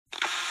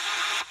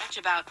much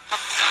about.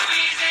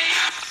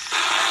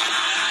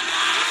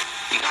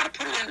 You gotta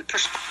put it in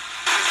perspective.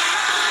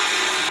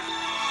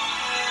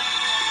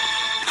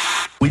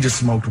 We just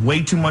smoked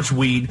way too much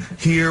weed.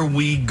 Here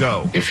we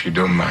go. If you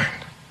don't mind,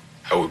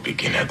 I will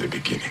begin at the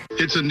beginning.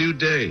 It's a new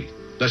day.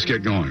 Let's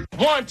get going.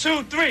 1,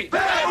 2, 3.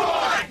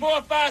 Bad boy.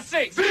 4, 5,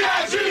 6.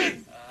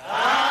 VIG.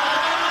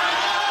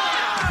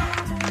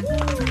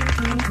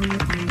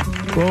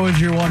 What would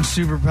your one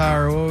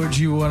superpower? What would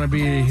you want to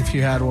be if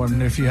you had one?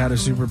 If you had a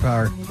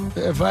superpower?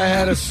 If I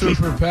had a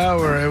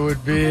superpower, it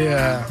would be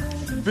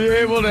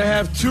able to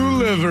have 2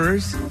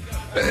 livers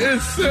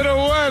instead of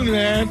 1,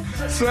 man.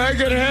 So I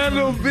could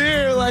handle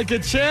beer like a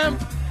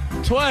champ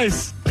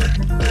twice.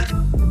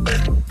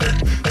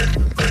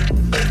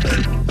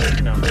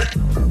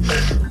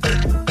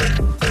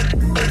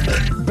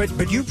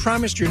 But you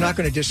promised you're not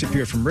going to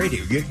disappear from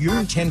radio. You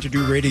intend to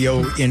do radio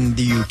in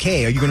the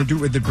UK. Are you going to do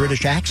it with the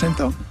British accent,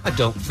 though? I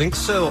don't think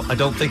so. I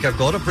don't think I've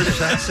got a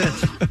British accent.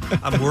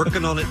 I'm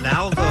working on it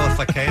now, though, if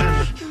I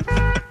can.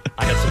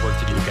 I got some work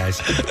to do, guys.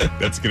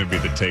 That's going to be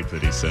the tape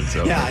that he sends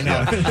over. Yeah, I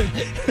know.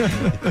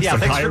 Yeah,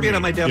 thanks for being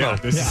on my demo.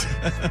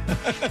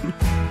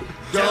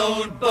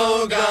 Don't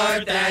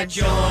bogart that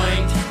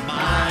joint,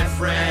 my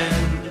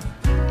friend.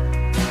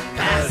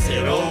 Pass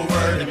it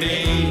over to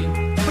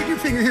me. Put your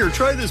finger here.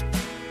 Try this.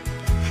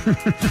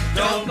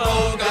 Don't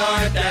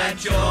bogart that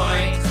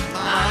joint,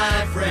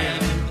 my friend.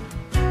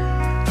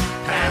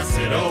 Pass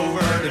it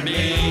over to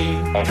me.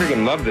 I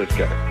freaking love this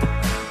guy.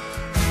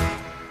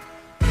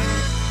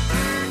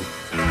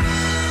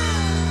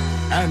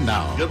 And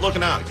now. Good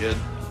looking out, kid.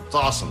 It's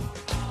awesome.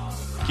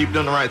 Keep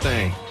doing the right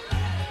thing.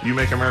 You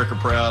make America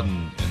proud,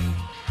 and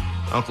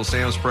Uncle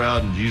Sam's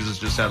proud, and Jesus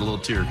just had a little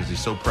tear because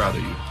he's so proud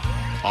of you.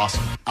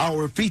 Awesome.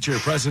 Our feature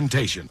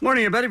presentation.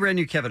 Morning, everybody. Brand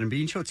new Kevin and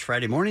Bean Show. It's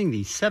Friday morning,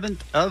 the 7th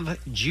of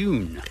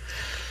June.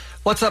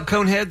 What's up,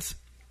 Coneheads?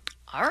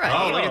 All right.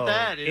 Oh, look at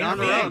that.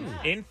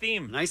 In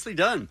theme. Nicely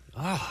done.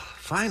 Oh,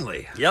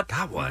 finally. Yep.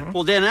 Got one.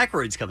 Well, Dan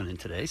Aykroyd's coming in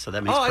today, so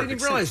that makes I perfect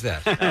didn't realize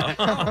sense. that.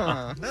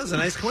 That was a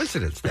nice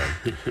coincidence, then.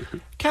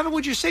 Kevin,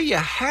 would you say you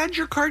had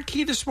your card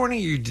key this morning,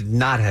 or you did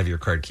not have your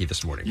card key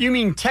this morning? You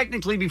mean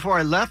technically before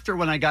I left or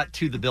when I got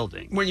to the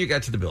building? When you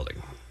got to the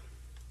building.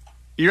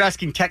 You're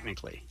asking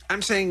technically.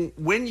 I'm saying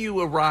when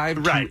you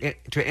arrived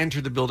to enter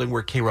the building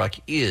where K-Rock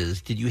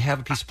is, did you have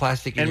a piece of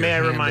plastic in your hand?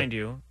 And may I remind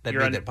you, that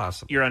made that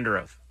possible? You're under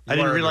oath. I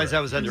didn't realize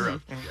I was under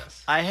oath.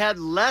 Yes. I had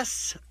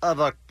less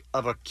of a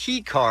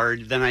key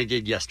card than I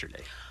did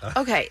yesterday.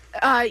 Okay.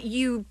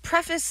 You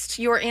prefaced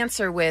your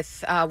answer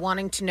with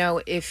wanting to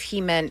know if he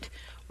meant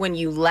when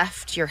you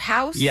left your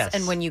house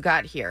and when you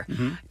got here.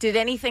 Mm-hmm. Did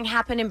anything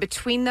happen in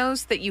between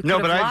those that you could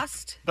have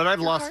lost? But I've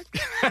lost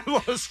I've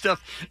lost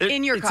stuff.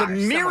 In your car.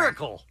 It's a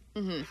miracle.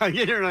 Mm-hmm. I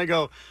get here and I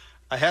go,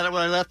 I had it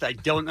when I left. I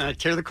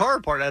tear the car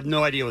apart. I have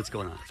no idea what's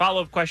going on.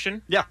 Follow-up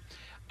question? Yeah.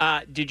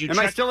 Did you Am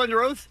I still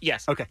under oath?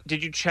 Yes. Okay.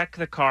 Did you check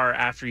the car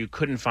after you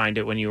couldn't find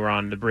it when you were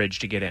on the bridge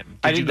to get in?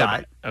 I did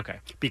not. Okay.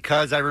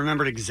 Because I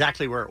remembered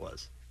exactly where it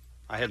was.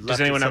 I had left. Does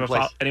anyone have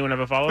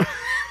a follow-up?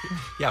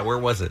 Yeah, where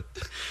was it?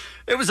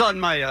 It was on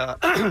my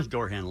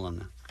door handle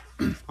on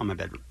my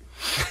bedroom.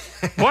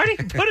 Why did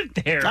you put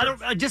it there?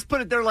 I just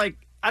put it there like,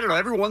 I don't know,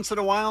 every once in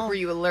a while. Were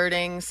you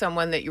alerting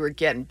someone that you were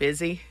getting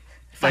busy?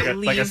 If like I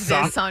leave this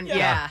on,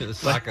 a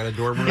sock on a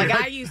door. Like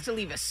I used to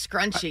leave a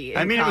scrunchie.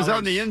 I mean, it was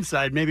on the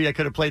inside. Maybe I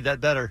could have played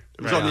that better.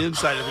 It was on the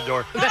inside of the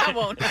door. That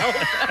won't help.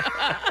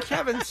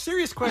 Kevin,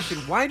 serious question.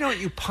 Why don't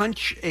you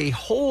punch a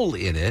hole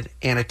in it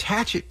and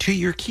attach it to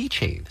your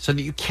keychain so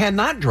that you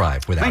cannot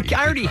drive without your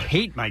I already card?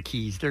 hate my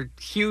keys. They're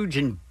huge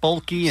and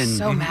bulky and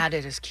so mad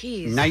at his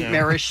keys.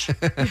 Nightmarish.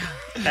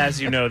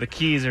 As you know, the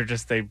keys are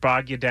just, they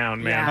bog you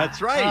down, man. Yeah.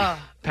 That's right.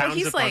 Pounds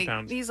he's upon like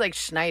pounds. He's like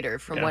Schneider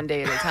from One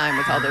Day at a Time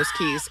with all those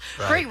keys.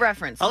 Right. Great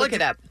reference. Look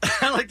it up.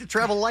 I like to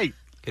travel light.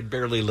 Can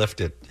barely lift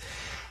it.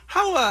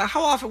 How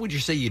often would you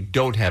say you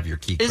don't have your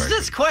key card? Is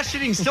this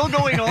questioning still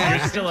going on?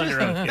 You're still under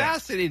oath. I'm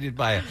fascinated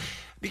by it.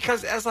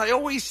 Because as I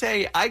always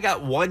say, I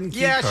got one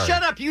key card. Yeah,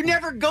 shut up. You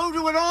never go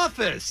to an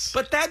office.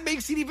 But that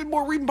makes it even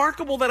more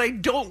remarkable that I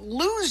don't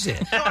lose it.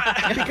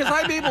 Because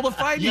I'm able to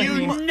find it.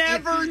 You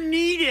never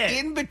need it.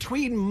 In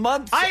between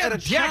months I at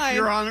object, a time.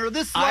 Your Honor.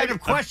 This line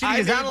of questioning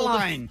is out of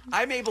line.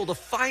 I'm able to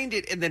find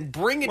it and then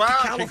bring it to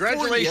California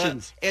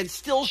congratulations. And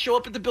still show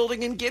up at the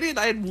building and get in.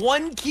 I had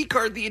one key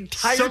card the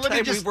entire time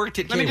we worked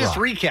at K-Rock. Let me just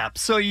recap.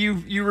 So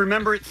you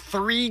remember it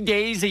 3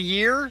 days a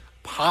year?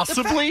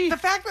 Possibly. The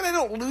fact that I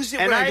don't lose it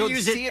and when I I don't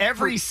use see it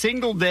every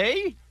single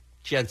day?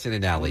 Jensen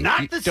and Allie.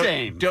 Not the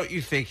same. Don't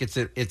you think it's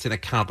an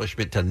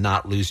accomplishment to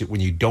not lose it when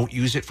you don't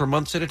use it for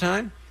months at a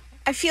time?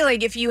 I feel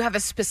like if you have a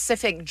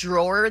specific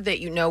drawer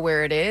that you know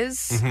where it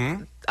is,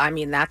 I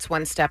mean, that's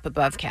one step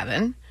above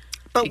Kevin.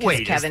 But because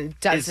wait, Kevin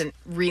doesn't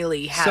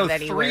really have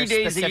anywhere 3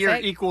 days specific. a year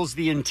equals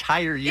the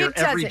entire year It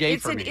every doesn't. day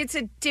It's for me. It's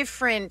a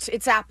different.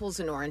 It's apples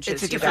and oranges.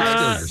 It's a you different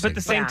guys. but the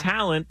same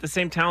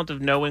talent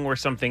of knowing where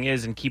something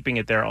is and keeping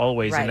it there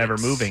always and never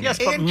moving. Yes,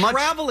 and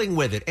traveling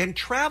with it, and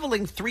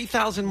traveling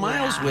 3,000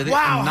 miles with it.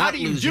 Wow, and not how do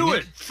you losing do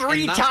it? Three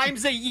and not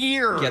times a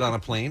year. Get on a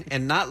plane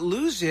and not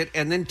lose it,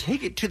 and then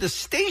take it to the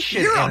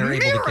station. You're and a are able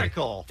to get it.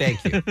 miracle.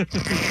 Thank you,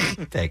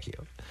 thank you.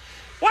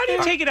 Why do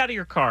you take it out of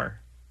your car?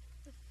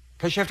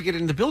 Because you have to get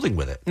in the building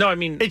with it. No, I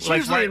mean, It's like,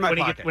 usually in my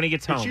pocket. when he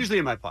gets home. It's usually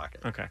in my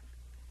pocket. Okay.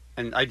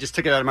 And I just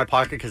took it out of my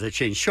pocket because I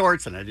changed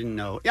shorts and I didn't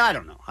know. Yeah, I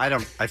don't know.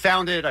 I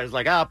found it. I was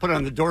like, I'll put it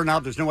on the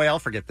doorknob. There's no way I'll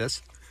forget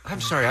this.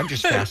 I'm sorry. I'm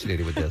just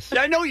fascinated with this.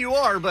 Yeah, I know you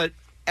are, but.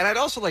 And I'd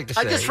also like to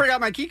say. I just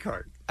forgot my key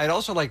card. I'd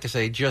also like to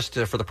say, just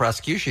for the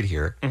prosecution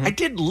here, I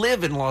did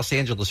live in Los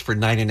Angeles for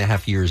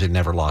 9.5 years and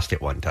never lost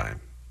it one time.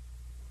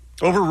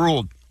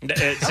 Overruled.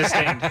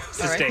 Sustained.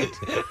 Sustained.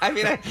 I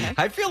mean,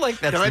 I feel like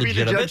that's Can I be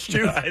the legitimate. judge,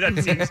 too?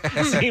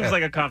 That seems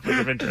like a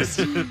conflict of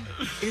interest.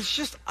 It's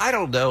just, I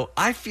don't know.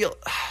 I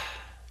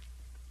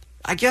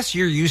guess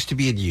you're used to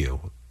being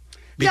you.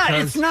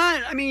 Yeah, it's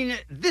not. I mean,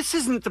 this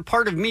isn't the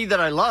part of me that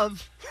I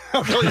love.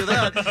 I'll tell you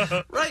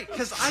that. Right,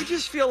 because I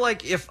just feel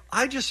like if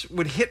I just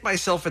would hit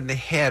myself in the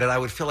head and I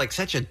would feel like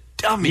such a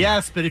dummy.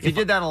 Yes, but if you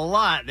did that a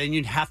lot, then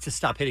you'd have to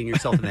stop hitting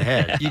yourself in the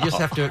head. You just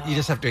have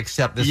to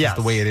accept this is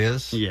the way it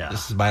is. Yeah.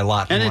 This is my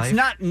lot and in it's life.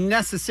 not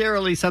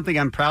necessarily something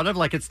I'm proud of.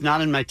 Like, it's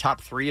not in my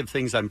top 3 of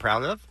things I'm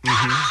proud of.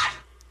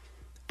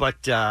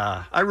 But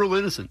I rule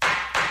innocent.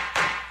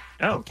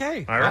 Oh,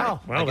 okay. All right. Wow.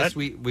 Well, I guess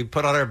we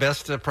put on our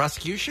best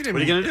prosecution. And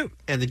what are you going to do?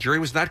 And the jury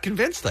was not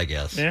convinced, I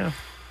guess. Yeah.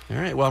 All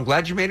right. Well, I'm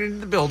glad you made it into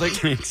the building.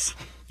 Thanks.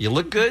 You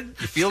look good.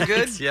 You feel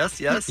good. Yes.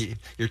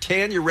 You're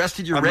tan. You're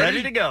rested. You're I'm ready.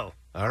 ready to go.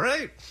 All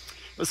right.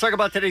 Let's talk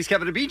about today's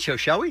Kevin and Bean show,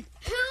 shall we?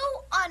 Who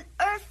on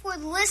earth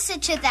would listen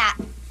to that?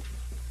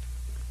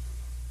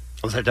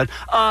 Was that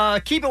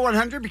done? Keep it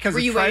 100 because Were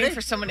it's you Friday. waiting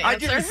for someone to I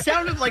did. It answer?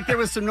 sounded like there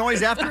was some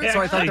noise after it,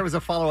 so I thought there was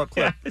a follow-up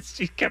clip. Yeah,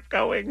 she kept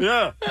going.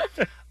 Yeah.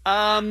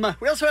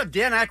 We also have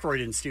Dan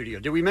Aykroyd in studio.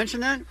 Did we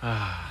mention that?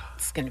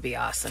 It's going to be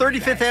awesome.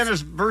 35th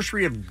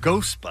anniversary of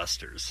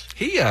Ghostbusters.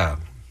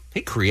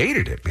 He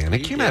created it, man. It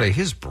came out of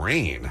his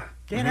brain.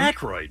 Dan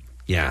Aykroyd.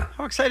 Yeah.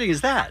 How exciting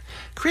is that?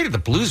 Created the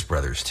Blues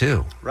Brothers,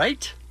 too.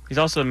 Right? He's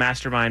also the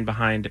mastermind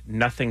behind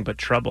Nothing But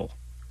Trouble.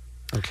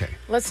 Okay.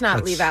 Let's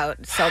not leave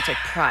out Celtic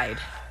Pride.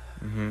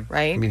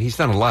 Right? I mean, he's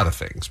done a lot of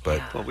things,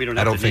 but Well, we don't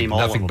I have don't to think name all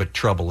of Nothing them. But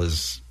Trouble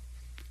is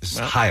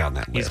high on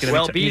that list.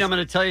 Well, Bean, I'm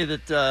going to tell you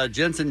that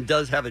Jensen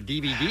does have a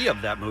DVD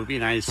of that movie,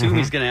 and I assume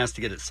he's going to ask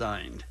to get it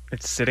signed.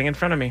 It's sitting in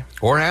front of me.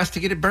 Or asked to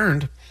get it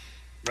burned.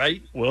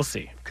 Right? We'll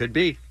see. Could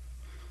be.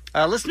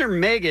 Listener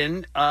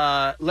Megan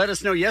let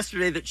us know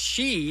yesterday that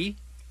she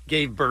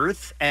gave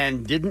birth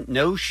and didn't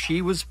know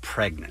she was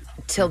pregnant.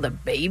 Until the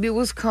baby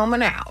was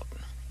coming out.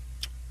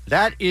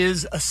 That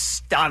is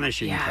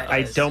astonishing. Yeah,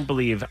 I don't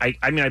believe. I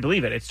mean, I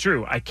believe it. It's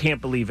true. I can't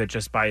believe it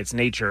just by its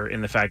nature in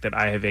the fact that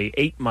I have a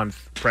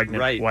 8-month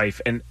pregnant wife,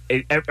 and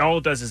all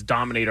it does is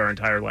dominate our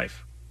entire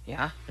life.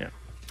 Yeah. Yeah.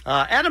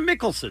 Adam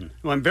Mikkelsen,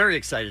 who I'm very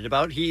excited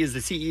about. He is the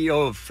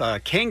CEO of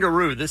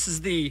Cangaroo. This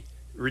is the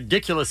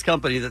ridiculous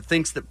company that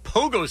thinks that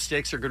pogo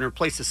sticks are going to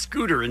replace a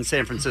scooter in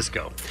San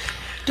Francisco.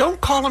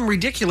 Don't call them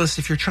ridiculous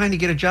if you're trying to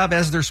get a job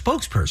as their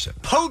spokesperson.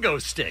 Pogo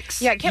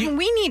sticks. Yeah, Kevin,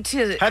 we need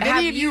to Have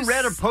any of you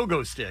read a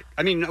pogo stick?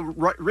 I mean,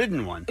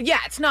 ridden one. Yeah,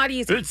 it's not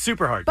easy. It's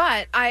super hard.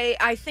 But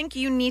I think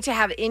you need to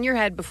have in your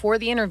head before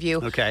the interview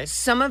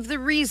some of the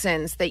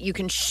reasons that you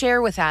can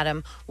share with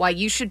Adam why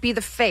you should be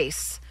the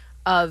face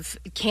of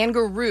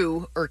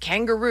Kangaroo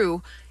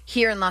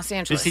here in Los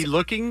Angeles. Is he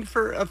looking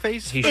for a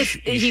face? He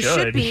should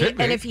be.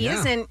 And if he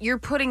isn't, you're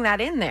putting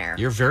that in there.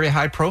 You're very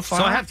high profile.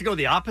 So I have to go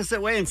the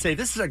opposite way and say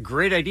this is a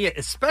great idea,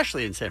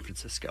 especially in San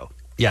Francisco.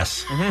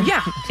 Yes.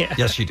 Yeah.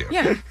 Yes, you do.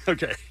 Yeah.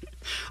 Okay.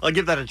 I'll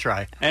give that a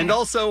try. And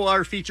also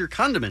our feature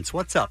Condiments.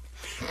 What's up?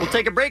 We'll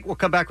take a break. We'll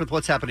come back with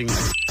what's happening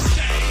next.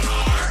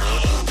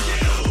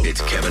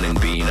 It's Kevin and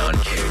Bean on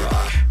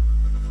K-Rock.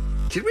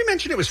 Did we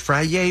mention it was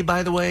Friday,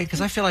 by the way? Because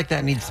I feel like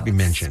that needs to be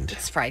mentioned.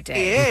 It's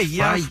Friday.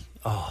 Yeah.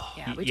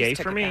 Yeah, we Yay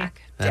just took for it me.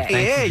 back.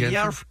 Thank you,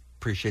 Jensen.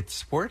 Appreciate the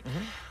support.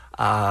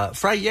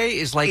 Friday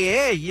is like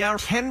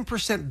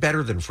 10%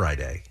 better than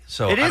Friday.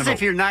 So it I is don't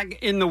if know- you're not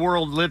in the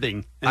world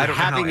living and I don't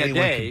having know how a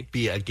anyone day. could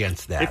be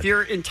against that. If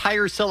your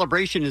entire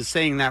celebration is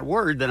saying that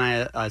word, then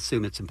I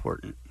assume it's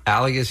important.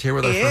 Allie is here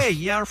with our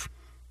first...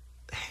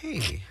 Hey, I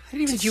didn't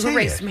even Did you say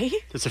erase it. me?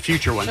 It's a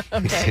future one.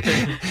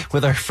 Okay.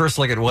 With our first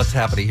look at what's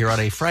happening here on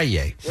a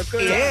Friday. What's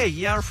going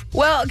on?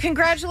 Well,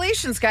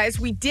 congratulations, guys.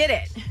 We did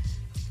it.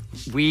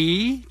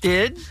 We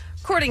did.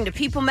 According to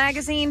People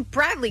magazine,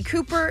 Bradley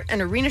Cooper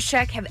and Irina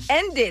Shayk have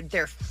ended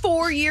their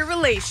 4-year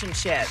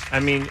relationship.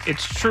 I mean,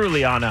 it's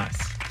truly on us.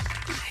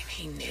 I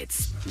mean,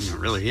 It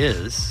really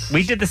is.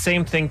 We did the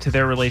same thing to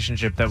their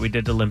relationship that we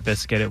did to Limp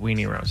Bizkit at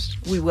Weenie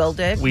Roast. We will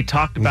did. We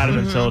talked about it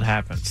until it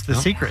happened. It's the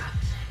secret.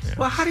 Yeah.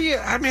 Well, how do you,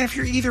 I mean, if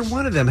you're either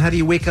one of them, how do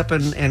you wake up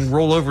and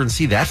roll over and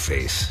see that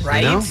face?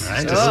 Right? You know?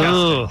 Right.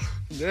 Oh,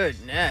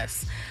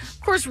 goodness.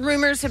 Of course,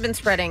 rumors have been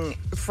spreading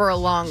for a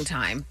long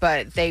time,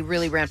 but they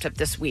really ramped up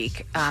this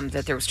week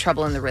that there was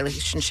trouble in the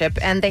relationship,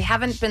 and they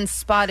haven't been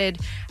spotted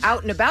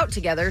out and about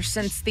together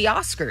since the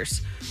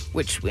Oscars,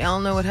 which we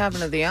all know what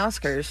happened at the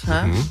Oscars,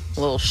 huh? Mm-hmm.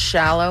 A little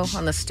shallow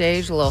on the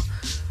stage, a little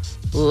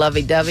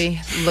lovey-dovey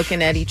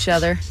looking at each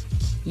other.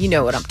 You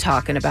know what I'm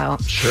talking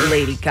about. Sure.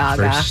 Lady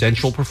Gaga. Very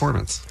sensual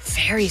performance.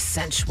 Very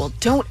sensual.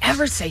 Don't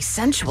ever say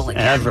sensual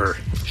again. Ever.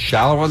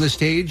 Shallow on the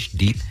stage,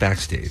 deep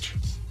backstage.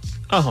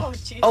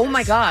 Oh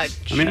my God.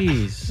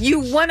 Jeez. You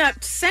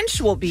one-upped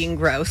sensual being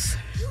gross.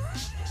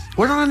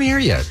 We're not on the air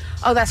yet.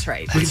 Oh, that's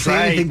right. We can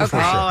say anything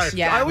before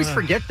six. I always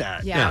forget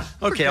that. Yeah.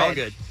 Okay, all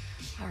good.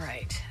 All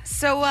right.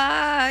 So,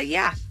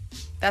 yeah.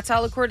 That's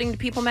all according to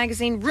People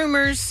Magazine.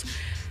 Rumors,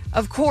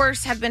 of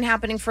course, have been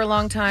happening for a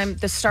long time.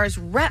 The Star's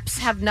reps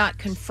have not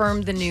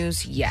confirmed the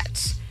news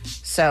yet.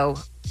 So...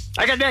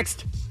 I got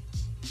next.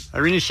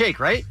 Irina Shayk,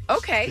 right?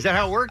 Okay. Is that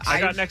how it works? I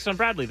got next on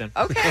Bradley then.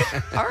 Okay.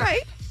 All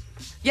right.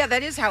 Yeah,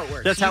 that is how it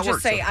works. That's you how it just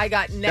works, say, so. I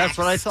got next. That's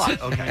what I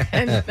thought. Okay.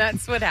 And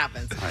that's what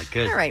happens. All right,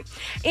 good. All right.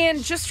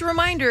 And just a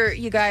reminder,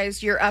 you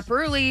guys, you're up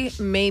early.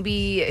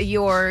 Maybe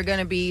you're going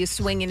to be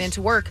swinging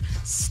into work.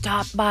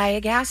 Stop by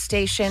a gas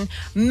station.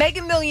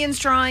 Mega Millions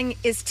drawing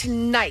is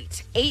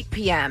tonight, 8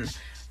 p.m.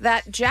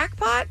 That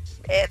jackpot,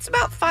 it's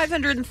about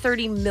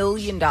 $530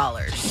 million.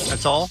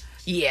 That's all?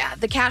 Yeah.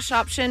 The cash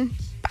option,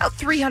 about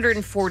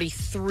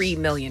 $343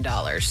 million.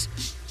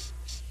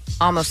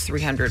 Almost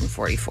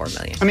 $344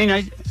 million. I mean,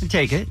 I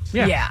take it.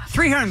 Yeah.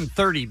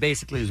 330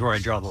 basically is where I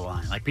draw the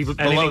line. Like people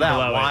Anything below that,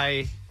 below it.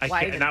 why? I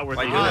can't, not worth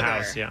why the do that?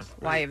 house, yeah.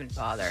 Why even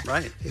bother?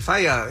 Right. If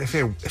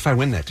I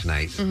win that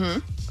tonight, Mm-hmm.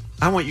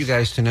 I want you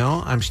guys to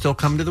know I'm still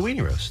coming to the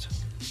Weenie Roast.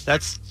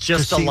 That's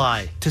just a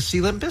lie. To see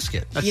Limp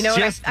Bizkit. That's You know what?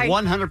 just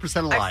 100%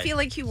 a lie. I feel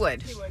like he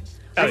would.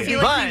 Oh, I feel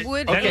yeah. like he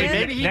would. Okay, and-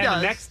 maybe he Then the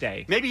does. next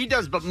day. Maybe he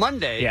does, but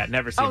Monday. Yeah,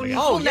 never see him again.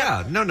 Oh, well,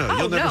 yeah. No,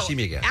 you'll never no. see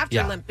me again. After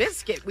Yeah. Limp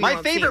Bizkit, we My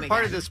won't see favorite him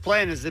part of again. this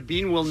plan is that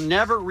Bean will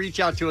never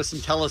reach out to us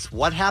and tell us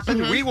what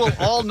happened. We will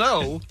all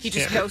know He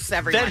just ghosts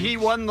everyone. that he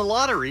won the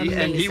lottery,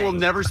 and he will Amazing.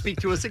 never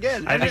speak to us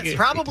again. I And think it's it-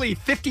 probably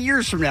 50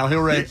 years from now,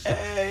 he'll write,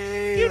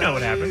 You know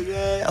what happened.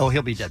 oh,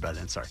 he'll be dead by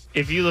then, sorry.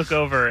 If you look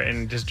over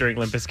and just during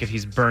Limp Bizkit,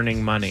 he's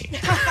burning money.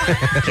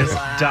 Just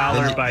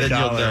dollar by Then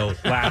you'll dollar, know.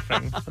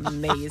 laughing.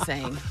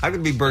 Amazing. I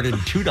could be burning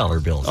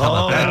 $2 bills. How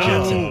about that,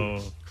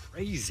 Jensen?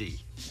 Crazy.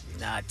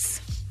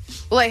 Nuts.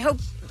 Well,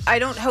 I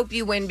don't hope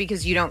you win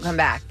because you don't come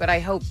back, but I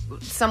hope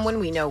someone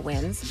we know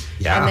wins.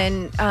 Yeah.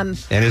 And then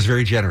And is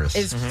very generous.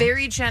 is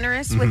very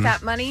generous with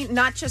that money,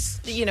 not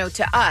just,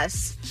 to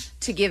us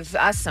to give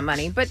us some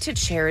money, but to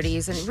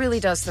charities, and really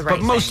does the right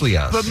But mostly thing.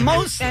 us. But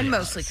mostly And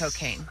mostly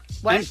cocaine.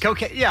 What? And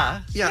cocaine,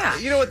 yeah. Yeah,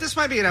 you know what? This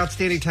might be an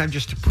outstanding time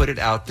just to put it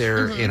out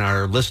there in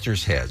our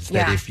listeners' heads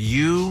that Yeah. if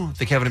you,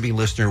 the Kevin and Bean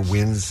listener,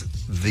 wins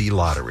the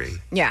lottery,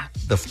 Yeah.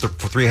 the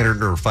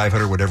 300 or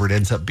 500, whatever it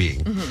ends up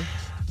being,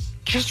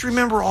 just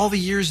remember all the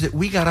years that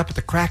we got up at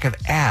the crack of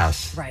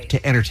ass Right.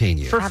 to entertain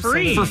you. For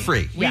free. For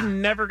free. We Yeah.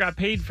 never got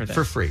paid for that.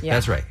 For free. Yeah.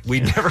 That's right.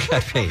 We never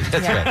got paid.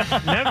 That's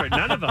right. Never.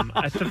 None of them.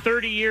 For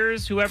 30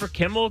 years, whoever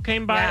Kimmel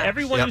came by, Yeah.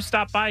 everyone Yep. who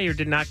stopped by here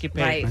did not get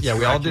paid. Right. Yeah,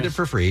 we all did it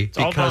for free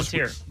all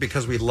volunteer.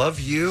 because we love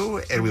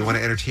you and we want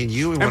to entertain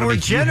you and, And we we're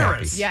want to make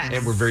generous. you happy. Yes.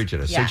 And we're very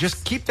generous. Yes. So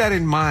just keep that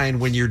in mind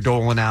when you're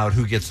doling out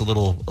who gets a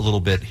little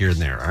bit here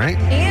and there, all right?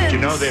 And You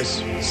know,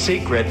 this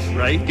secret,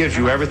 right, gives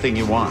you everything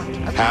you want.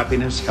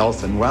 Happiness,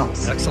 health, and wealth.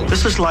 Excellent.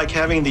 This is like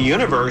having the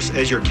universe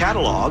as your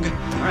catalog,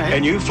 right.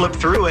 and you flip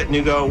through it and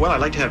you go, well,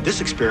 I'd like to have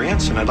this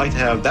experience, and I'd like to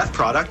have that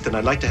product, and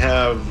I'd like to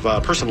have a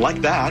person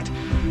like that.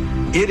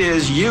 It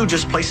is you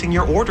just placing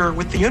your order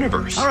with the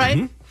universe. All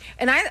right.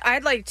 And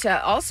I'd like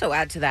to also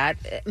add to that,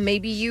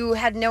 maybe you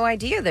had no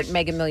idea that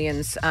Mega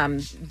Millions,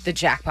 the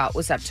jackpot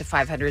was up to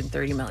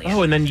 $530 million.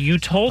 Oh, and then you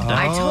told them.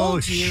 I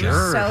told you.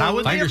 sure. So How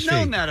would they have Finder's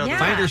known fee. that? Yeah.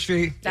 Finder's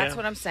fee. That's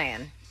what I'm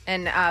saying.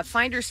 And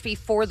finder's fee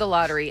for the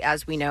lottery,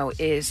 as we know,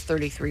 is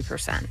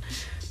 33%.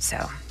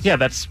 So Yeah,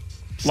 that's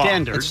law.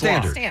 Standard. It's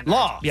standard. Standard.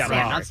 Law. Yeah,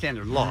 Standard, law. not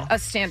standard. Law. a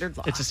standard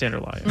law. It's a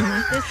standard law.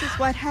 Yeah. This is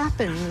what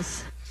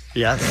happens.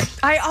 Yes.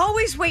 I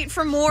always wait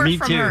for more Me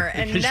from too, her,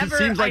 and because it never.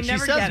 seems like I she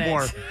never says get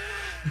more. it.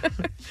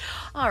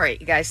 All right,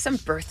 you guys, some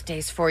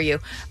birthdays for you: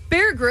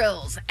 Bear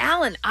Grylls,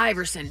 Allen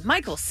Iverson,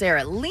 Michael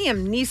Cera,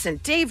 Liam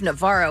Neeson, Dave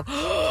Navarro,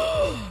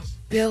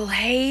 Bill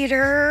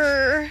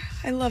Hader.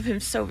 I love him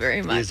so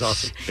very much. He's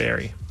awesome.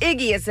 Very.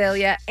 Iggy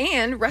Azalea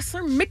and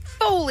wrestler Mick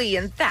Foley,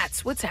 and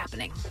that's what's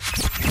happening.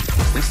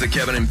 It's the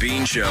Kevin and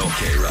Bean Show.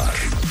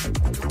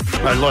 K-Rock.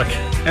 All right, look,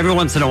 every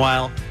once in a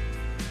while,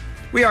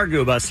 we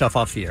argue about stuff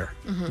off the air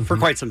for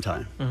quite some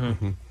time.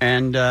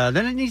 And then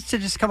it needs to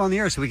just come on the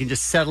air so we can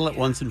just settle it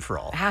once and for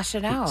all. Hash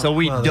it out. So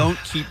we don't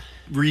keep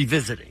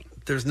revisiting.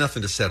 There's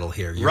nothing to settle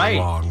here. You're right.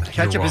 wrong.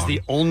 Ketchup You're is wrong.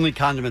 the only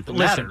condiment that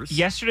Listen, matters.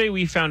 yesterday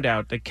we found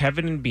out that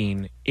Kevin and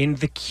Bean, in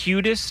the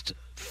cutest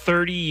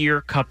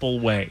 30-year couple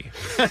way,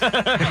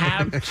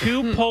 have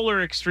two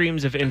polar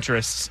extremes of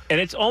interests, and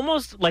it's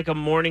almost like a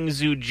morning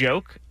zoo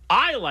joke.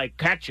 I like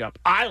ketchup.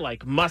 I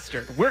like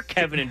mustard. We're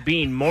Kevin and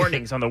Bean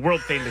mornings on the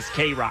world-famous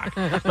K-Rock.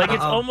 Like,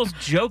 it's almost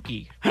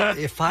jokey.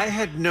 If I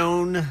had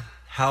known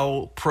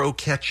how pro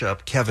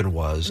ketchup Kevin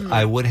was,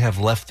 I would have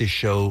left this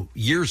show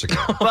years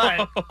ago.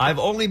 But I've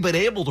only been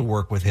able to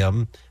work with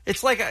him.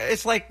 It's like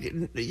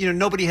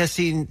nobody has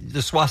seen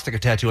the swastika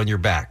tattoo on your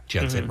back,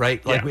 Jensen,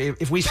 right? Like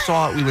if we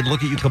saw it, we would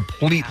look at you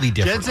completely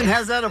differently. Jensen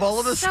has that of all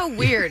of us. So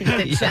weird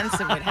that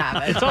Jensen would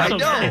have it.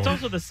 It's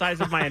also the size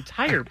of my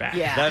entire back.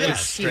 Yeah, that is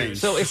strange.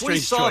 So if we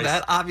saw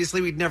that,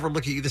 obviously we'd never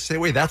look at you the same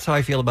way. That's how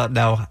I feel about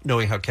now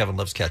knowing how Kevin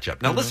loves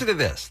ketchup. Now listen to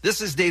this. This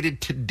is dated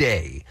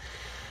today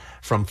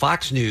from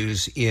Fox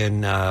News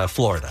in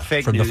Florida.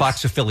 From the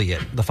Fox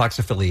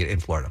affiliate in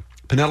Florida.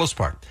 Pinellas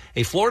Park.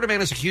 A Florida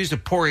man is accused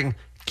of pouring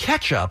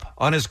ketchup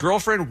on his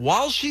girlfriend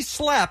while she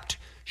slept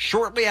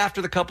shortly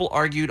after the couple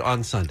argued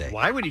on Sunday.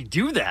 Why would he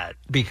do that?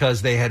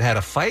 Because they had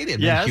a fight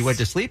and then she went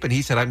to sleep and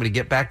he said, I'm going to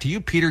get back to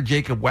you. Peter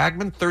Jacob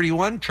Wagman,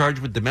 31, charged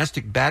with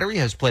domestic battery,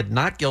 has pled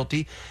not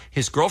guilty.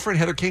 His girlfriend,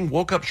 Heather King,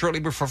 woke up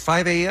shortly before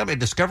 5 a.m. and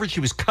discovered she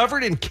was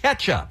covered in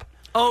ketchup.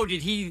 Oh,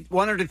 did he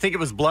want her to think it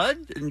was blood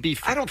and be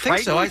I don't think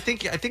so. I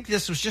think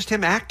this was just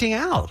him acting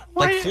out,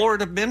 like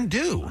Florida men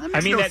do. I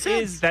mean,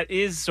 that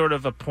is sort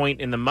of a point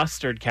in the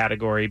mustard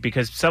category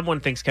because someone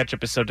thinks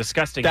ketchup is so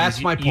disgusting.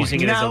 That's my point. Using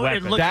it as a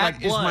weapon.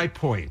 That is my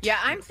point. Yeah,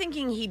 I'm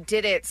thinking he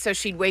did it so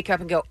she'd wake up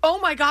and go, "Oh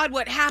my God,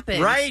 what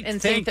happened?" Right,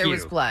 and think there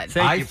was blood.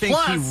 I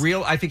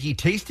think he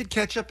tasted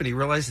ketchup and he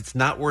realized it's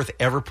not worth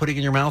ever putting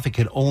in your mouth. It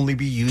can only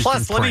be used.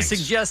 Plus, in let me pranks.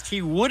 suggest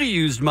he would have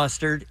used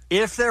mustard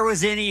if there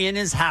was any in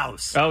his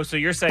house. Oh,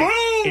 so you're saying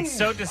it's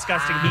so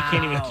disgusting he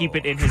can't even keep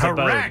it in his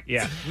abode.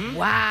 Yeah.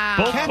 Wow.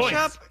 Both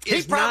ketchup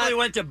he probably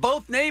went to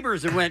both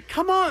neighbors and went,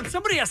 "Come on,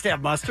 somebody has to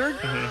have mustard."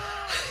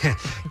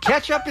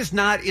 Ketchup is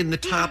not in the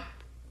top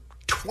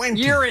 20.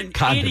 You're an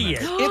condiments.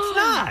 idiot. It's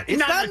not. It's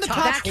not in the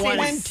top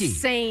 20.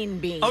 Insane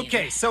being.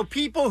 Okay, so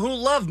people who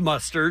love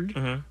mustard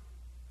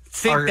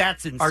think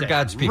that's insane. Are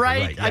God's people,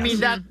 right? I mean,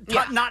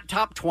 not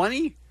top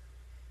 20.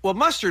 Well,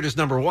 mustard is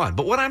number one.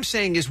 But what I'm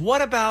saying is,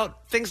 what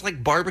about things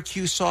like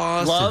barbecue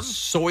sauce and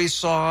soy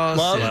sauce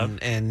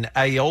and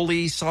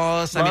aioli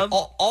sauce? I mean,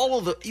 all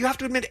of the. You have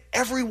to admit,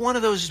 every one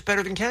of those is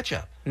better than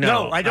ketchup.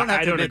 No, I don't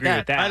have to agree admit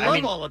with that. I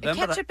love all of them.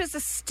 Ketchup is a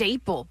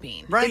staple,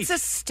 Bean. Right. It's a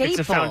staple.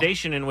 It's a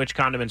foundation in which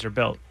condiments are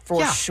built.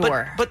 For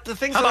sure. But the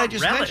things How that I about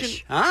just relish?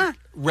 mentioned, Huh?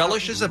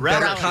 relish is a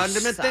better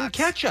condiment than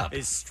ketchup.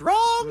 Is strong.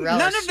 Relish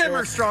None of them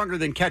are stronger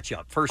than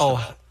ketchup. First of all,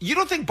 you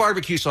don't think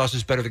barbecue sauce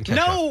is better than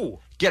ketchup?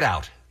 No. Get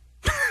out.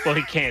 Well,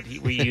 he can't.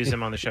 We use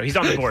him on the show. He's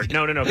on the board.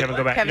 No, Kevin,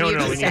 go back. Kevin,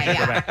 No, we need to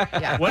go back.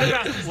 Yeah. What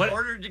about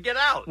ordered to get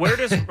out? Where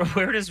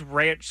does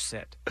ranch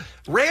sit?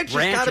 Ranch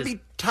has got to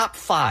be top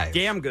 5.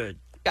 Damn good.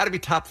 Got to be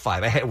top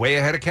 5. Way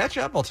ahead of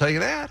ketchup, I'll tell you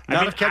that.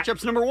 Not if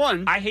ketchup's number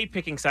 1. I hate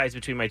picking sides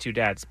between my two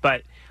dads,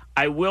 but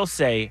I will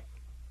say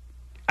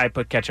I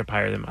put ketchup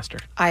higher than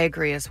mustard. I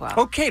agree as well.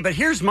 Okay, but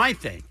here's my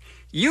thing.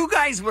 You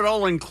guys would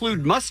all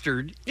include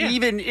mustard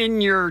even in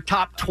your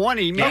top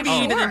 20, maybe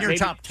even in your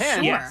top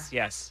 10.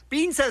 Yes.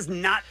 Bean says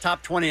not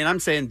top 20, and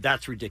I'm saying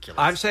that's ridiculous.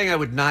 I'm saying I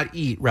would not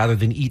eat rather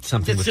than eat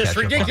something with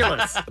ketchup. It's just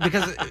ridiculous.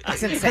 because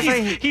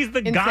he's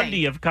the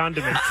Gandhi of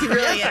condiments. He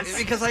really is.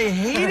 Because I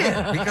hate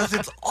it. Because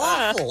it's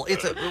awful.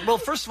 Well,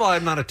 first of all,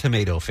 I'm not a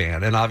tomato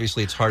fan, and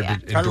obviously it's hard to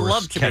endorse I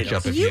love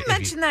tomatoes. ketchup. You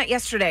mentioned that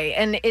yesterday,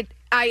 and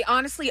I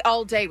honestly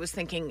all day was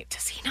thinking,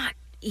 does he not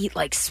eat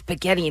like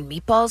spaghetti and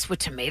meatballs with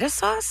tomato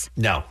sauce?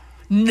 No.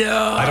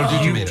 I don't do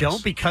You tomatoes.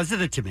 don't because of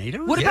the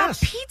tomatoes? What about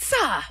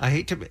pizza? I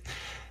hate tomato.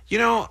 You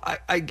know,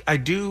 I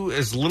do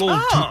as little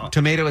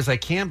tomato as I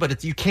can,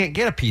 but you can't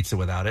get a pizza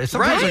without it.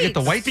 Sometimes I get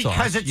the white sauce.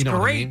 Because it's you know great.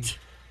 What I mean?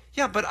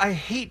 Yeah, but I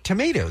hate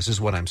tomatoes is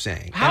what I'm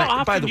saying. How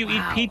often do you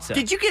eat pizza?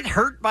 Did you get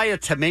hurt by a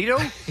tomato?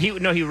 He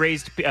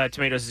raised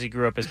tomatoes as he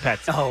grew up as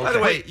pets. Oh, By the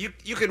way,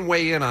 you can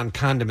weigh in on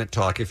condiment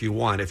talk if you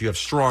want. If you have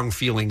strong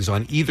feelings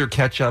on either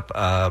ketchup,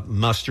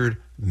 mustard,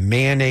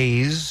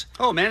 mayonnaise.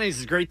 Oh, mayonnaise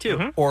is great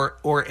too.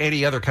 Or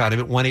any other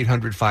condiment,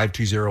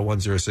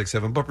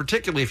 1-800-520-1067. But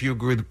particularly if you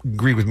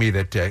agree with me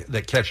that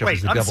ketchup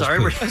is the devil's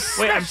food.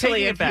 Wait, I'm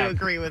taking it back. You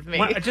agree with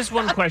me. Just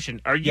one question.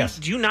 Do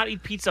you not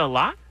eat pizza a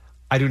lot?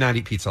 I do not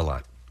eat pizza a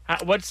lot.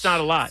 What's not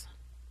a lot?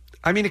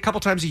 I mean, a couple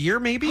times a year,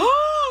 maybe.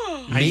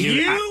 I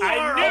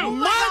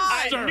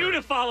knew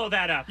to follow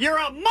that up. You're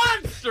a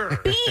monster.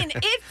 Bean,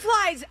 it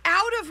flies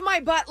out of my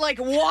butt like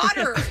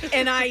water,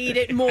 and I eat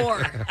it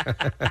more.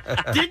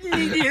 Didn't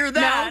need to hear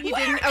that. No, you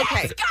didn't.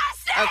 Okay.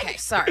 Okay,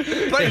 sorry.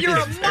 But you're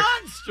a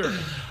monster.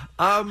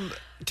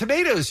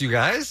 Tomatoes, you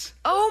guys.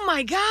 Oh,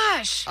 my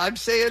gosh. I'm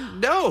saying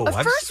no.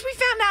 First, we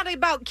found out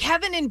about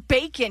Kevin and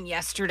bacon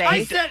yesterday.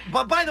 I said,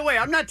 but by the way,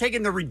 I'm not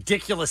taking the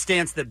ridiculous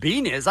stance that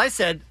Bean is. I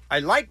said, I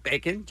like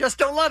bacon, just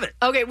don't love it.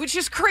 Okay, which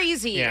is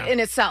crazy in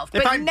itself.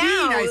 If but I'm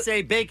now, Bean, I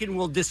say bacon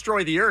will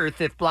destroy the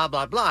earth if blah,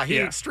 blah, blah.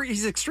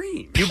 He's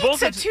extreme. You both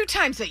pizza 2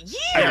 times a year.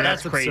 Yeah,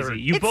 that's crazy. absurd.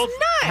 You It's both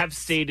nuts. have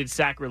stated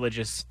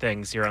sacrilegious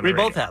things here on the We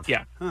radio. both have.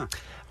 Yeah. Huh.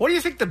 What do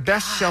you think the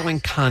best-selling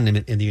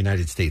condiment in the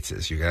United States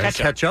is, you guys?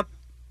 Ketchup.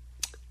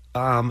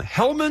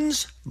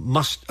 Hellman's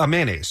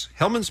mayonnaise.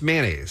 Hellman's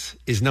mayonnaise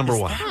is number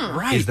 1.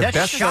 Right. Is the That's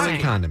best-selling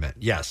shocking. condiment.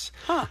 Yes.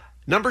 Huh.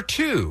 Number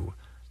 2,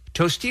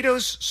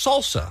 Tostitos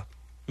salsa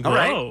All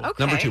right.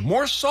 Okay. Number 2,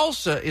 more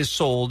salsa is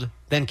sold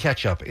than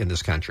ketchup in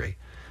this country.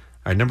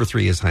 All right, number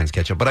 3 is Heinz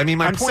ketchup. But I mean,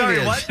 my I'm point sorry,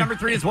 is... what? Number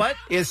 3 is what?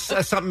 Is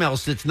something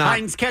else that's not...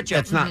 Heinz ketchup.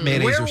 That's not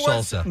mayonnaise Where or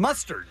salsa. was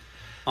mustard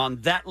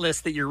on that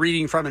list that you're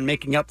reading from and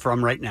making up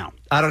from right now?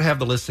 I don't have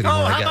the list anymore.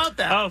 How I guess. about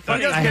that? Oh, funny.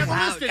 He doesn't have the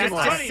Wow, list that's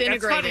anymore. funny.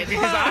 That's funny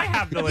because I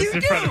have the list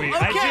in front of me.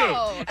 Okay.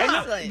 I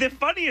do. And the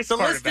funniest The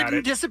part list about didn't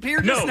it... disappear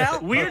just no, now?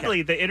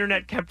 weirdly, the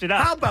internet kept it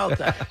up. How about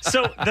that?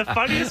 So the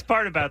funniest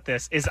part about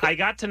this is I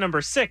got to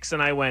number 6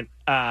 and I went...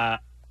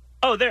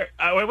 there.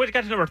 I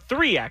got to number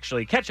 3,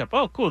 actually. Ketchup.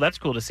 Oh, cool. That's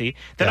cool to see.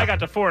 Then I got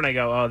to 4 and I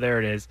go, oh, there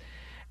it is.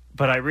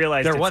 But I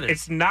realized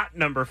it's not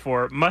number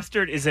 4.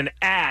 Mustard is an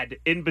ad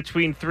in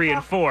between 3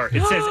 and 4.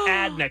 It says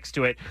ad next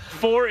to it.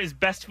 4 is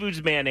Best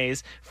Foods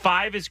mayonnaise.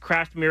 5 is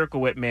Kraft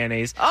Miracle Whip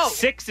mayonnaise.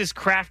 6 is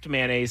Kraft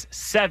mayonnaise.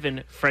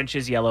 7,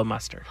 French's yellow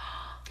mustard.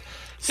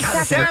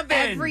 That's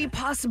every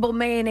possible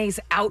mayonnaise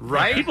out there.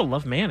 Right? People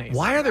love mayonnaise.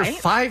 Why are there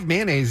 5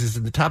 mayonnaises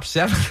in the top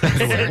 7?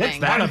 What's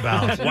that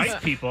about?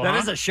 White people. That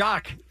is a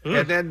shock.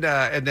 And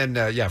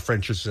then,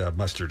 French's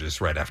mustard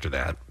is right after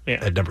that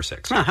at number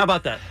 6. How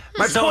about that?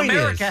 So point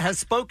America is- has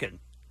spoken.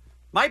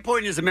 My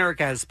point is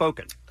America has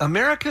spoken.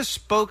 America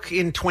spoke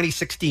in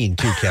 2016,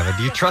 too, Kevin.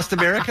 Do you trust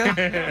America?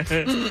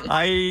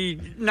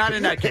 Not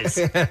in that case.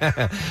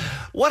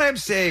 What I'm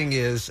saying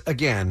is,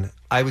 again,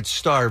 I would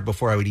starve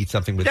before I would eat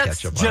something with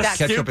That's ketchup. just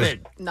Ketchup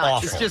stupid. is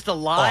awful. It's just a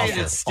lie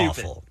and it's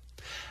stupid. Awful.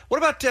 What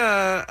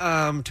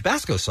about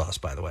Tabasco sauce,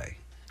 by the way?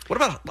 What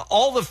about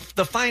all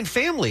the fine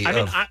family I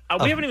mean,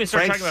 of we haven't even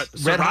started talking about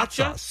Red Hot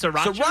sriracha. sauce?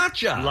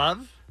 Sriracha?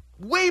 Love?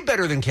 Way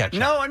better than ketchup.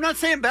 No, I'm not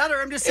saying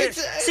better. I'm just saying.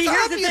 It's See,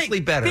 here's the obviously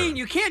thing. better. Bean,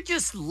 you can't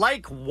just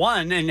like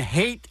one and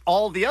hate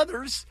all the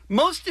others.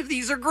 Most of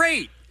these are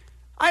great.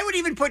 I would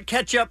even put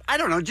ketchup, I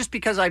don't know, just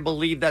because I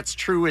believe that's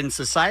true in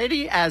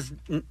society, as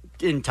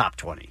in top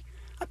 20.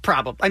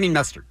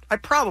 Mustard. I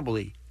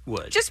probably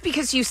would. Just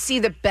because you see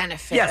the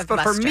benefit Yes, of but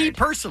mustard. for me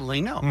personally,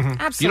 no.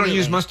 Absolutely. You don't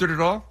use mustard at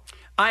all?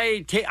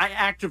 I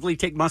actively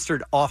take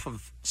mustard off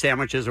of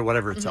sandwiches or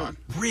whatever it's on.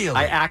 Really?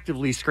 I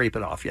actively scrape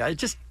it off. Yeah, it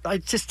just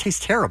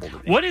tastes terrible to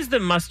me. What is the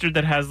mustard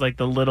that has like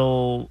the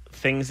little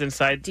things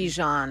inside?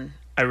 Dijon.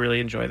 I really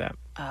enjoy that.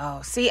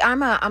 Oh, see,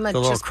 I'm a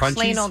little just crunchies?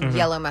 plain old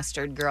yellow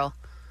mustard girl.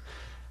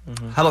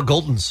 How about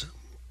Golden's?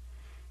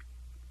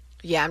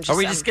 Yeah, I'm just. Are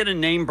we just going to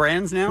name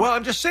brands now? Well,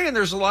 I'm just saying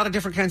there's a lot of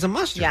different kinds of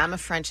mustard. Yeah, I'm a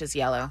French's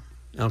yellow.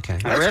 Okay. All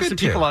right, That's we have good, some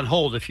too. people on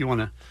hold if you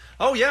want to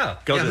Oh, yeah.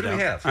 go yeah, to who do them.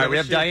 we have? All right, we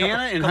have Let's see a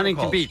Diana in couple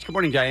Huntington calls. Beach. Good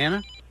morning,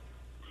 Diana.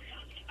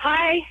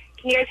 Hi,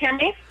 can you guys hear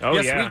me? Oh,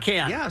 yes, yeah. we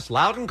can. Yes,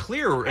 loud and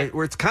clear.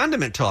 Where it's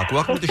condiment talk.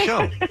 Welcome to the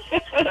show.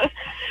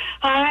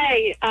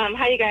 Hi,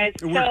 how you guys?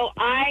 So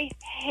I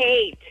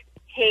hate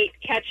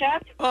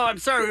ketchup. Oh, I'm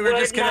sorry, we were Would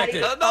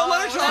disconnected. not- No,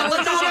 let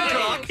her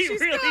talk. He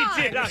really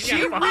did. She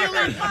really,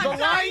 the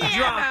line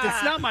dropped.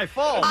 It's not my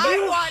fault.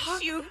 I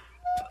watched you.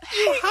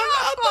 You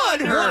hung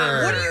up on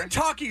her. What are you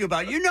talking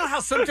about? You know how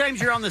sometimes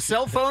you're on the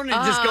cell phone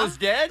and it just goes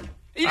dead?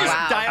 You just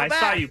Wow. dial I back.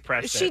 saw you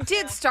press She it.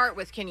 did start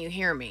with "Can you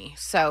hear me?"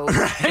 So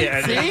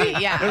Yeah, See?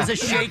 Yeah. It was a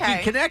shaky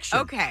Okay. connection.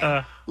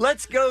 Okay.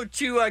 Let's go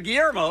to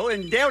Guillermo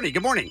in Downey.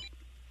 Good morning.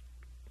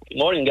 Good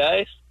morning,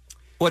 guys.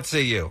 What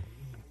say you?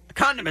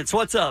 Condiments,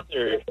 what's up?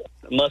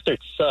 Mustard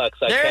sucks.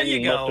 I There can't you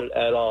eat go. mustard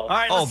at all. All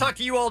right, let's talk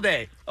to you all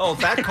day. Oh,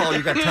 that call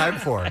you got time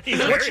for. He's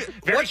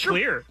very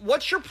clear.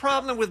 What's your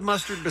problem with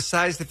mustard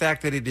besides the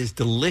fact that it is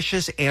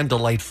delicious and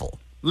delightful?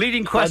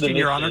 Leading Not question,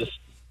 Your Honor. delicious.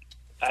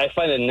 I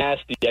find it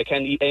nasty. I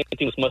can't eat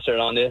anything with mustard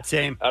on it.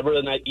 Same. I'd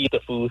rather not eat the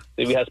food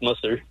if it has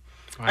mustard.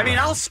 I mean,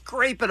 I'll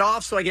scrape it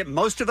off so I get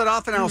most of it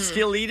off and I'll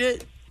still eat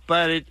it,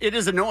 but it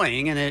is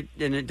annoying and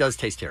it does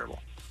taste terrible.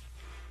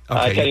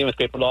 I can't even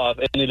scrape it off.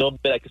 Any little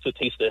bit, I can still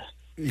taste it.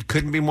 You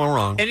couldn't be more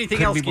wrong. Anything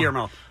Couldn't else, be more-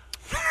 Guillermo?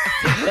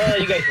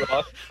 You guys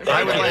rock.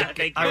 I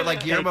would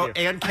like Guillermo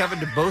and Kevin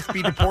to both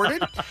be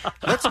deported.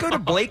 Let's go to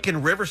Blake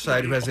in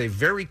Riverside, who has a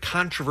very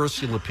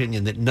controversial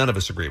opinion that none of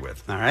us agree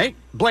with. All right.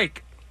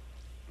 Blake.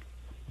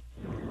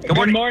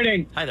 Good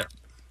morning. Hi there.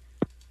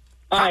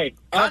 Hi.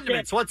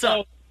 Condiments, what's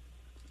up?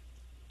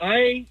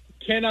 I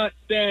cannot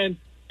stand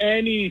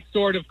any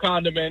sort of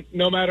condiment,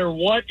 no matter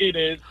what it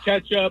is,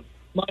 ketchup,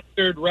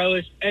 mustard,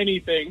 relish,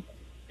 anything.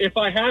 If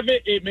I have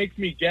it, it makes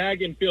me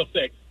gag and feel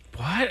sick.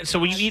 What?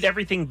 So you eat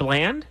everything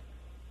bland?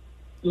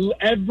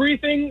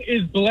 Everything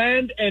is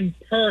bland and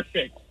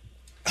perfect.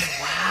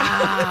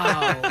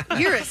 Wow.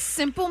 You're a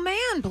simple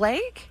man,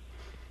 Blake.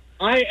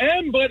 I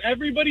am, but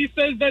everybody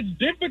says that's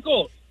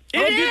difficult.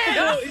 How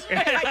difficult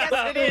I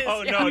guess it is.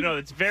 Oh no,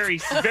 it's very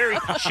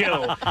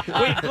chill.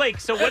 Wait, Blake.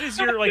 So what is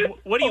your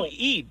what do you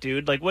eat,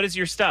 dude? Like, what is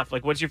your stuff?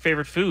 Like, what's your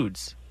favorite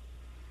foods?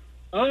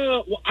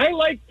 Well, I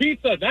like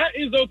pizza. That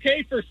is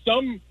okay for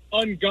some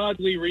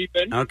ungodly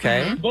reason.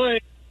 Okay.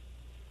 But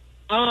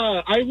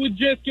I would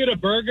just get a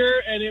burger,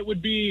 and it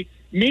would be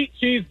meat,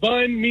 cheese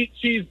bun, meat,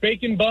 cheese,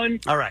 bacon bun.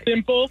 All right.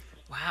 Simple.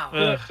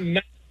 Wow.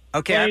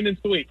 Okay. Plain and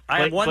sweet.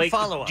 I have one Blake,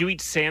 follow-up. Do you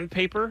eat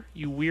sandpaper,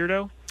 you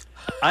weirdo?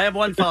 I have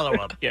one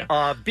follow-up.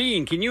 Yeah.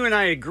 Bean, can you and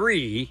I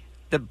agree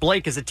that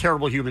Blake is a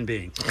terrible human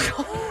being.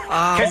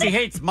 Because he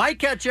hates my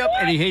ketchup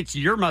and he hates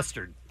your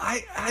mustard.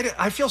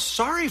 I feel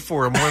sorry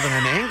for him more than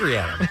I'm angry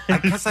at him.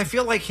 Because I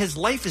feel like his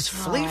life is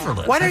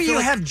flavorless. Why don't you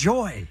have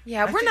joy?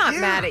 Yeah, we're not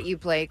mad at you,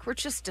 Blake. We're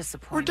just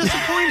disappointed. We're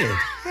disappointed.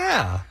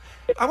 Yeah.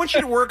 I want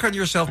you to work on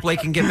yourself,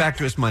 Blake, and get back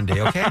to us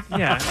Monday, okay?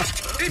 Yeah.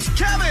 It's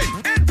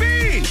Kevin and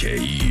Bean.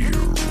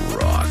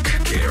 K-Rock.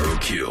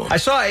 K-R-O-Q. I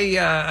saw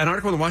an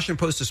article in the Washington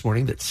Post this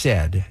morning that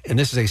said, and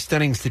this is a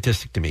stunning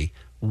statistic to me,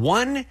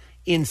 1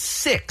 in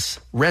 6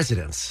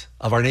 residents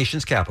of our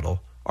nation's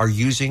capital are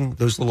using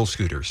those little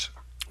scooters.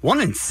 1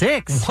 in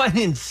 6? 1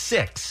 in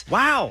 6.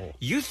 Wow.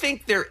 You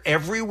think they're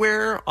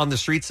everywhere on the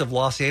streets of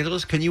Los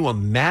Angeles? Can you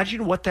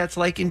imagine what that's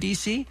like in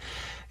D.C.?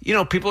 You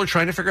know, people are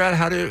trying to figure out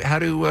how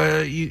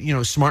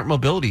to smart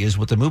mobility is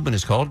what the movement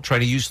is called,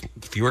 trying to use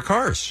fewer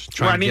cars,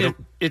 trying to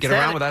get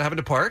around without having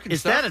to park and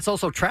stuff. It's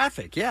also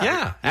traffic, yeah.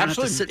 Yeah,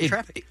 absolutely. Sit in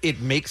traffic.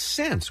 It makes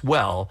sense.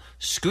 Well,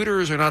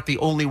 scooters are not the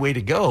only way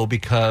to go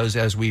because,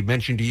 as we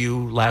mentioned to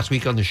you last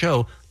week on the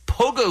show,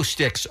 Pogo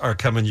sticks are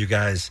coming, you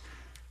guys.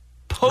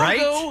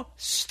 Pogo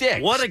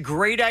sticks. What a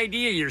great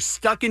idea. You're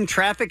stuck in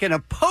traffic and a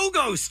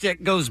pogo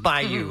stick goes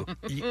by you.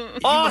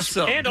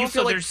 Awesome. And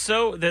also they're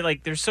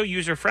so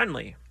user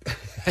friendly.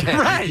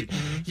 Right.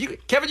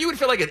 Kevin, you would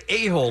feel like an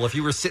a-hole if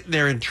you were sitting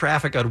there in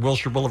traffic on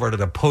Wilshire Boulevard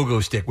and a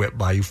pogo stick went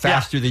by you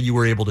faster than you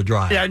were able to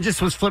drive. Yeah, and just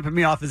was flipping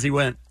me off as he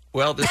went.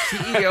 Well, the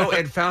CEO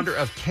and founder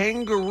of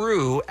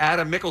Cangaroo,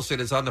 Adam Mikkelsen,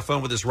 is on the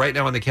phone with us right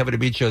now on the Kevin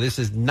and Bean Show. This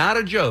is not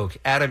a joke.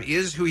 Adam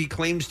is who he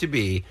claims to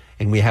be,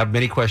 and we have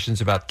many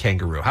questions about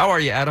Cangaroo. How are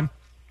you, Adam?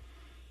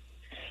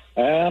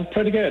 I'm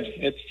pretty good.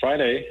 It's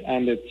Friday,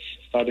 and it's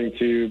starting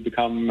to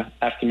become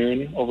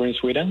afternoon over in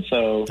Sweden,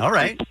 so all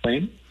right.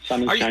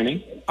 Sun is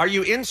shining. Are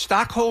you in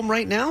Stockholm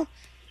right now?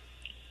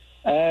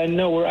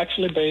 No, we're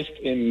actually based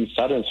in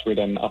southern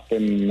Sweden, up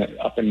in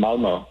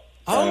Malmö.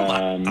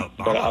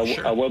 But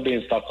I will be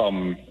in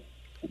Stockholm.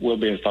 We'll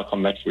be in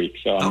Stockholm next week.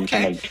 So I'm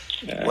kind of.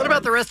 What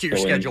about the rest of your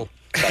schedule?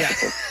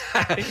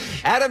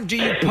 Adam, do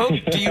you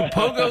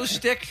pogo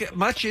stick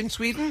much in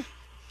Sweden?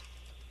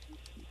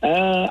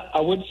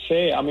 I would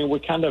say. I mean, we're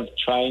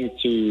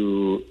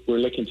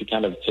looking to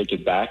kind of take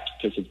it back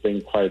because it's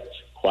been quite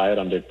quiet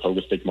on the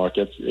pogo stick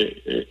market.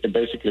 It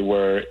basically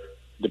where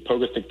the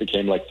pogo stick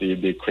became like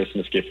the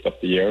Christmas gift of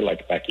the year,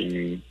 like back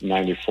in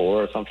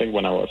 '94 or something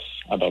when I was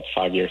about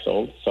 5 years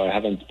old. So I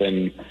haven't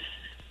been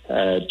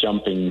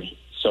jumping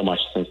so much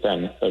since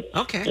then. But,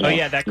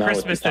 that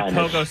Christmas that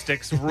pogo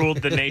sticks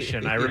ruled the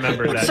nation. I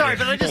remember that. Sorry,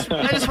 but I just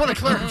want to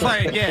clarify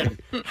again.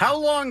 How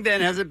long then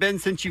has it been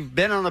since you've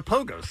been on a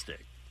pogo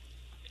stick?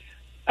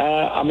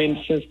 I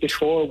mean, since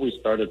before we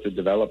started to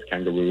develop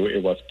Kangaroo,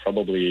 it was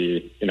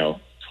probably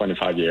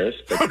 25 years.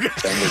 But then we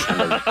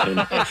kind of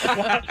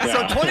came,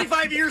 So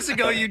 25 years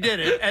ago you did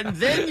it, and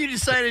then you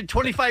decided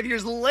 25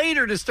 years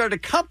later to start a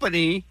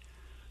company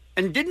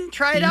and didn't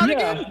try it out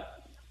again?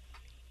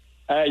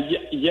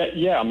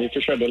 Yeah. I mean,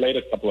 for sure, the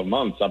latest couple of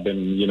months, I've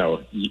been,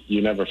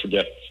 you never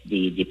forget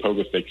the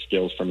pogo stick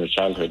skills from your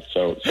childhood.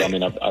 So I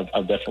mean,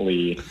 I've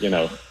definitely,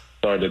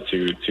 started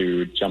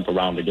to jump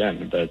around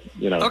again. But,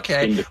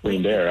 in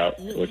between there,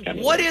 it was kind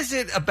of... What is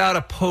it about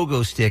a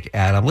pogo stick,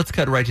 Adam? Let's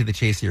cut right to the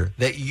chase here.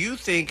 That you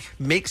think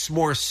makes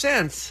more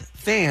sense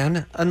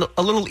than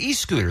a little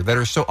e-scooter that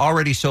are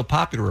already so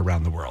popular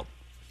around the world?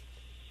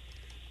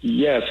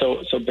 Yeah,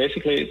 so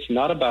basically it's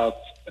not about,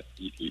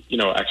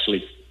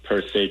 actually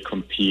per se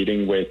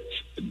competing with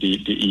the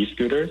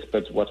e-scooters,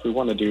 but what we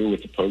want to do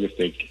with the pogo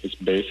stick is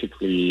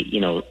basically,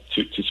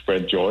 to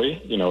spread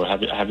joy.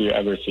 Have you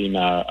ever seen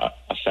a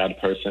sad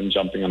person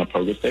jumping on a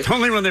pogo stick?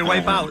 Only when they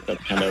wipe out.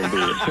 That's kind of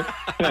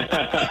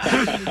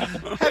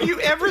Have you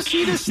ever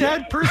seen a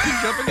sad person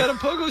jumping on a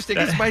pogo stick?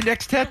 It's my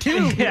next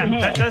tattoo. Yeah,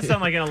 that does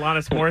sound like an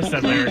Alanis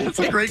Morissette lyric. That's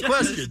a great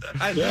question.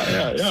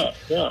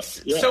 Yeah.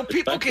 So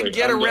people can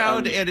get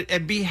around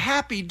and be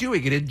happy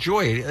doing it,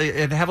 enjoy it,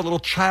 and have a little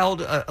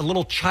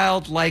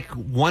childlike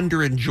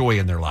wonder and joy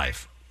in their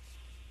life.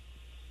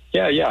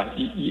 Yeah.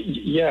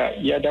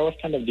 That was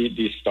kind of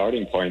the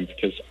starting point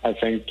because I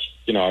think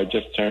I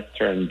just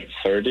turned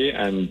 30,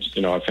 and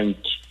I think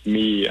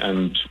me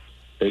and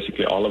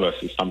basically all of us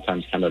is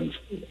sometimes kind of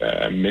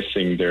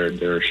missing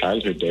their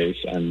childhood days,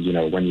 and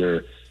when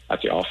you're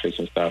at the office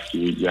and stuff,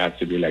 you have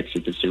to be like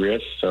super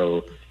serious.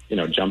 So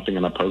jumping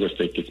on a pogo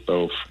stick is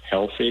both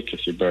healthy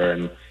because you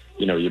burn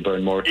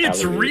more calories.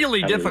 It's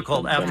really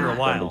difficult after a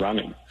while.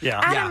 Running. Yeah.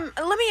 Adam,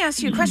 let me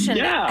ask you a question.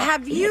 Yeah.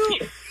 Have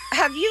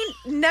you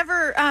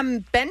never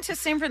been to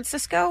San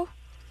Francisco?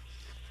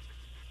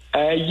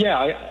 I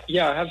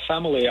have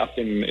family up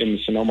in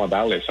Sonoma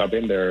Valley, so I've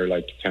been there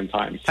like 10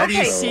 times. Have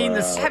you seen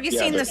the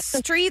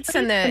streets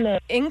and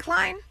the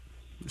incline?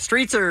 The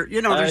streets are,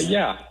 there's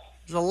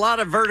a lot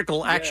of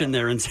vertical action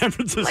there in San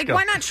Francisco. Like,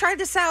 why not try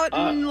this out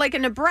in like a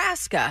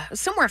Nebraska,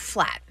 somewhere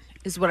flat?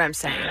 Is what I'm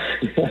saying.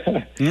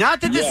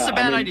 Not that this is a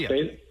bad idea.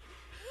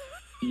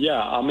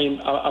 I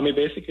mean,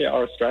 basically,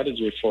 our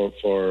strategy for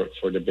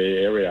the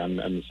Bay Area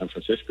and San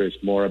Francisco is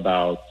more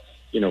about,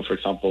 for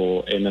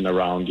example, in and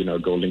around,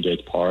 Golden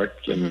Gate Park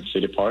and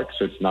City Park.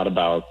 So it's not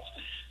about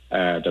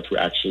that we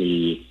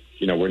actually,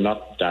 we're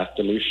not that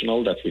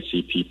delusional that we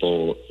see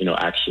people,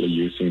 actually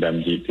using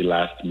them the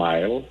last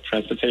mile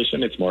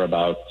transportation. It's more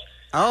about,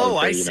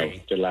 I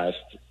see.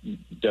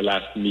 The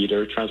last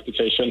meter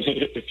transportation,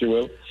 if you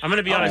will. I'm going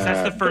to be honest,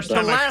 that's the first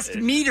time. The last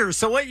meter.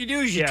 So what you do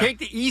is you take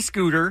the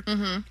e-scooter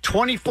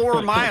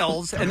 24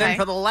 miles, and then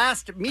for the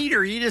last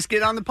meter, you just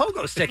get on the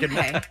pogo stick and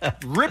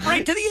rip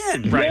right to the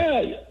end.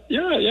 Right.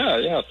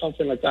 Yeah,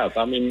 something like that.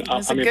 I mean,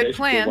 That's a good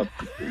plan.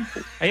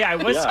 I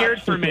was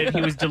scared for a minute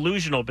he was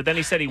delusional, but then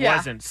he said he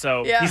wasn't,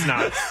 so he's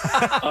not.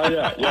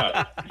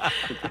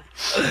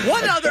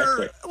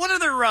 What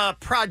other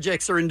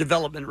projects are in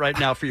development right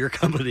now for your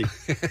company?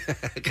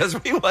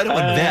 Because we want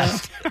to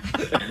invest.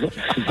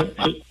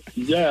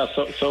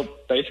 So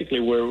basically,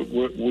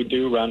 we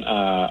do run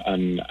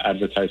an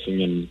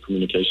advertising and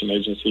communication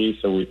agency.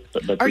 So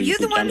are you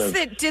the ones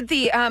that did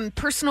the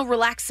personal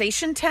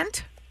relaxation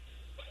tent?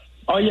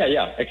 Oh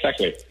yeah,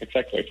 exactly.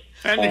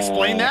 And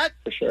explain that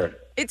for sure.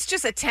 It's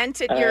just a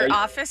tent at your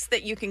office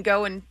that you can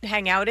go and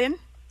hang out in.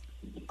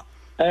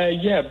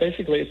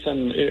 Basically,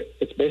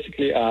 it's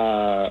basically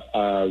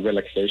a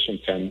relaxation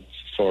tent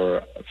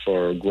for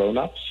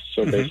grown-ups.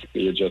 So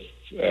basically, you just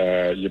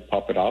you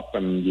pop it up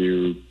and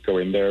you go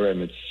in there,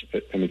 and it's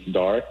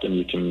dark, and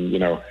you can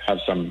have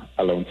some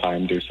alone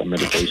time, do some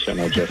meditation,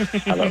 or just do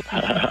some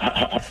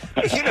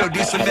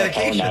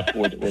medication.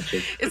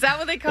 Is that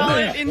what they call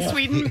it in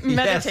Sweden?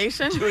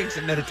 Meditation. Yes, doing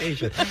some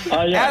meditation.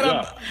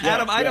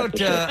 Adam,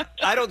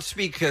 I don't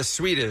speak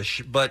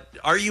Swedish, but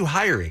are you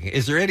hiring?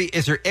 Is there any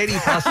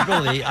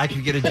possibility I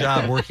could get a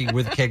job working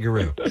with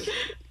Kangaroo?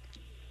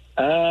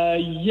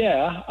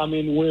 I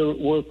mean,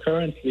 we're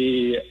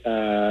currently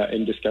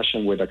in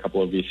discussion with a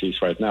couple of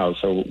VCs right now,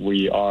 so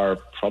we are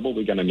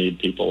probably going to need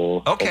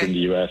people over in the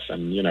U.S.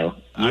 and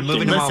I'm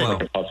moving to Malmo.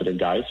 Like a positive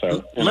guy.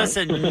 So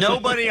listen,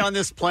 nobody on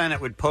this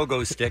planet would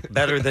pogo stick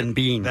better than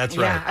Bean. That's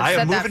right. I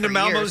am moving to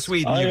Malmo,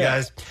 Sweden, you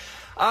guys.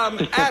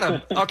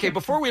 Adam, okay,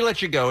 before we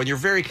let you go, and you're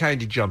very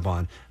kind to jump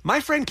on, my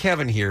friend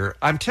Kevin here,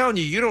 I'm telling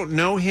you, you don't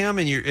know him,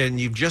 and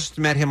you've just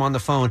met him on the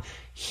phone.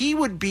 He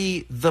would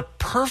be the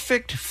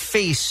perfect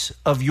face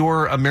of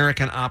your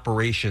American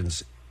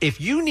operations. If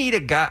you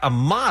need a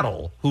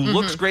model who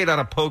looks great on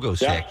a pogo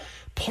stick,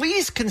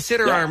 please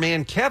consider our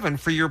man Kevin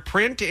for your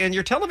print and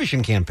your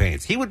television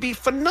campaigns. He would be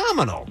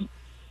phenomenal.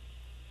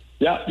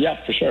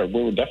 Yeah, for sure.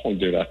 We would definitely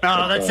do that.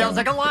 Oh, that sounds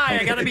like a lie.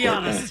 I got to be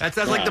honest. That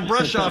sounds like the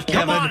brush off,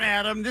 Kevin. Come on,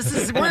 Adam.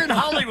 We're in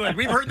Hollywood.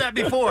 We've heard that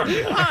before.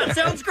 It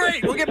sounds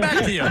great. We'll get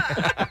back to you.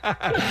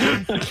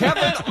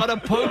 Kevin on a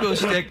pogo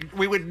stick,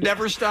 we would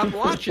never stop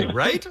watching,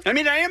 right? I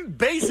mean, I am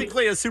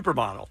basically a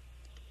supermodel.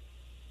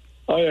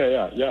 Oh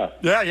yeah.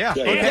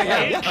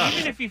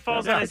 Even if he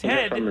falls on his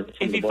head,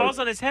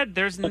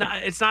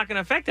 it's not going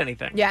to affect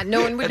anything. Yeah,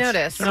 no one would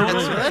notice.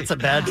 That's a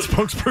bad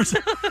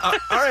spokesperson.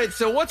 All right,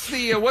 so what's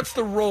the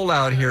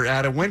rollout here,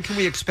 Adam? When can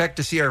we expect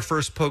to see our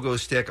first pogo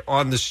stick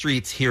on the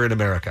streets here in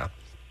America?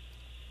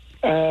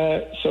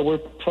 So we're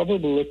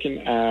probably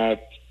looking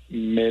at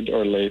mid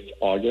or late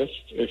August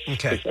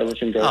if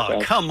everything goes well.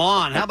 Oh, come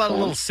on. How about a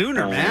little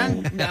sooner,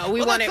 man? No,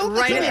 we want it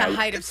right at the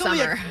height of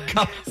summer.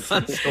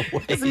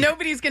 Because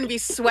nobody's going to be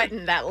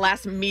sweating that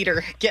last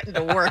meter getting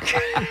to work.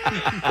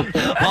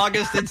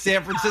 August in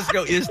San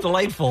Francisco is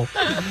delightful.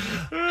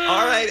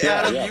 All right,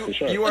 Adam,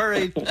 you are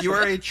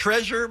a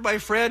treasure, my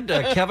friend.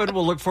 Kevin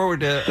will look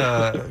forward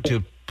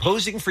to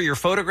posing for your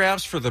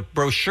photographs for the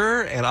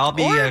brochure, and I'll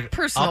be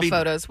personal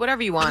photos,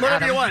 whatever you want.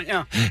 Whatever you want,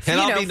 yeah. And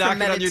I'll be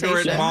knocking on your door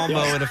at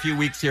Malmo in a few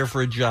weeks here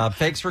for a job.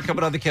 Thanks for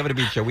coming on the Kevin and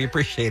Bean Show. We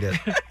appreciate it.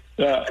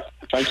 Yeah,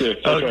 thank you.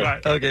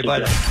 Okay,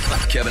 bye.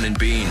 Kevin and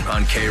Bean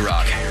on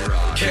K-Rock.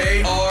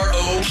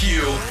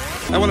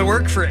 KROQ. I want to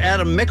work for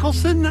Adam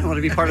Mikkelsen. I want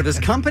to be part of his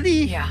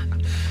company. Yeah.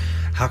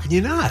 How can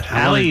you not?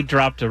 Allie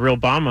dropped a real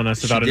bomb on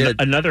us about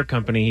another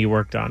company he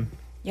worked on.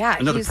 Yeah,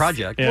 another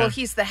project. Well,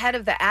 he's the head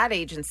of the ad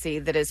agency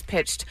that has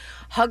pitched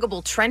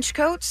huggable trench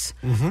coats,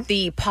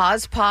 the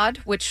Pause Pod,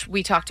 which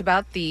we talked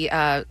about,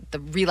 the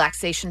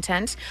relaxation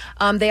tent.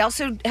 They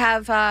also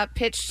have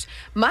pitched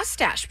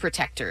mustache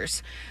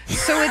protectors.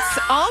 So it's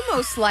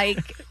almost like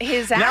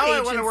his ad now agency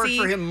I want to work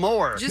for him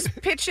more. Just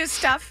pitches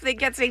stuff that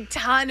gets a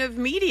ton of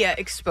media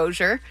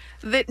exposure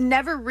that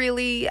never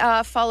really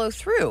follow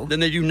through.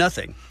 Then they do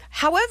nothing.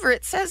 However,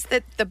 it says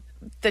that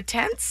the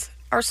tents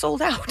are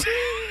sold out.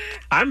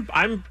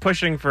 I'm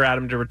pushing for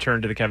Adam to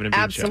return to the Kevin and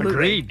Bean Show. Absolutely.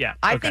 Agreed. Yeah.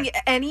 I think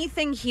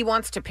anything he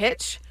wants to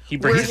pitch, he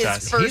brings we're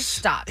us. his first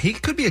stop. He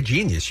could be a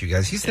genius, you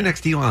guys. He's the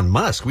next Elon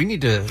Musk. We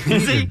need to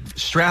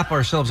strap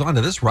ourselves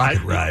onto this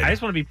rocket ride. I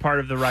just want to be part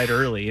of the ride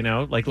early,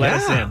 let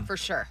us in. For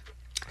sure.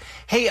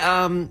 Hey,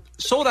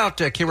 sold out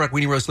K-Rock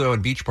Weenie Roast Leo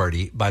and Beach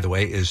Party, by the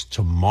way, is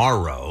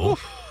tomorrow.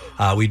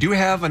 We do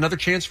have another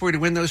chance for you to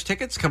win those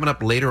tickets coming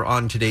up later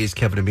on today's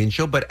Kevin and Bean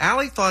Show. But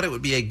Allie thought it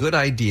would be a good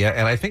idea,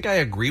 and I think I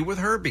agree with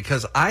her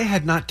because I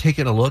had not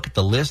taken a look at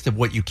the list of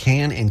what you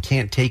can and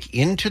can't take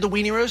into the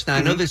Weenie Roast. Now,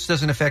 I know this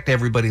doesn't affect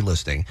everybody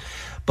listening,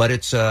 but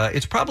it's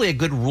probably a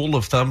good rule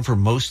of thumb for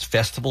most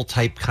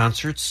festival-type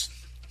concerts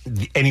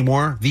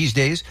anymore these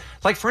days.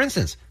 Like, for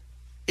instance,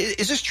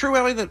 is this true,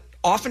 Allie, that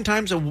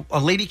oftentimes a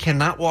lady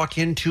cannot walk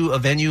into a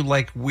venue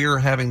like we're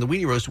having the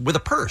Weenie Roast with a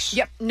purse.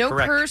 Yep, no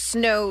Correct. purse,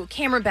 no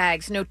camera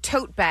bags, no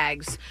tote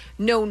bags,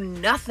 no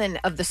nothing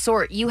of the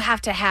sort. You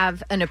have to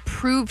have an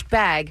approved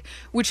bag,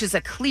 which is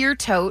a clear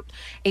tote.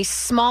 A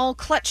small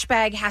clutch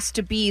bag has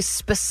to be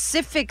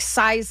specific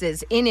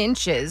sizes in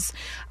inches.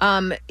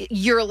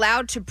 You're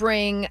allowed to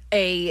bring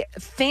a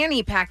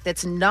fanny pack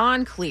that's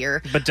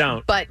non-clear. But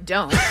don't.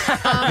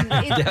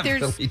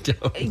 Definitely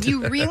don't.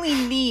 You really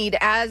need,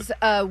 as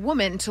a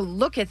woman, to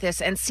look at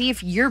this and see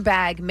if your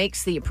bag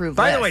makes the approved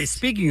By list. the way,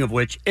 speaking of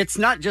which, it's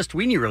not just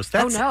Weenie Roast.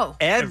 That's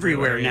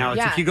everywhere now.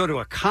 Yeah. If you go to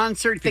a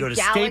concert, if you go to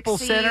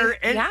Staples Center,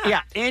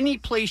 any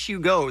place you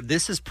go,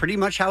 this is pretty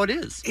much how it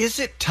is. Is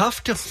it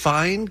tough to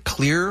find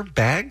clear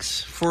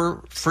bags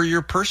for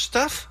your purse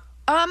stuff?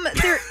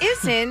 There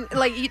isn't.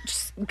 Like, you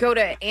just go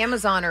to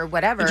Amazon or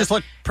whatever. Just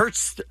look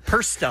purse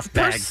stuff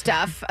bag. Purse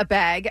stuff, a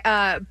bag.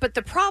 But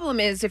the problem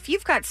is, if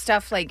you've got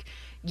stuff like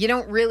you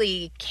don't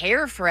really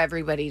care for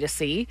everybody to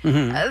see,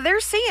 they're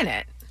seeing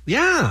it.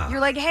 Yeah. You're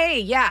like,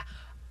 hey,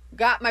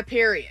 got my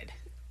period.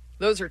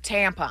 Those are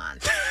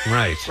tampons.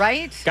 Right.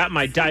 Right? Got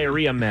my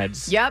diarrhea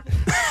meds. Yep.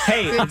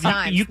 Hey, Good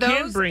times. you can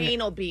Those bring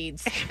anal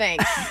beads.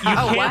 Thanks. You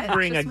can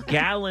bring a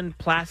gallon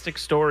plastic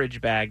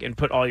storage bag and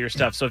put all your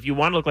stuff. So if you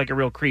want to look like a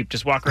real creep,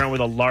 just walk around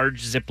with a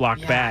large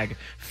Ziploc bag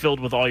filled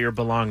with all your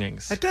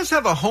belongings. It does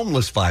have a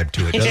homeless vibe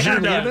to it, doesn't It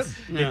it? does.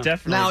 It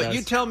definitely Now, does.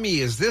 you tell me,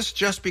 is this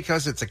just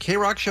because it's a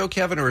K-Rock show,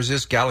 Kevin, or is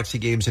this Galaxy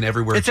Games and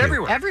everywhere It's too?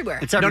 everywhere. Everywhere.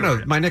 It's No,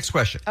 everywhere. my next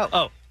question.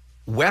 Oh.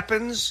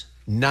 Weapons,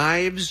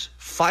 knives,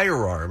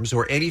 firearms,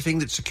 or anything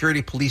that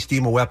security police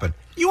deem a weapon.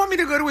 You want me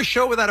to go to a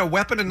show without a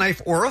weapon, a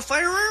knife, or a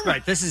firearm?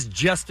 Right. This is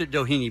just at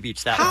Doheny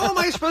Beach. How am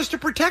I supposed to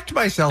protect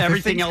myself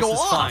Everything if things else go is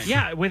off? fine.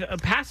 Yeah, with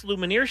past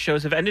Lumineer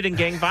shows have ended in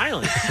gang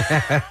violence.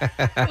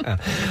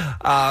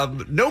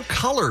 No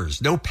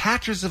colors, no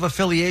patches of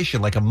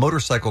affiliation like a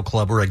motorcycle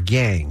club or a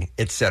gang,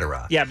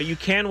 etc. Yeah, but you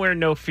can wear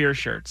no fear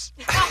shirts.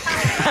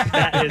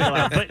 That is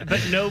allowed.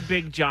 But no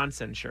Big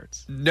Johnson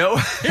shirts. No.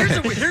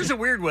 Here's a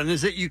weird one,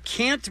 is that you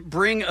can't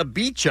bring a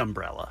beach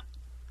umbrella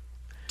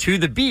to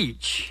the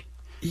beach.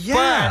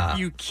 Yeah. But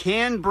you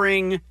can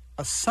bring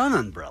a sun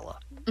umbrella.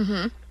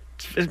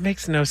 Mm-hmm. It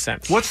makes no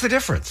sense. What's the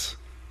difference?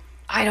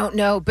 I don't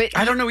know, but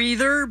I don't know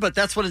either, but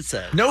that's what it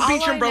said. No All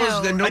beach I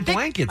umbrellas, know- and no I think-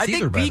 blankets I think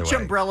either, by the beach way.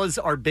 umbrellas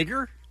are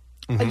bigger.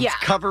 Yeah.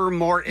 Cover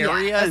more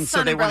area, Yeah, a and so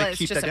sun they want umbrella to is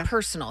keep just that a down.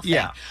 personal thing.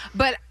 Yeah.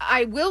 But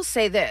I will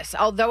say this: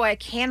 although I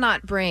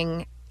cannot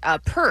bring a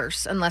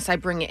purse unless I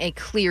bring a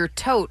clear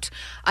tote,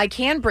 I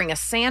can bring a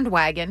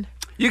sandwagon.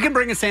 You can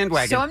bring a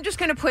sandwagon. So I'm just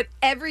going to put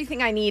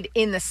everything I need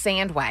in the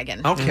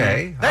sandwagon.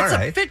 Okay, That's all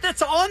a right. fit.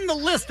 That's on the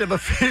list of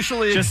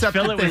officially Just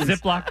accepted fill it with things.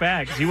 Ziploc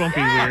bags. You won't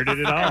be weirded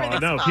at all.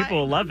 Everything's No, fine. people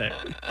will love it.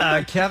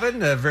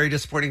 Kevin, very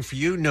disappointing for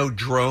you. No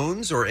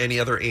drones or any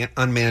other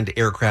unmanned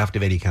aircraft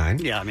of any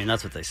kind. Yeah, I mean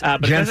that's what they say.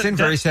 But Jensen,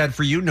 that- very sad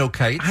for you. No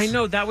kites. I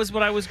know, that was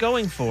what I was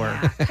going for.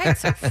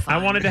 Kites are fun. I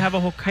wanted to have a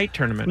whole kite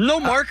tournament. No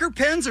marker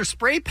pens or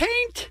spray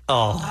paint.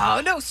 Oh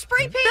no,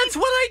 spray paint! That's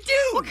what I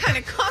do. What kind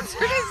of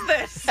concert is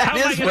this? How That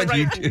am I is gonna what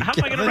you write- do, How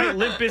am I going to Kevin. write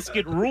Limp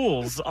Bizkit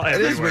rules?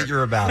 That is what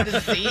you're about.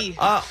 See.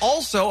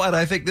 Also, and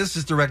I think this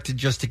is directed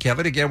just to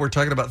Kevin. Again, we're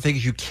talking about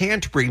things you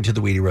can't bring to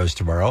the Weenie Roast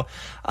tomorrow.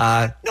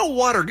 No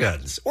water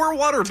guns or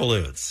water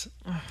balloons.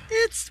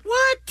 It's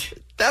what?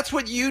 That's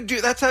what you do.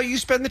 That's how you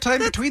spend the time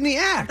between the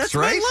acts, That's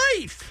right? my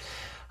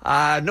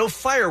life. No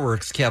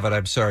fireworks, Kevin,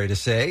 I'm sorry to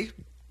say.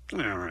 All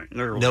right.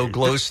 There are No ways.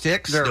 glow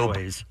sticks. There are No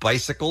ways.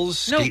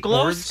 bicycles. No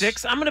glow skateboards,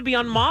 sticks. I'm going to be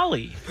on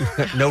Molly.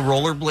 No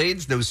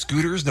rollerblades. No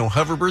scooters. No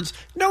hoverbirds.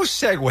 No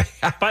Segway.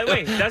 By the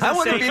way, it doesn't I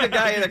want to say- be the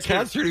guy at I a do too.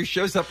 concert who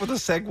shows up with a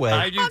Segway.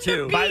 I do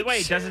too. By the way,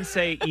 it doesn't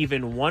say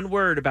even one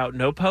word about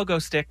no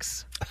pogo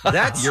sticks.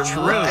 That's You're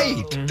true.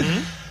 right.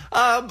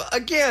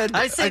 Again,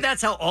 I say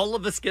that's how all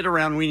of us get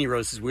around Weenie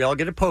Roasts. Is we all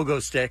get a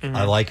pogo stick.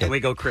 I like it. And we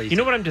go crazy. You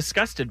know what I'm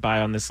disgusted by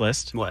on this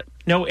list? What?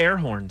 No air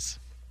horns.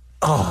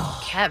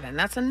 Kevin,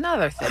 that's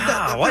another thing.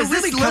 Why They're is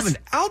this really list- coming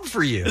out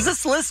for you. Is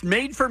this list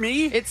made for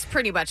me? It's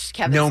pretty much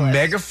Kevin's No list.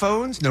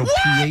 megaphones, no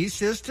PA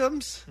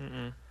systems.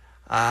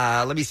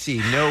 Let me see.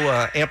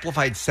 No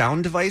amplified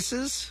sound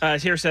devices.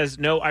 Here says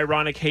no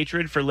ironic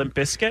hatred for Limp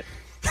Bizkit.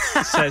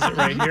 Says it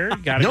right here.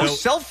 Gotta No go.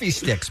 selfie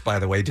sticks, by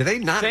the way. Do they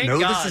not Thank know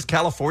God. this is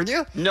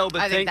California? No, but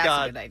I think thank that's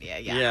God. a good idea,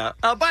 yeah.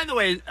 By the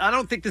way, I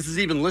don't think this is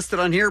even listed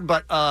on here,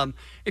 but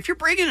if you're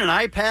bringing an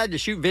iPad to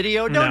shoot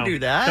video, don't No, do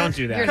that. don't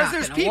do that. You're Because not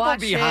there's gonna people watch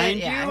behind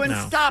it, yeah. you, and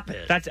No. stop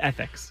it. That's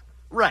ethics.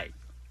 Right.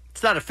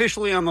 It's not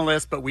officially on the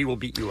list, but we will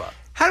beat you up.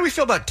 How do we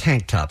feel about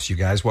tank tops, you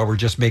guys, while we're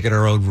just making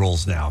our own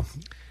rules now?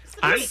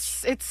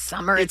 It's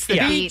summer. It's the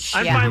Yeah. beach.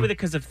 I'm yeah. fine with it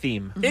because of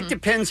theme. It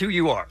depends who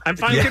you are. I'm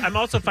fine. Yeah. I'm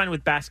also fine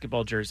with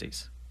basketball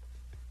jerseys.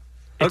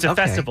 It's a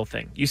Okay. festival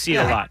thing. You see it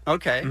a lot.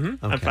 Okay. I'm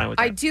Okay. fine with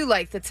that. I do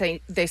like that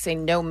they say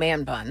no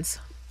man buns,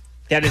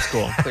 That is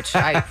cool. which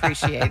I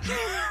appreciate.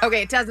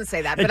 Okay, it doesn't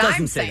say that, It but I'm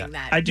doesn't say saying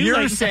that. that. I do You're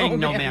like saying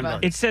no man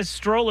buns. It says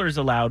strollers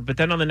allowed, but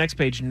then on the next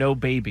page, no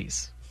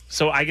babies.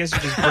 So I guess you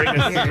just bring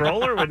a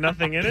stroller with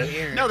nothing in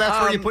it? No, that's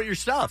where you put your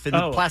stuff in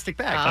the plastic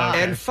bag.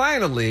 And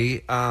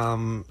finally,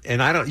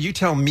 and I don't. You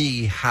tell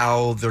me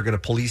how they're going to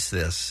police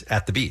this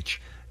at the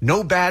beach.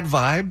 No bad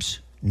vibes,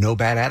 no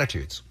bad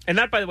attitudes. And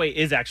that, by the way,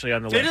 is actually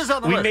on the list. It is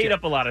on the we list. We made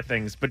up a lot of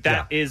things, but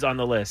that is on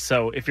the list.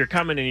 So if you're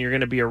coming and you're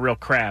going to be a real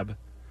crab,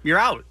 you're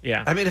out.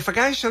 Yeah. I mean, if a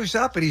guy shows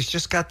up and he's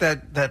just got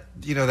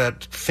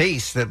that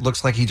face that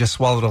looks like he just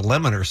swallowed a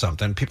lemon or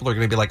something, people are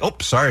going to be like, "Oh,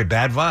 sorry,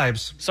 bad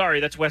vibes." Sorry,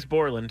 that's Wes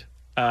Borland.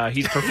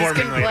 He's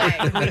performing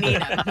later. We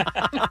need him.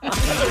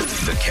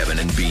 The Kevin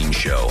and Bean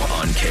Show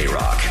on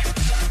K-Rock.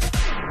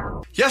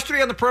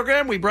 Yesterday on the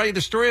program, we brought you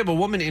the story of a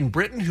woman in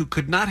Britain who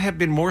could not have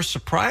been more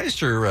surprised.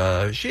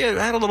 She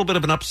had a little bit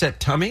of an upset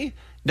tummy.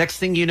 Next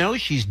thing you know,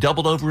 she's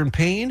doubled over in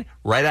pain.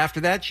 Right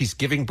after that, she's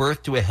giving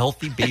birth to a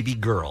healthy baby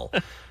girl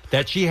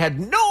that she had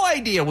no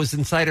idea was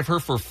inside of her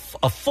for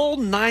a full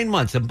 9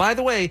 months. And by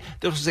the way,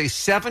 this was a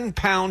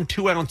 7-pound,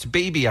 2-ounce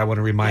baby, I want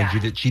to remind you,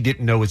 that she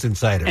didn't know was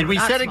inside of her. And we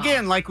said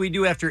again, like we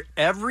do after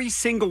every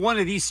single one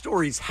of these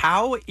stories,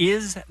 how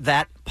is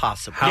that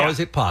possible? How is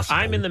it possible?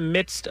 I'm in the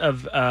midst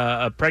of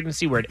a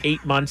pregnancy. We're at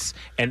 8 months,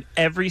 and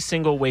every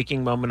single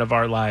waking moment of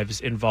our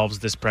lives involves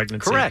this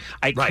pregnancy. Correct.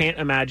 I can't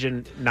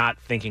imagine not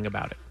thinking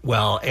about it.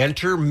 Well,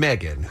 enter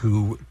Megan,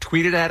 who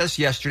tweeted at us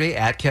yesterday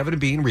at Kevin and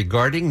Bean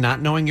regarding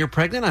not knowing you're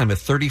pregnant. I'm a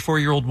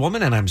 34-year-old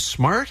woman, and I'm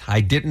smart. I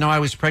didn't know I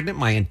was pregnant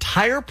my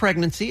entire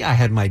pregnancy. I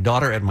had my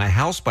daughter at my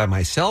house by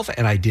myself,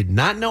 and I did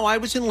not know I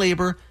was in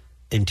labor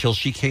until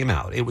she came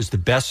out. It was the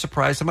best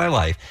surprise of my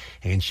life,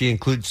 and she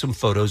includes some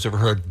photos of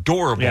her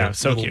adorable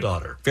little cute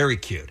daughter. Very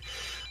cute.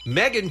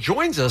 Megan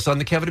joins us on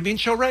the Kevin and Bean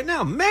Show right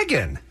now.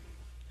 Megan.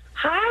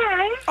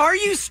 Hi. Are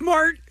you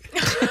smart?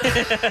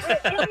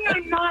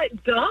 I'm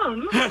not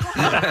dumb.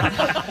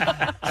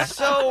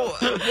 So,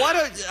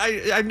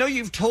 I know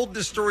you've told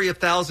this story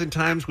 1,000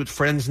 times with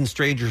friends and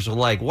strangers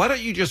alike. Why don't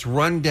you just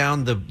run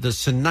down the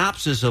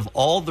synopsis of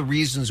all the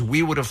reasons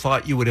we would have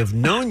thought you would have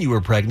known you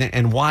were pregnant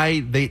and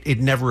why it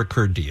never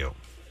occurred to you?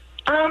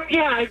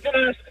 Yeah, I've been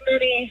asked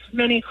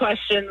many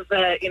questions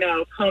that,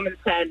 common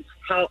sense.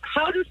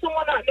 How does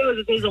someone not know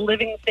that there's a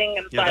living thing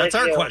inside of you? Yeah, that's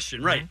our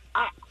question, right?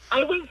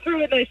 I went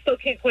through it and I still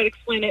can't quite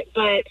explain it,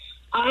 but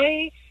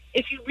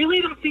if you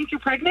really don't think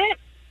you're pregnant,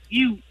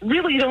 you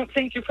really don't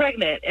think you're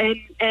pregnant.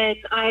 And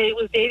I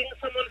was dating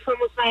someone for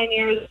almost 9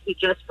 years. We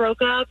just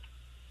broke up.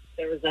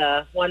 There was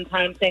a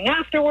one-time thing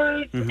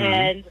afterwards,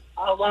 and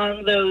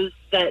along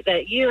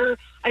that year,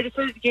 I just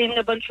started gaining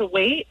a bunch of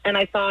weight, and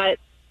I thought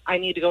I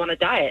need to go on a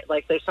diet.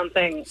 Like there's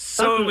something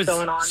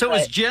going on. So it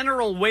was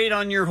general weight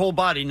on your whole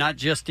body, not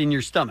just in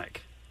your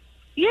stomach.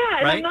 Yeah,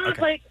 and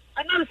right?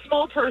 I'm not a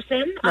small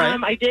person. Right.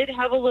 I did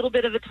have a little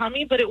bit of a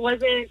tummy, but it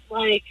wasn't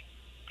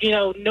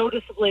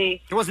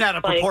noticeably. It wasn't out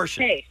of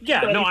proportion. Hey,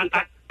 Yeah, no,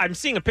 I'm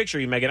seeing a picture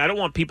of you, Megan. I don't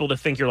want people to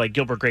think you're like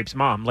Gilbert Grape's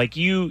mom. Like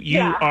you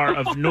are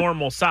of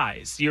normal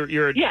size.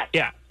 You're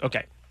yeah,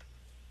 okay.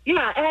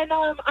 Yeah, and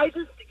I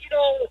just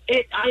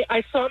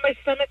I saw my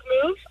stomach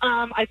move.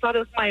 I thought it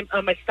was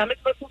my stomach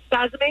muscle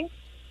spasming.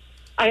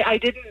 I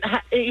didn't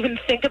even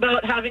think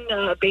about having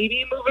a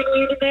baby moving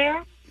around in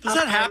there. Does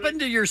that happen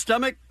to your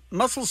stomach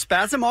muscle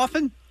spasm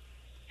often?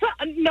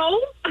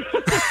 No.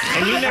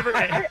 And you never.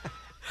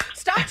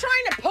 Stop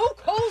trying to poke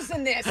holes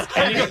in this.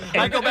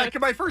 I go back to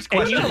my first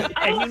question.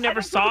 And you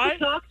never saw it?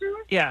 Doctor?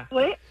 Yeah.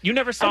 What? You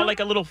never saw like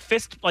a little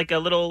fist, like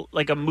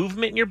a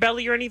movement in your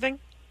belly or anything?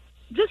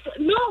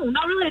 No,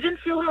 not really. I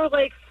didn't feel her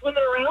like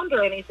swimming around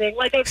or anything.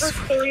 Like I've heard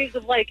stories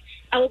of like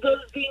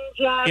elbows being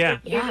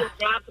jabbed,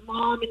 jabbed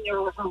mom in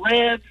your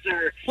ribs,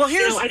 or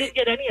I didn't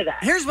get any of that.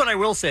 Here's what I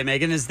will say,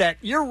 Megan, is that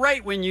you're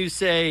right when you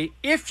say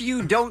if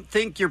you don't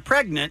think you're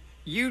pregnant,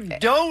 you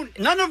don't.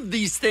 None of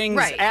these things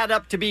add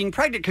up to being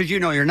pregnant because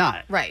you're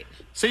not. Right.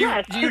 So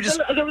there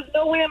was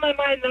no way in my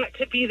mind that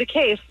could be the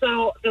case.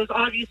 So there's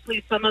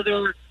obviously some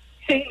other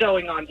thing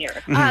going on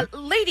here.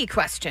 Lady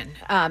question,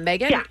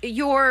 Megan. Yeah.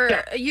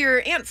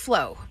 Your Aunt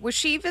Flo, was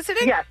she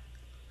visiting? Yes.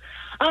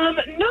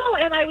 No,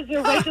 and I was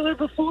a regular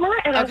before,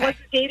 and I wasn't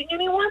dating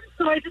anyone,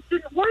 so I just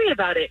didn't worry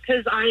about it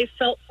because I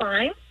felt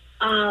fine,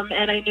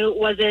 and I knew it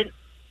wasn't,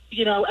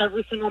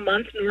 every single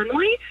month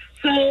normally.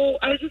 So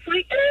I was just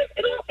like,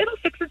 it'll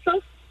fix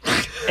itself.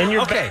 And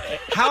you're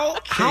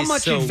How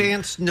much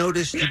advance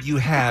notice did you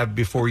have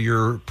before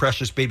your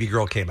precious baby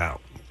girl came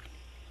out?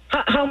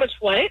 How much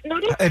what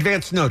notice?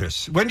 Advance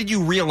notice. When did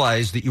you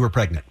realize that you were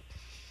pregnant?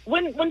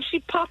 When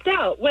she popped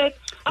out. When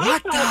I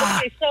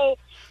thought, so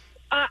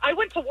I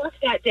went to work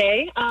that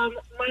day.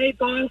 My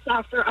boss,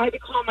 after I had to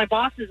call my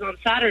bosses on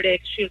Saturday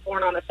because she was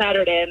born on a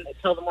Saturday and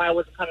tell them why I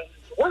wasn't coming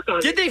to work on.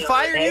 Did they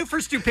fire you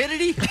for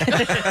stupidity?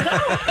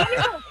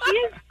 No.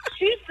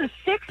 She's the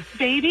 6th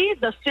baby,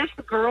 the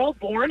 5th girl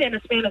born in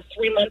a span of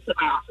 3 months in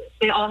my office.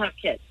 They all have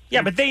kids.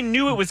 Yeah, but they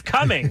knew it was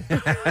coming.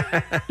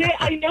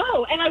 I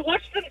know, and I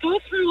watched them go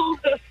through all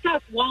this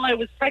stuff while I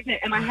was pregnant,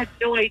 and I had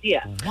no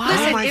idea.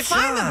 Listen, if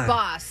I'm a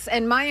boss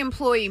and my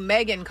employee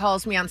Megan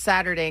calls me on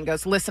Saturday and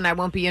goes, listen, I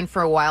won't be in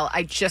for a while.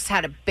 I just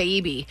had a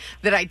baby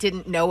that I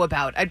didn't know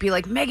about. I'd be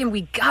like, Megan,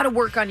 we got to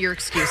work on your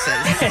excuses.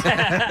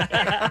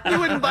 You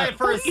wouldn't buy it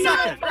for a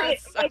second. My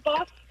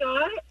boss,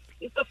 Scott,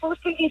 the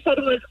first thing he said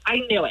was, I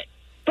knew it.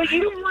 But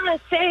you don't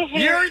want to say,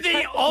 hey, you're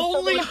the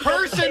only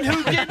person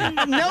who didn't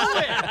know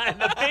it.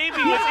 The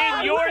baby is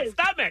in your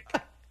stomach.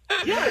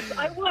 Yes,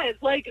 I was.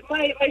 Like,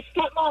 my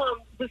stepmom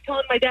was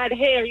telling my dad,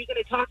 hey, are you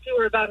going to talk to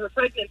her about her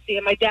pregnancy?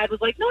 And my dad was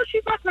like, no,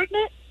 she's not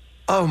pregnant.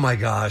 Oh, my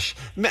gosh.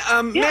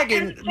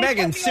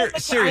 Megan,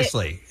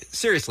 seriously,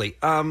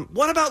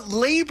 what about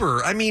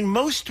labor? I mean,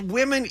 most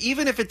women,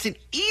 even if it's an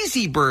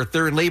easy birth,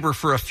 they're in labor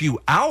for a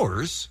few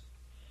hours.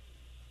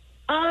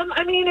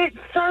 I mean, it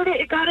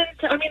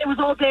was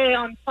all day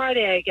on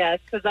Friday, I guess,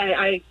 because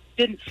I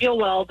didn't feel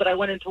well, but I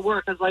went into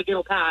work. I was like,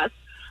 it'll pass.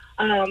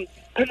 And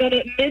then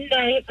at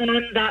midnight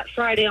on that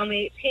Friday on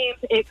the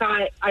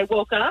 18th, I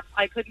woke up.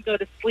 I couldn't go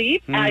to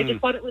sleep. And I just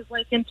thought it was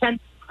like intense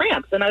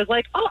cramps. And I was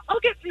like, oh, I'll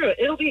get through it.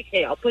 It'll be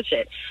okay. I'll push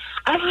it.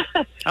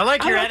 I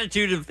like your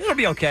attitude of, it'll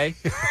be okay.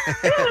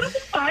 It'll be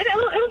fine.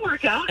 It'll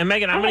work out. And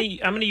Megan, I'm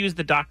going to use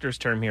the doctor's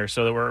term here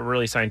so that we're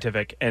really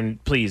scientific.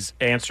 And please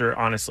answer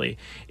honestly.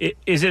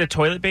 Is it a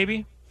toilet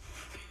baby?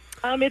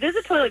 It is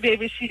a toilet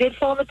baby. She did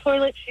fall in the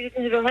toilet. She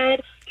didn't hit her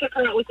head. Took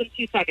her out within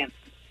 2 seconds.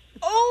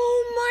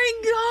 Oh, my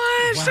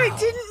gosh. Wow. I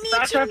didn't need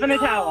Wrapped to her up in a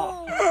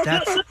towel.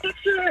 The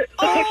picture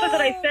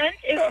that I sent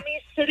is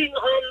me sitting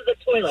on the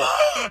toilet.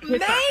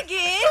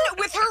 Megan,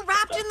 with her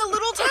wrapped in the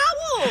little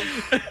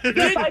towel.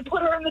 Yes, I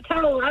put her in the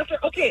towel after.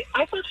 Okay,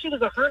 I thought she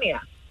was a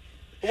hernia.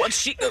 What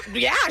she's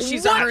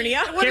a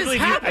hernia.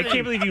 I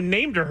can't believe you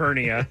named her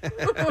hernia.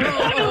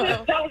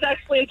 That was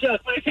actually a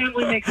joke. My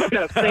family makes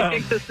jokes. They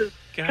think this is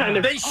kind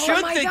of. They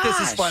should think this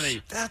is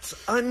funny. That's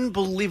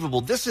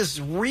unbelievable. This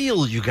is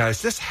real, you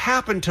guys. This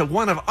happened to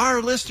one of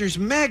our listeners,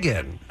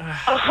 Megan.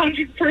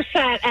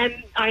 100%,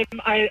 and I'm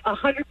 100%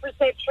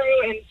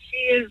 true. And she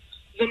is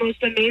the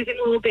most amazing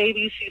little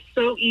baby. She's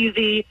so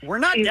easy. We're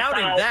not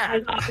doubting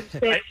that.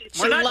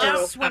 She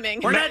loves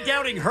swimming. We're not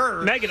doubting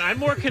her. Megan, I'm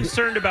more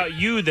concerned about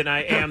you than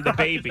I am the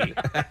baby.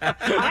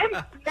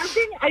 I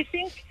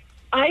think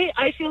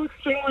I feel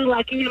extremely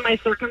lucky in my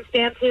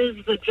circumstances.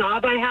 The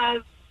job I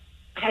have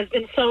has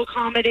been so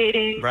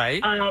accommodating.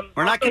 Right.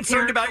 We're not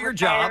concerned about your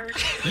job.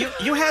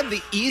 You had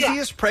the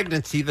easiest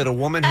pregnancy that a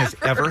woman has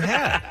ever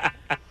had.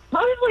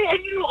 Probably, and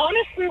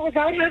honestly,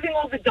 without having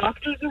all the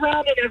doctors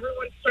around and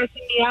everyone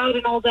stressing me out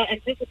and all that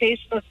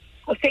anticipation of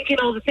thinking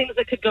all the things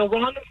that could go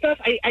wrong and stuff,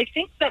 I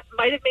think that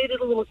might have made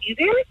it a little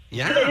easier.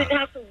 Yeah. Because I didn't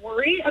have to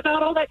worry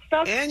about all that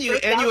stuff. And you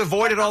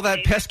avoided all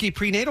that pesky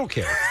prenatal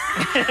care.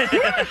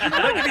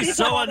 That could be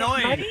so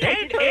annoying.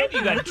 And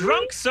you got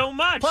drunk so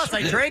much. Plus,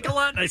 I drank a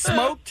lot and I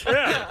smoked.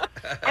 Yeah.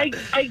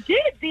 I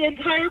did the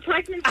entire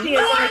pregnancy.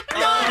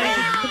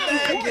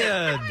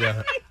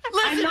 Good.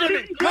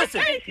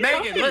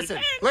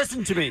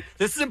 Listen to me.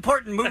 This is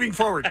important moving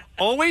forward.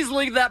 Always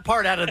leave that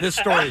part out of this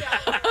story.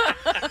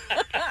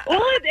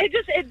 Well,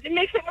 it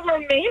makes it more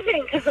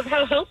amazing because of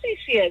how healthy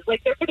she is.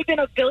 Like, there could have been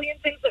a billion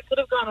things that could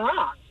have gone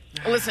wrong.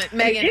 Listen,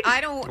 Megan,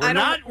 We're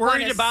not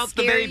worried about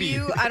the baby.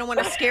 I don't want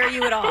to scare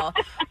you at all.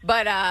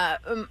 But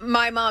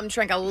my mom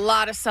drank a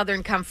lot of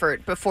Southern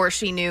Comfort before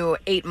she knew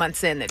 8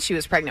 months in that she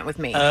was pregnant with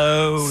me.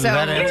 Oh, so,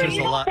 that answers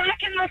a lot. Back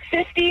in the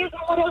 50s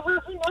or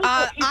whatever.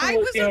 I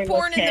wasn't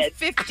born in the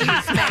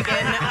 50s,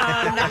 Megan.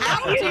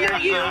 How dare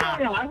you?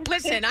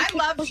 Listen, I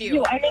loved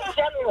you. I mean,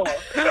 general.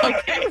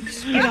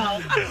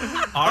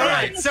 All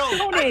right. So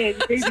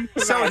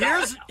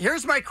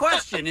here's my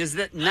question: is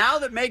that now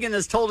that Megan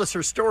has told us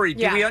her story,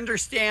 do we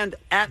understand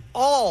at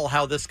all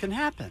how this can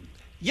happen?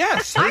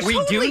 Yes,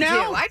 we do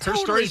now. Her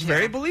story is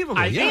very believable.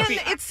 And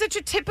it's such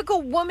a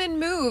typical woman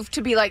move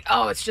to be like,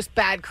 oh, it's just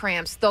bad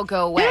cramps. They'll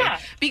go away. Yeah.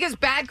 Because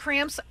bad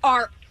cramps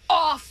are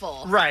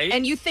awful. Right.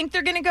 And you think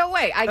they're going to go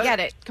away. I get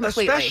it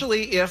completely.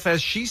 Especially if,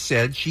 as she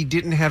said, she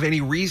didn't have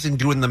any reason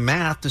doing the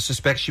math to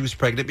suspect she was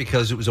pregnant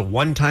because it was a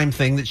one-time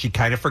thing that she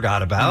kind of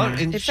forgot about.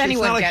 And if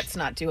anyone gets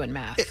not doing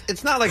math.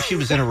 It's not like she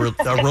was in a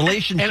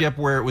relationship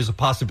where it was a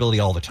possibility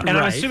all the time. And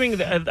I'm assuming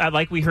that,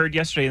 like we heard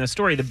yesterday in the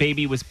story, the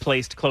baby was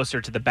placed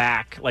closer to the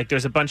back. Like,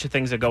 there's a bunch of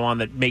things that go on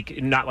that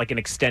make not like an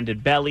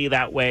extended belly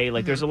that way.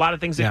 Like, there's a lot of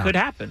things that could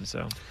happen.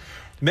 So,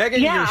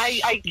 Megan,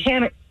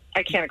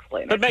 I can't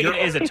explain it. But Megan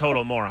is a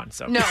total moron.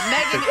 So no,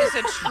 Megan is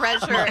a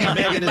treasure.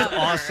 Megan is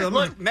awesome.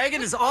 Look,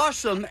 Megan is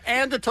awesome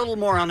and a total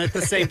moron at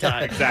the same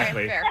time.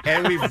 Exactly.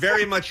 And we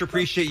very much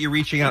appreciate you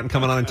reaching out and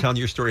coming on and telling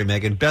your story,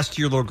 Megan. Best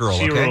to your little girl.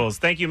 She rules.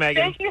 Thank you,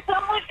 Megan. Thank you so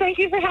much. Thank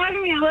you for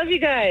having me. I love you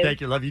guys.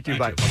 Thank you. Love you too.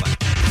 Bye. Bye.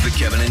 The The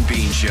Kevin and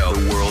Bean Show,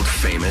 the world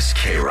famous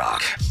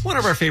K-Rock. One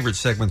of our favorite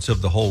segments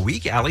of the whole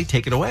week. Allie,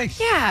 take it away.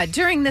 Yeah,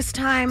 during this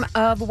time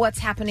of What's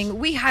Happening,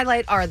 we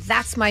highlight our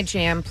That's My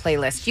Jam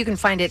playlist. You can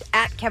find it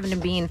at Kevin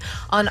and Bean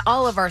on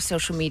all of our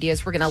social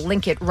medias. We're going to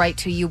link it right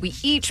to you. We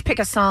each pick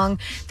a song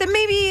that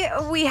maybe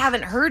we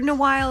haven't heard in a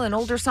while, an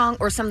older song,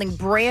 or something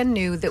brand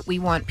new that we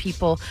want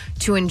people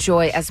to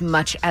enjoy as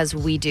much as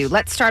we do.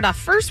 Let's start off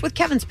first with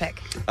Kevin's pick.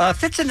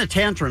 Fits in the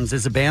Tantrums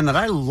is a band that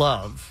I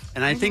love.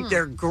 And I think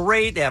they're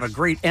great. They have a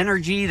great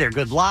energy. They're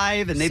good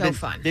live. And they've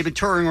been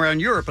touring around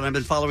Europe, and I've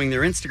been following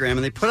their Instagram.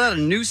 And they put out a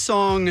new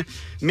song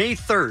May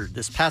 3rd,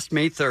 this past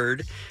May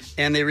 3rd.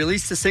 And they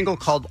released a single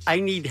called I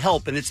Need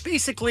Help. And it's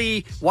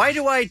basically, why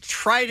do I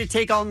try to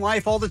take on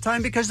life all the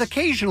time? Because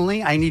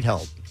occasionally I need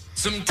help.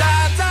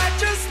 Sometimes I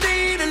just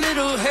need a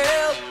little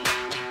help.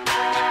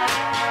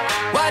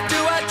 Why do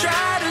I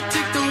try to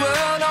take the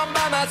world on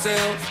by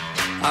myself?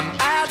 I'm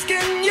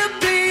asking you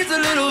please a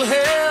little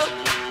help.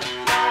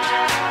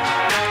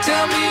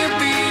 Tell me you'll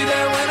be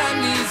there when I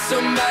need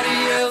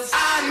somebody else.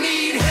 I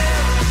need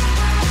help.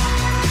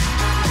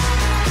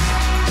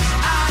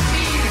 I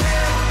need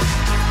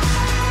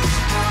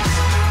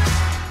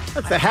help.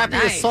 That's the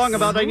happiest song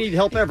about I need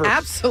help ever.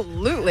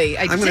 Absolutely.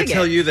 I'm going to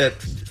tell you that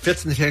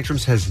Fits in the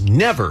Tantrums has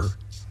never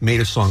made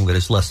a song that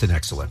is less than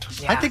excellent.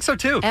 Yeah. I think so,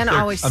 too. And They're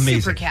always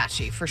amazing. super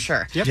catchy, for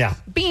sure. Yep. Yeah.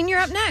 Bean,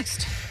 you're up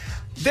next.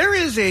 There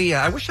is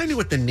I wish I knew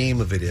what the name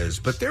of it is,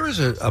 but there is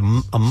a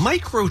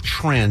micro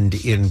trend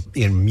in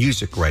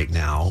music right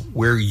now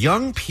where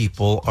young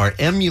people are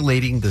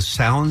emulating the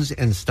sounds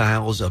and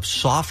styles of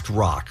soft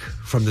rock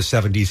from the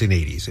 70s and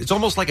 80s. It's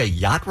almost like a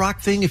yacht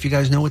rock thing, if you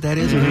guys know what that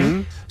is.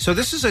 Mm-hmm. So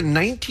this is a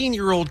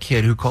 19-year-old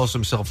kid who calls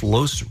himself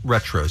Los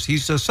Retros.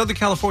 He's Southern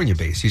California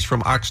based. He's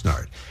from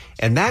Oxnard.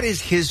 And that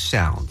is his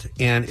sound.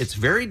 And it's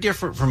very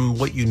different from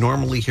what you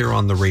normally hear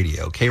on the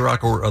radio,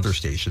 K-Rock or other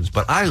stations.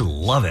 But I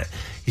love it.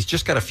 He's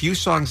just got a few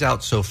songs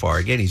out so far.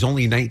 Again, he's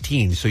only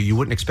 19, so you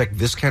wouldn't expect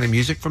this kind of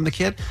music from the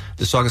kid.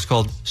 The song is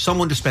called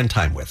Someone to Spend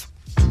Time With.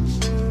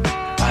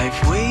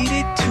 I've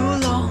waited too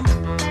long,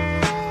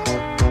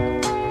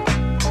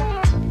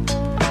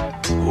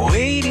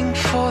 waiting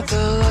for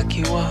the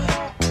lucky one.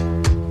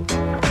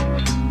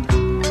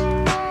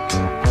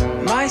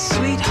 My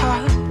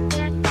sweetheart,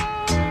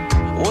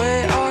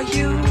 where are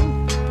you?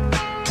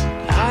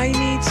 I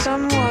need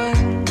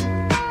someone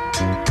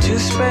to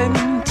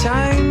spend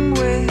time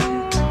with,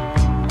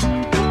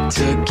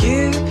 to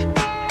give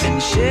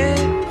and share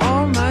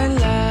all my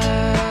life.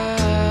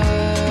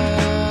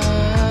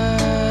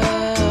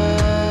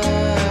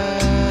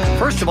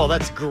 First of all,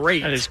 that's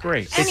great. That is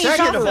great. And he's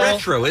all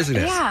retro, isn't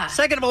it? Yeah.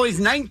 Second of all, he's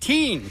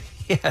 19.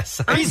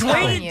 Yes. He's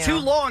waited too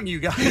long, you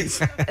guys.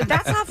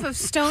 That's off of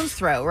Stone's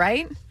Throw,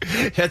 right?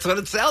 That's what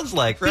it sounds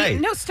like,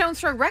 right? No, Stone's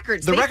Throw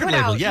Records. The They record put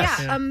label, out, yes.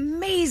 Yeah,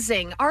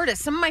 amazing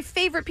artists. Some of my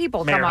favorite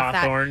people Mayor come off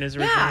Hawthorne that. is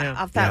originally, yeah,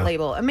 off that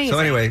label. Amazing. So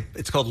anyway,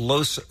 it's called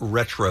Los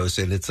Retros,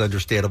 and it's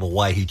understandable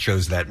why he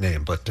chose that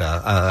name. But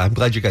I'm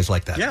glad you guys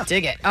like that. Yeah.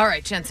 Dig it. All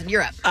right, Jensen,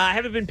 you're up. I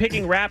haven't been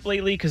picking rap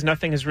lately because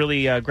nothing has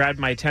really grabbed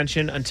my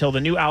attention until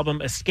the new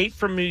album Escape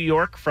from New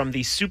York from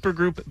the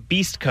supergroup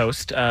Beast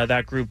Coast.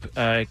 That group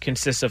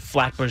consists of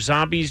Flatbush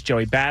Zombies,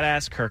 Joey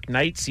Badass, Kirk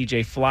Knight,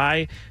 CJ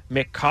Fly,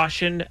 Mick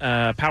Caution,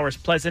 Powers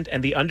Pleasant,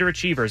 and the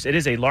Underachievers. It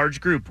is a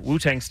large group,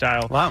 Wu-Tang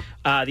style. Wow.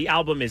 The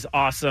album is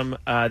awesome.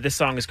 This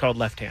song is called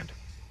Left Hand.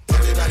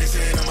 Everybody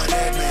saying I'm a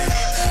dead man.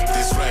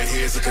 This right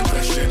here is a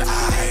confession.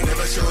 I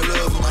never show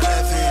love with my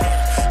left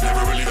hand.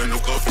 Never really done no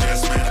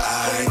confess, man.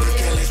 I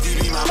can't let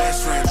Stevie be my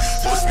best friend.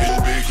 Must be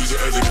a big user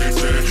as a kid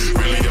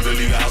fan. Really never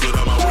leave the house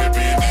without my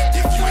weapon.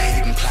 If you ain't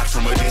hitting claps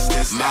from a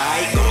distance,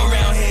 might go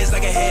around heads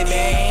like a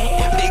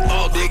headband. Big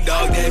ball, big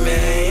dog, that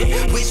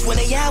man. Which one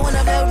of y'all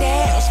wanna blow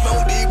down?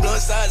 Smoke deep blood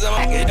size of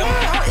my head.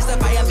 It's the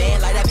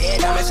fireman, light up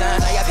head, diamond shine,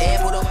 like a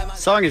band, put away my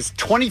Song is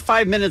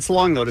 25 minutes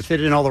long, though, to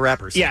fit in all the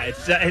rappers. Yeah,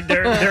 it's,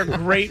 they're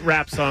great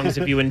rap songs.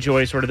 If you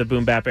enjoy sort of the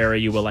boom bap era,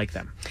 you will like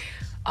them.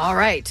 All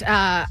right.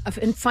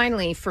 And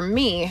finally, for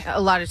me,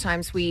 a lot of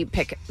times we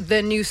pick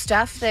the new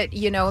stuff that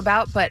you know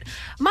about, but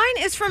mine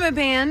is from a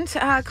band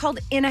called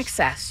In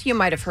Excess. You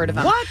might have heard of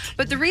them. What?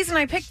 But the reason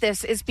I picked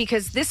this is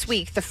because this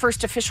week, the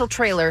first official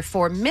trailer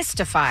for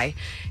Mystify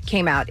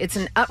came out. It's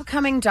an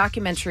upcoming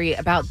documentary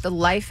about the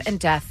life and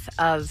death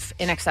of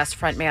In Excess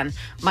frontman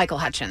Michael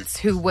Hutchence,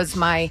 who was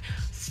my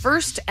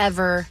first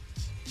ever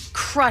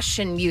crush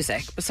in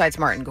music besides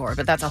Martin Gore,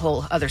 but that's a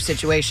whole other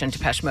situation,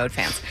 Depeche Mode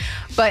fans.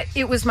 But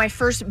it was my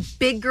first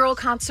big girl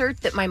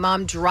concert that my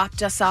mom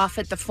dropped us off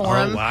at the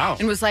Forum. Oh, wow.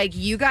 And was like,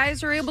 you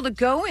guys are able to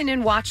go in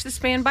and watch this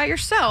band by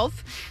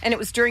yourself. And it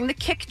was during the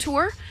Kick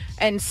tour,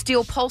 and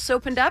Steel Pulse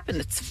opened up,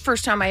 and it's the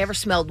first time I ever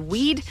smelled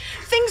weed.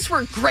 Things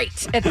were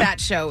great at that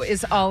show,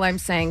 is all I'm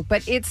saying.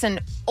 But it's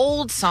an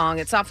old song.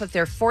 It's off of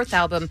their fourth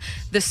album,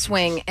 The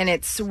Swing, and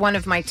it's one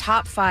of my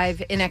top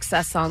 5 In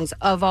Excess songs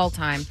of all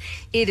time.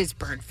 It is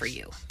Burn For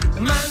You.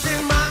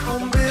 minding my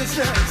own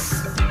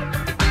business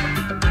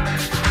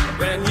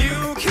when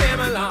you came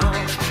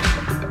along.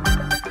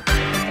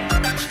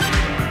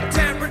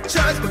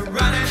 Temperatures were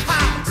running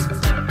hot,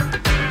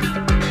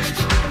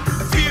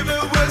 fever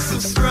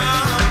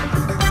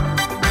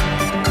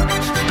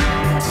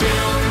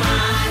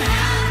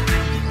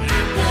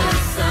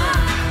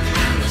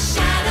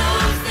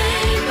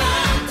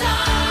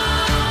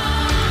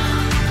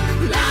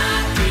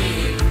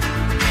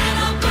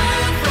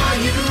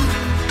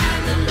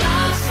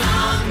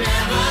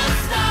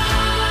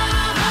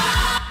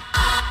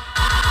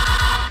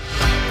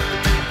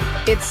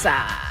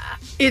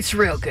It's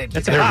real good.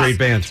 They're a great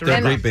band. They're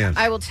a great band.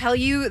 I will tell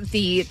you,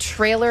 the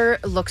trailer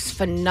looks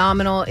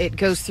phenomenal. It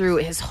goes through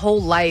his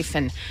whole life,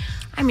 and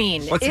I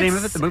mean, what's the name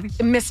of it? The movie?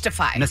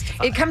 Mystify.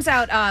 It comes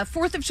out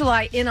 4th of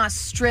July in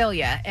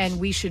Australia, and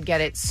we should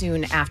get it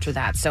soon after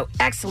that. So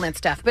excellent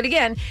stuff. But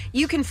again,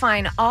 you can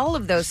find all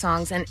of those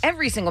songs, and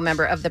every single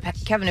member of the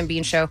Kevin and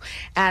Bean Show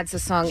adds a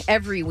song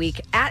every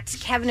week at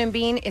Kevin and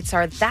Bean. It's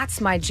our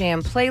That's My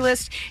Jam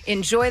playlist.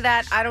 Enjoy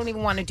that. I don't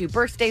even want to do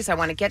birthdays. I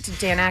want to get to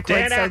Dan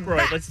Aykroyd. Dan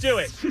Aykroyd, let's do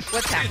it.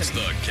 What's happening? It's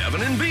the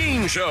Kevin and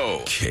Bean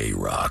Show.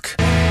 K-Rock.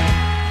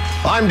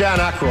 I'm Dan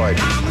Aykroyd.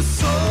 I'm a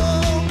soul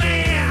man.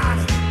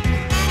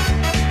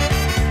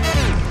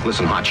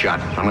 Listen,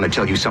 hotshot, I'm going to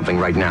tell you something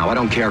right now. I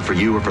don't care for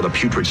you or for the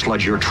putrid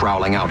sludge you're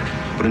troweling out.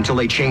 But until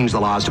they change the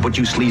laws to put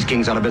you sleaze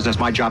kings out of business,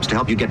 my job's to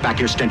help you get back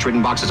your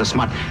stench-ridden boxes of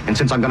smut. And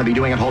since I'm going to be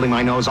doing it holding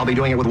my nose, I'll be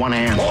doing it with one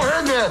hand. Oh,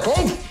 hey there,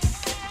 folks.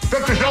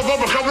 Pick yourself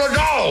up a couple of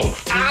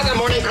dolls. The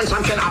morning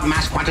consumption of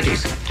mass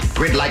quantities.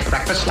 Grid-like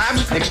breakfast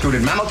slabs,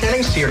 extruded mammal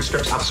tailings, seared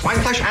strips of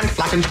swine flesh, and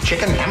flattened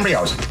chicken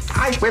embryos.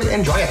 I will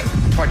enjoy it.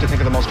 Tried to think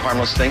of the most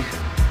harmless thing.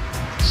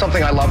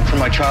 Something I loved from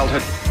my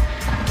childhood.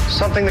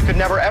 Something that could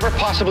never, ever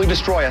possibly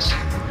destroy us.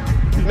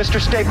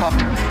 Mr. Stay Puft.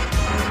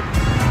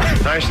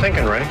 Nice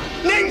thinking, Ray.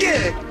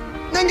 Nenge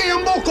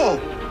Mboko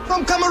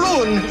from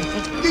Cameroon.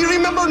 Do you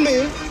remember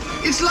me?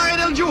 It's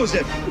Lionel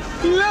Joseph.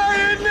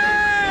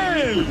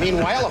 Lionel!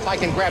 Meanwhile, if I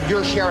can grab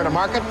your share of the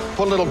market,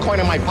 put a little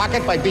coin in my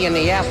pocket by being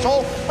the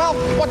asshole, well,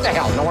 what the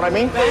hell? Know what I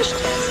mean?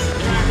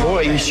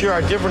 Boy, you sure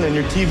are different in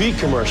your TV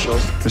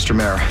commercials. Mr.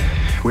 Mayor,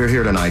 we're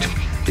here tonight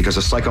because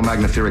a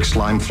psychomagnetheric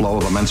slime flow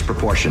of immense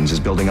proportions is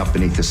building up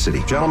beneath the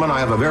city. Gentlemen, I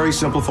have a very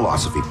simple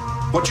philosophy.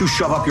 What you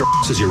shove up your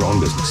ass is your own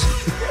business.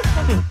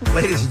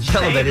 Ladies and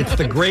gentlemen, it's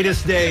the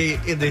greatest day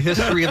in the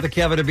history of the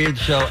Kevin and Bean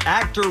Show.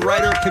 Actor,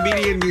 writer,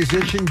 comedian,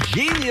 musician,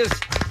 genius,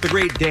 the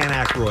great Dan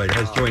Aykroyd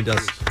has joined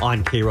us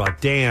on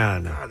K-Rock.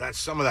 Dan. That's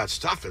some of that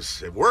stuff.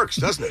 It works,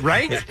 doesn't it?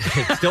 Right?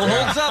 It still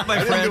holds up, my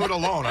friend. I didn't do it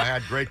alone. I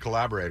had great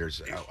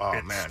collaborators. Oh,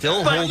 man.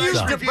 Still holds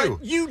up.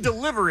 But you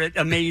deliver it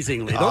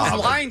amazingly. Those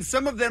lines,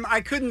 some of them,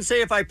 I couldn't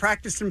say if I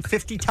practiced them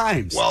 50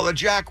 times. Well, the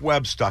Jack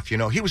Webb stuff,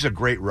 he was a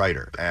great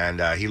writer,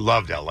 and he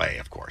loved L.A.,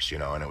 of course,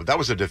 and that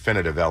was a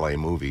definitive L.A.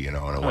 movie, in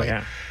a way.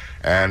 Yeah.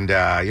 And,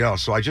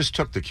 so I just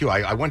took the cue.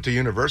 I went to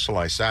Universal,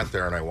 I sat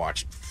there, and I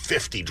watched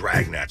 50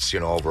 Dragnets,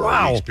 over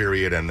a week's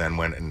period, and then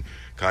went and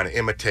kind of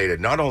imitated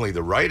not only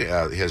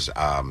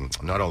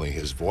not only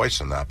his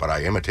voice and that, but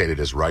I imitated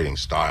his writing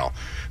style,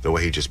 the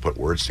way he just put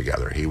words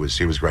together. He was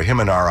great. Him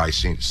and R.I.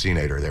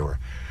 Senator,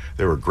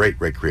 they were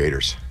great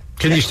creators.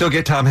 Can you still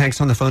get Tom Hanks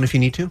on the phone if you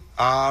need to?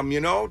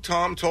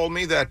 Tom told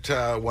me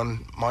that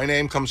when my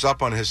name comes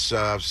up on his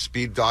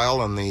speed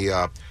dial and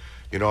the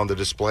on the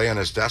display on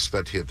his desk,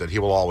 that he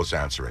will always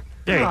answer it.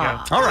 There you go.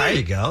 All right. There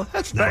you go.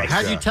 That's nice.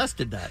 Have you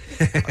tested that?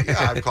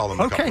 Yeah, I've called him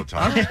a couple of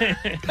times.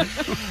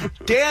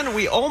 Dan,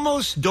 we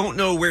almost don't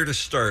know where to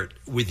start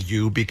with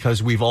you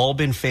because we've all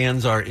been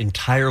fans our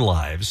entire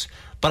lives.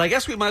 But I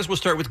guess we might as well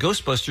start with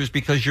Ghostbusters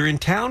because you're in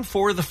town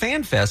for the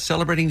Fan Fest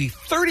celebrating the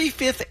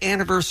 35th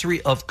anniversary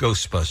of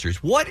Ghostbusters.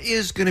 What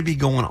is going to be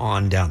going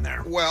on down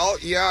there? Well,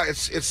 yeah,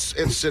 it's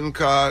in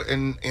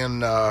conjunction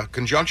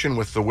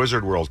with the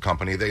Wizard World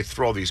Company. They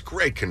throw these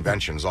great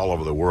conventions all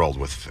over the world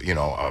with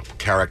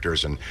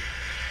characters and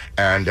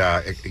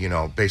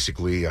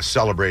basically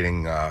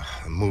celebrating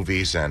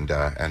movies and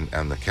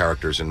the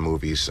characters in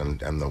movies and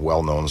the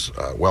well-knowns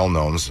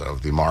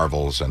of the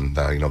Marvels and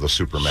the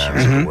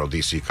Supermans of the world,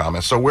 DC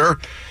Comics. So we're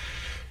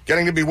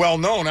getting to be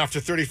well-known after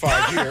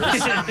 35 years.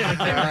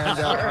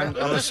 And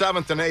on the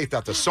 7th and 8th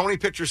at the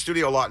Sony Picture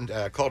Studio lot in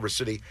Culver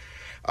City.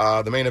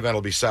 The main event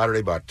will be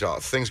Saturday, but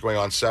things going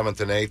on 7th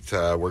and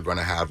 8th. We're going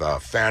to have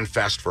a fan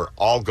fest for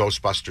all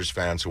Ghostbusters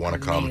fans who want to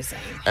come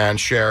and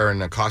share in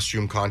the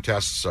costume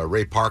contests.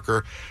 Ray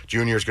Parker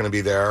Jr. is going to be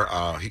there.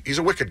 He's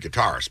a wicked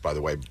guitarist, by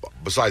the way,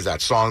 besides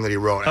that song that he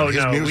wrote. And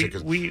his music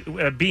is...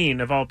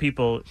 Bean, of all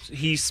people,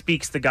 he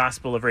speaks the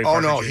gospel of Ray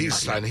Parker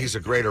Jr. He's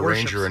a great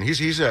arranger, and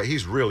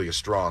he's really a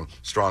strong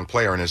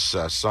player, and his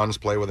sons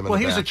play with him in the band. Well,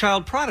 he was a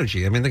child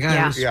prodigy. I mean, the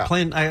guy was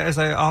playing, as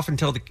I often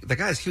tell the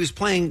guys, he was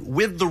playing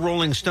with the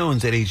Rolling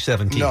Stones at age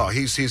 17. No,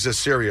 he's a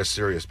serious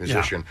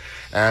musician.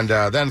 Yeah. And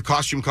then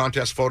costume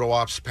contest, photo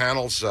ops,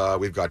 panels.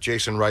 We've got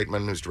Jason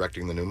Reitman, who's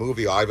directing the new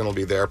movie. Ivan will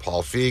be there.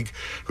 Paul Feig,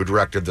 who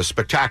directed the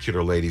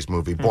spectacular Ladies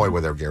movie. Boy,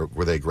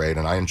 were they great.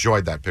 And I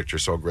enjoyed that picture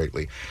so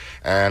greatly.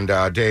 And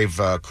Dave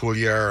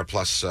Coulier,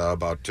 plus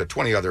about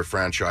 20 other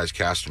franchise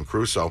cast and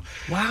crew. So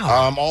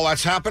all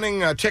that's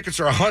happening. Tickets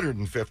are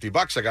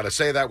 $150. I got to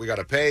say that. We got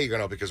to pay,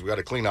 because we got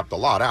to clean up the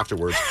lot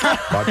afterwards. But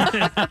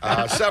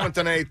 7th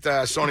and 8th,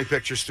 Sony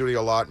Picture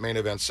Studio lot, main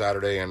event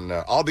Saturday, and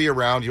I'll be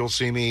around. You'll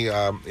see me,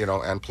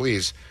 and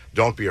please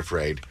don't be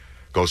afraid,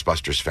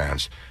 Ghostbusters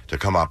fans, to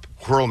come up,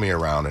 whirl me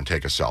around, and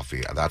take a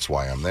selfie. That's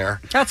why I'm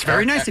there. That's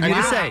very nice of you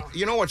to say.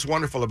 You know what's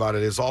wonderful about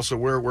it is also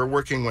we're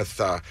working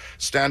with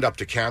Stand Up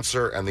to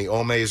Cancer and the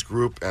Omaze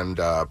group, and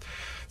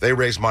they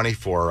raise money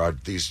for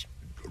these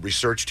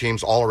research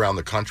teams all around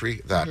the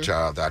country that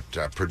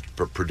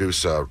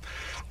produce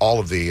all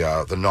of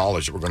the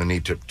knowledge that we're going to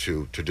need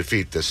to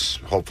defeat this,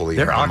 hopefully,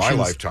 Their in my auctions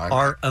lifetime.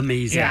 are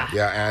amazing.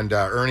 Yeah, and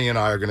Ernie and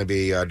I are going to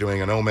be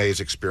doing an Omaze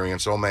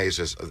experience. Omaze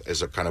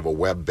is a kind of a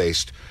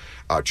web-based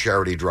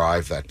charity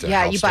drive that you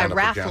helps buy stand up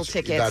raffle against-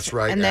 tickets. That's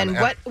right. And then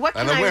what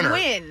can the I winner,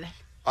 win?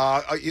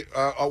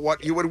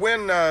 What you would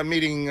win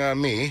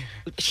meeting me.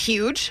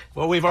 Huge.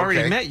 Well, we've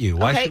already met you.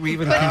 Why should we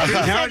even?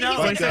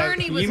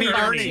 Ernie was You mean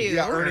number Ernie? two.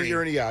 Yeah,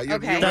 Ernie. Yeah,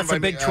 Okay. That's a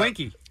big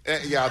Twinkie.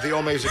 Yeah, the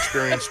Omaze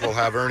experience will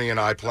have Ernie and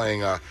I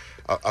playing a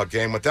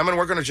game with them, and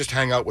we're going to just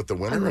hang out with the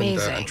winner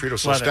and treat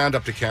us. So Stand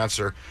Up to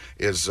Cancer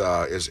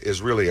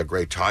is really a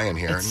great tie-in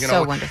here. It's and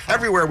so wonderful.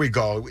 Everywhere we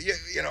go,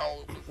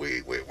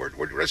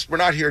 we're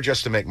not here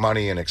just to make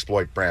money and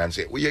exploit brands.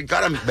 You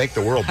got to make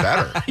the world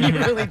better. You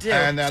really do.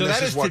 And so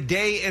that is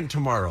today and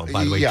tomorrow,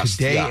 by the way.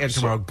 Today and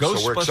tomorrow.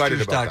 So we're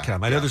excited about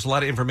Ghostbusters.com. that. I know there's a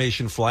lot of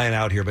information flying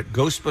out here, but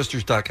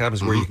Ghostbusters.com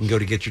is where you can go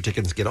to get your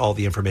tickets and get all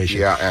the information.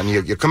 Yeah, and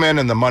you come in,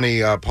 and the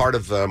money, part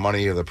of the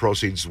money, the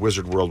proceeds,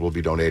 Wizard World will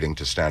be donating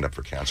to Stand Up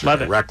for Cancer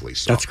directly.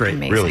 So that's great.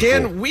 Really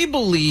Dan, cool. we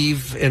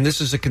believe, and this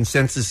is a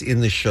consensus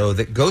in the show,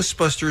 that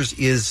Ghostbusters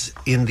is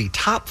in the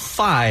top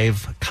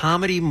 5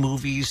 comedy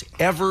movies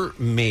ever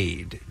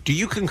made. Do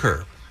you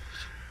concur?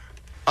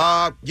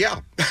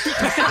 Yeah.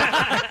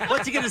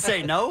 What's he going to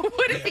say? No?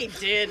 What if he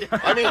did?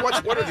 I mean,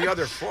 what are the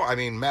other 4? I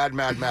mean, Mad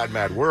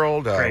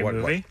World. Great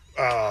movie.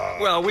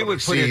 Well, we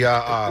would put it.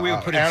 We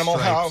would put Animal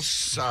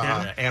Stripes.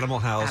 House. Animal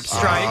House.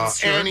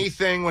 Stripes.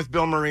 Anything with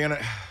Bill Murray in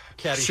it.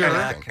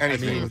 Caddyshack.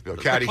 Anything with Bill.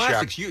 The Caddyshack.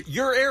 classics.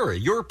 Your era,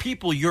 your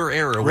people, your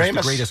era was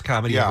the greatest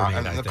comedy ever made.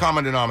 And I the think.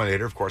 common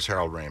denominator, of course,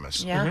 Harold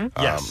Ramis. Yeah.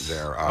 Yes.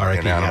 There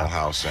R.I.P., in Animal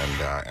House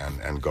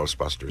and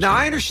Ghostbusters. Now, and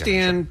I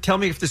understand. Tell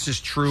me if this is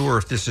true or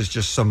if this is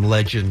just some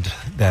legend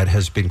that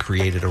has been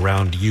created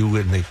around you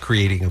and the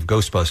creating of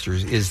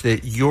Ghostbusters. Is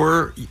that you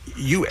are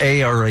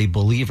a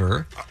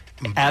believer,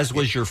 as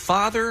was your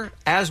father,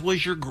 as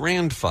was your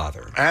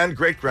grandfather, and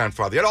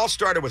great-grandfather. It all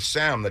started with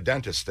Sam, the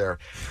dentist there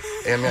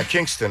in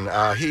Kingston.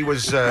 He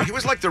was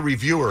like the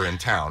reviewer in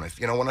town. If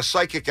when a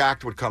psychic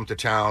act would come to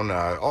town,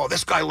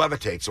 this guy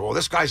levitates. Oh,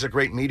 this guy's a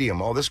great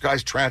medium. Oh, this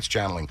guy's trance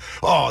channeling.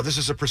 Oh, this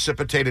is a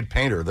precipitated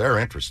painter. They're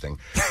interesting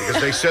because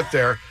they sit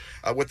there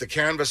with the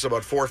canvas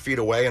about 4 feet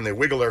away and they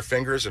wiggle their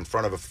fingers in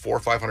front of 400 or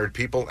 500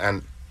 people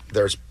and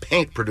there's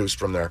paint produced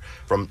from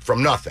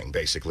nothing,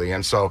 basically.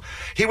 And so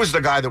he was the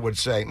guy that would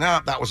say,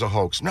 "No, that was a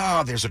hoax.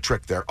 No, there's a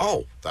trick there.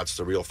 Oh, that's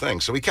the real thing."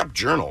 So he kept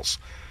journals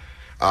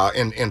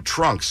in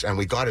trunks, and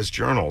we got his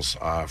journals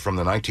from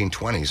the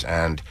 1920s.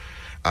 And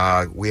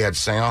we had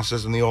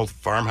seances in the old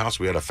farmhouse.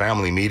 We had a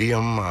family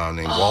medium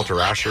named Walter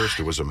Ashurst,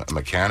 who was a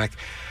mechanic.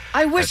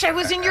 I wish I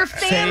was in your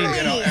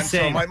family.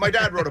 So my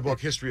dad wrote a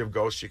book, History of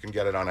Ghosts. You can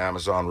get it on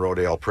Amazon,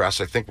 Rodale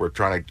Press. I think we're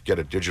trying to get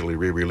it digitally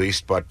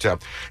re-released. But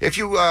if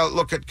you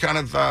look at kind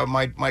of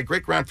my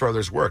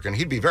great-grandfather's work, and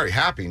he'd be very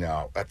happy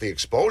now at the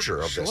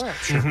exposure of this.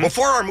 Mm-hmm.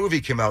 Before our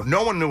movie came out,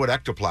 no one knew what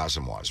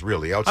ectoplasm was,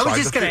 really. Outside I was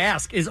just going to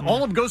ask, is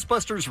all of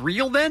Ghostbusters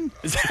real then?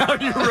 Is that how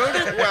you wrote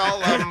it?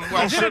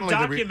 Well, is it a certainly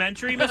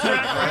documentary, Mr.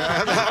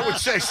 I would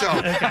say so.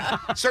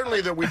 Certainly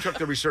that we took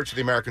the research of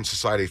the American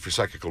Society for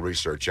Psychical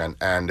Research, and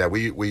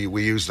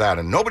we used that,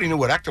 and nobody knew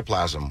what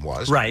ectoplasm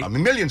was. Right. I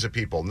mean, millions of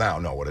people now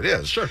know what it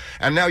is. Sure.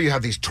 And now you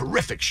have these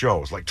terrific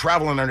shows like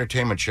Travel and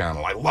Entertainment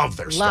Channel. I love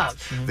their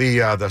stuff. The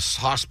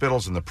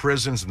hospitals and the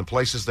prisons and the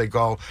places they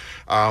go.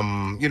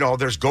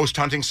 There's ghost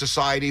hunting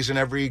societies in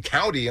every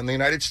county in the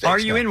United States. Are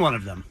you in one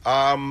of them?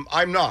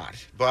 I'm not,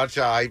 but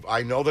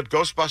I know that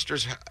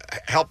Ghostbusters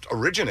helped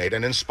originate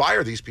and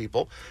inspire these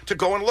people to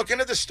go and look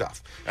into this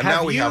stuff. And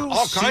now we have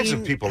all kinds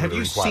of people. Have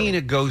you seen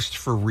a ghost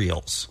for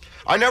reals?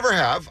 I never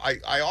have.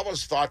 I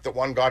always thought that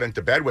one got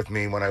into bed with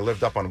me when I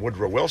lived up on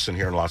Woodrow Wilson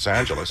here in Los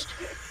Angeles.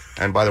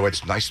 And by the way,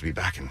 it's nice to be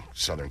back in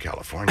Southern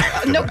California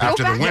after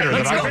the winter.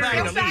 Let's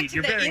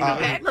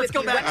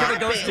go back to the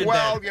ghost in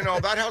Well,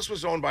 bed. that house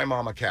was owned by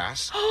Mama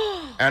Cass,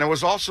 and it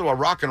was also a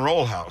rock and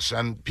roll house.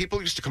 And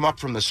people used to come up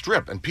from the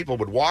Strip, and people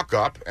would walk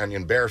up and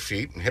in bare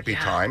feet in hippie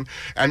time,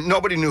 and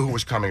nobody knew who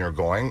was coming or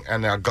going.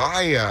 And a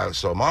guy,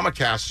 so Mama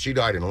Cass, she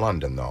died in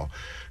London though.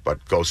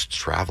 But ghosts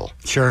travel.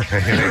 Sure.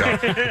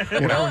 They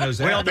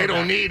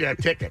don't need a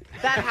ticket.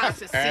 That house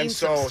has seen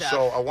so, some stuff.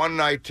 So a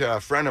one-night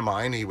friend of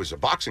mine, he was a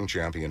boxing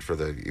champion for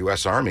the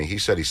U.S. Army. He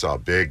said he saw a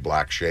big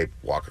black shape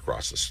walk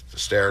across the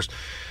stairs.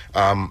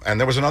 And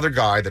there was another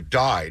guy that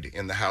died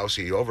in the house.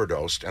 He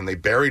overdosed, and they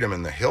buried him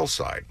in the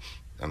hillside.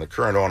 And the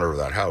current owner of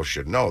that house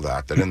should know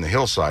that in the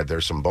hillside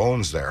there's some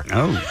bones there.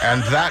 Oh.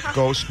 And that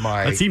ghost,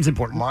 that seems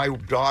important. My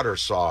daughter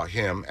saw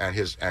him, and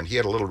he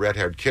had a little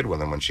red-haired kid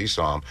with him when she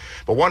saw him.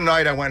 But one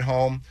night I went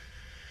home,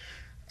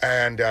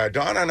 and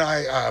Donna and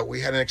I,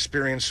 we had an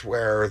experience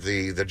where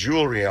the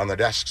jewelry on the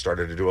desk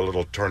started to do a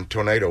little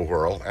tornado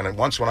whirl. And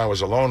once when I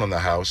was alone in the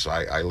house,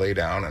 I lay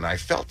down, and I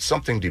felt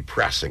something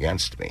depress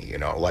against me,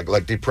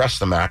 like depress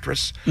the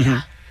mattress. Mm-hmm.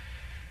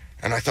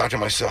 And I thought to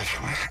myself,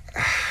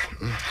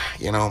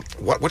 you know,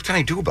 what can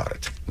I do about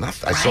it?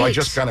 Nothing. Right. So I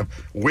just kind of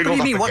wiggled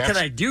What do you mean, up what against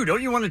can I do?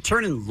 Don't you want to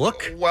turn and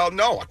look? Well,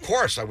 no, of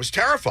course. I was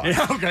terrified.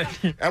 Yeah, okay.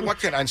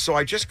 And so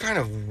I just kind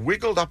of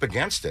wiggled up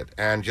against it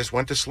and just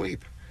went to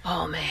sleep.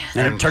 Oh, man.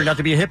 And it turned out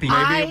to be a hippie.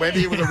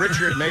 Maybe he was a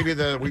Richard. Maybe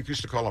we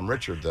used to call him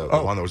Richard, the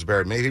one that was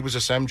buried. Maybe he was a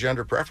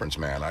same-gender preference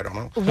man. I don't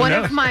know. One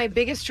of my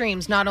biggest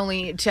dreams, not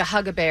only to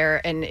hug a bear,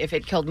 and if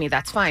it killed me,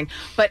 that's fine,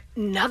 but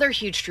another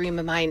huge dream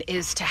of mine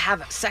is to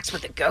have sex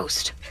with a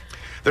ghost.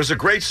 There's a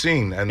great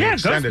scene in the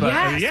extended, but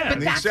the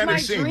that's extended my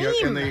scene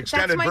dream. in the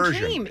extended that's my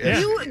version. dream. Yeah.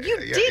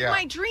 You did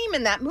my dream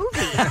in that movie.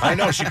 I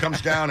know. She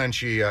comes down and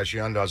she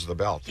undoes the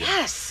belt.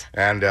 Yes.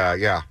 And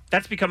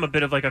that's become a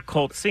bit of like a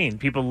cult scene.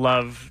 People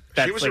love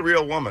that. She was a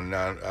real woman.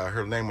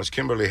 Her name was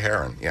Kimberly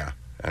Herron. Yeah.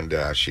 And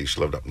she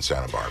lived up in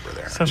Santa Barbara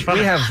there.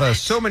 We have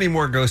so many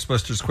more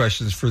Ghostbusters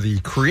questions for the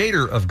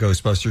creator of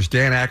Ghostbusters,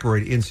 Dan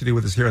Aykroyd, in studio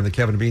with us here on the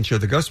Kevin and Bean Show.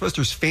 The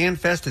Ghostbusters Fan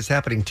Fest is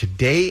happening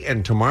today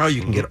and tomorrow.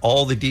 You can get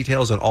all the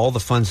details on all the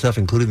fun stuff,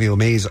 including the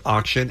Omaze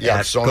auction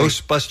at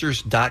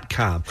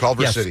Ghostbusters.com.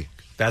 Culver City.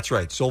 That's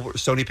right.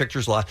 Sony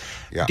Pictures Lot.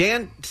 Yeah.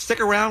 Dan,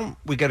 stick around.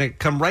 We're going to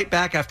come right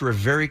back after a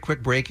very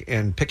quick break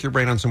and pick your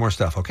brain on some more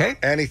stuff, okay?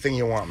 Anything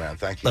you want, man.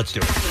 Thank you. Let's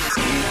do it.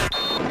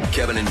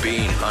 Kevin and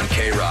Bean on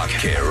K-Rock,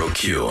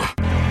 KROQ.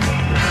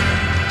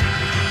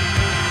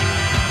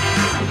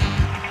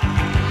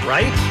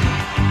 Right?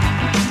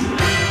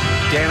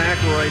 Dan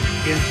Aykroyd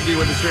in studio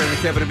with us here on the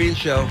Kevin and Bean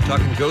Show,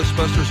 talking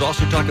Ghostbusters,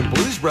 also talking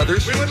Blues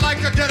Brothers. We would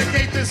like to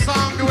dedicate this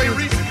song to a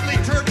recently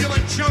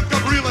turbulent chunk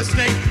of real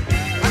estate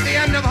at the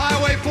end of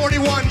Highway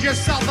 41,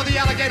 just south of the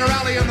Alligator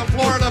Alley in the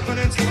Florida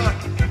Peninsula.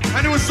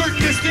 And to a certain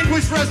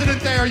distinguished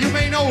resident there, you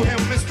may know him,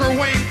 Mr.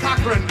 Wayne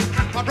Cochran.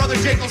 My brother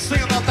Jake will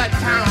sing about that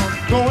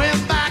town.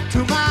 Going back to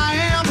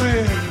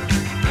Miami.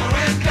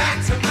 Going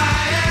back to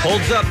Miami.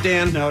 Holds up,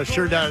 Dan. No, it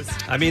sure does.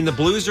 I mean, the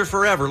blues are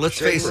forever. Let's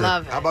face it.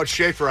 How about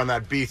Schaefer on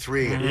that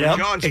B3? Yep.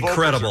 John's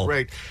Incredible. vocals are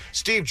great.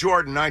 Steve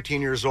Jordan, 19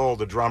 years old,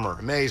 the drummer,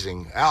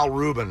 amazing. Al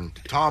Rubin,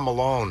 Tom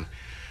Malone,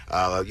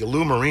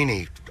 Lou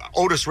Marini,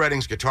 Otis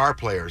Redding's guitar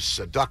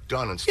players, Duck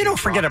Dunn, and Steve You don't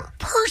forget Cropper. a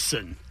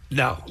person.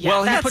 No. Yeah,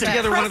 well, he that's put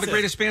together one of the impressive.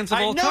 greatest bands of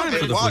all time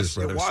for the Blues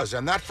Brothers. It was.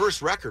 And that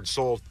first record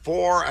sold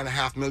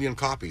 4.5 million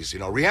copies. You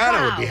know,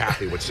 Rihanna would be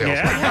happy with sales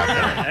like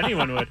that.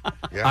 Anyone would.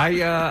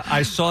 Yeah.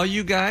 I saw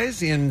you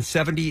guys in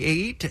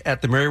 '78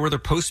 at the Merriweather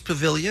Post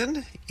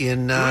Pavilion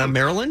in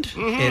Maryland.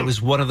 Mm-hmm. It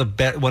was one of the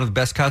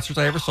best concerts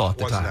I ever saw at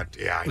the time.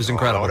 Yeah, it was I know.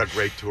 incredible. What a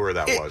great tour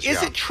that was.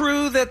 Is it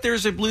true that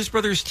there's a Blues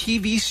Brothers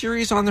TV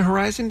series on the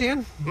horizon,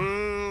 Dan?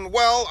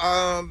 Well,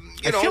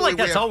 I feel like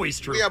that's always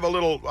true. We have a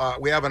little.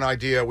 We have an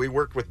idea. We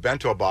worked with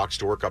Bento Box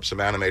to work up some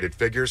animated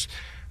figures.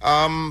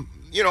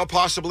 You know,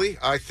 possibly.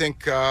 I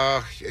think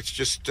it's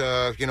just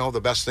you know,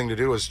 the best thing to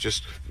do is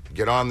just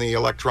get on the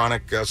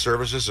electronic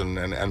services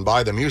and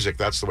buy the music.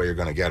 That's the way you're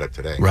going to get it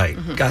today. Right.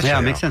 Gotcha. Yeah,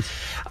 it makes sense.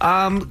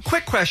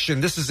 Quick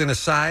question. This is an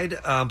aside,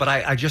 but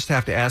I just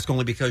have to ask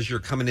only because you're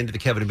coming into the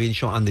Kevin and Bean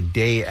Show on the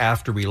day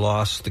after we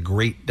lost the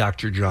great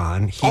Dr.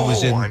 John. He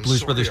was in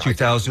Blues Brothers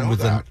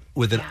 2000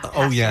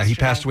 he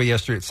passed away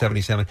yesterday at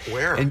 77.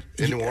 Where? In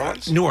New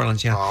Orleans? New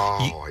Orleans, yeah.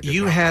 Oh,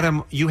 you had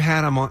him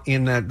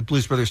in that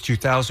Blues Brothers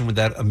 2000 with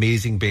that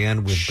amazing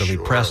band with Billy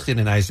Preston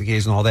and Isaac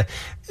Hayes and all that.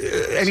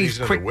 Any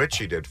Season of the Witch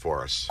he did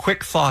for us.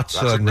 Quick thoughts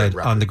That's a great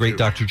on the great record,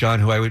 Dr. John,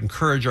 who I would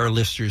encourage our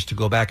listeners to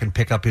go back and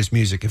pick up his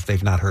music if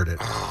they've not heard it.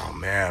 Oh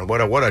man,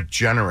 what a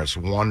generous,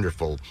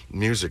 wonderful,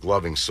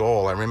 music-loving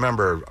soul. I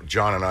remember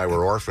John and I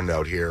were orphaned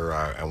out here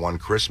one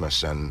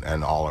Christmas, and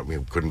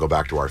we couldn't go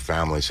back to our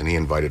families, and he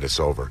invited us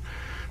over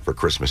for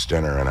Christmas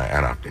dinner and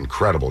an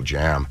incredible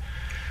jam.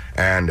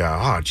 And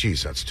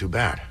geez, that's too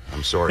bad.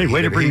 I'm sorry. Hey,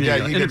 way to bring the he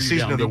did interview Season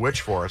down, of the Bean.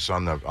 Witch for us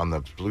on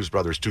the Blues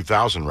Brothers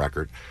 2000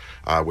 record,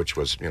 which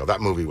was, you know, that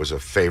movie was a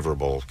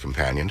favorable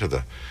companion to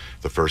the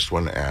first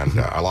one, and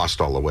I lost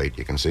all the weight,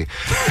 you can see.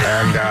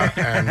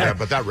 And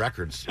but that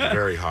record's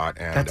very hot.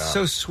 And That's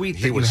so sweet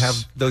that you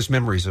have those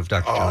memories of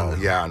Dr. John.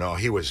 Oh, yeah, no,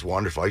 he was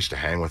wonderful. I used to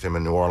hang with him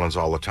in New Orleans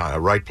all the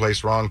time. Right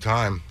place, wrong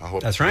time. I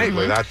hope That's we right.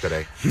 play that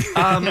today.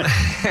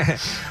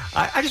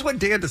 I just want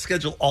Dan to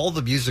schedule all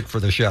the music for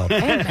the show.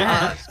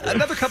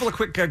 Another couple of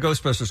quick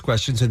Ghostbusters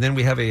questions, and then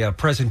we have a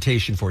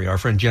presentation for you. Our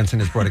friend Jensen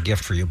has brought a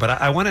gift for you, but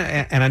I want to,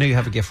 and I know you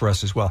have a gift for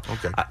us as well.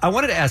 Okay. I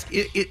wanted to ask,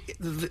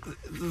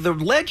 the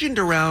legend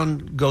around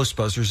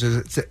Ghostbusters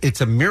is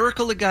it's a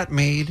miracle it got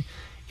made.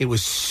 It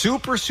was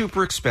super,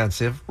 super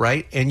expensive,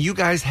 right? And you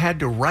guys had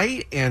to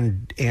write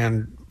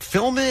and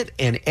film it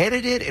and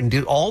edit it and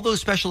do all those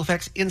special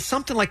effects in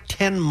something like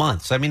 10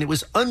 months. I mean, it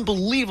was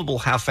unbelievable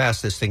how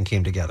fast this thing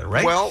came together,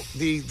 right? Well,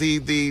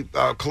 the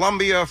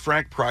Columbia,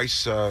 Frank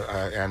Price,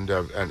 and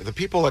the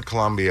people at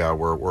Columbia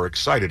were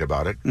excited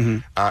about it,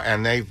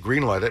 and they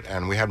greenlit it.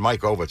 And we had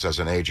Mike Ovitz as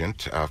an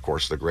agent, of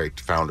course, the great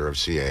founder of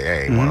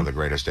CAA, one of the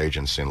greatest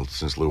agents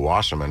since Lou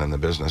Wasserman in the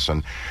business,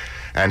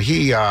 and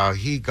he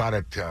got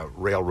it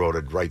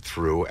railroaded right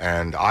through.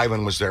 And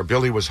Ivan was there.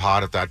 Billy was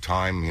hot at that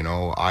time, you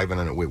know. Ivan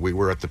and we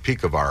were at the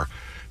peak of our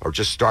or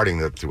just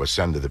starting to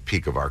ascend to the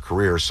peak of our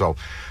career. So,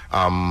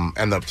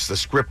 and the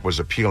script was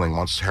appealing.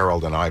 Once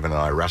Harold and Ivan and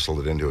I wrestled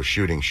it into a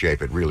shooting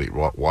shape, it really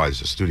was.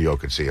 The studio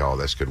could see how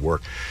this could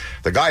work.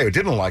 The guy who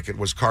didn't like it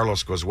was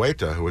Carlos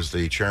Gozueta, who was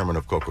the chairman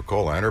of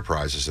Coca-Cola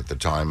Enterprises at the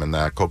time, and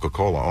that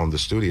Coca-Cola owned the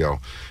studio.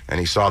 And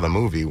he saw the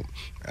movie.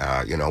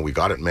 We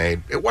got it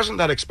made. It wasn't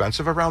that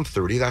expensive, around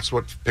 $30. That's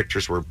what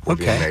pictures were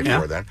being made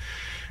for then.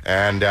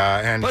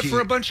 But for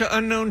a bunch of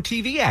unknown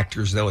TV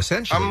actors, though,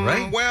 essentially,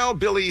 right? Well,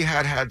 Billy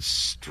had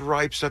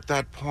stripes at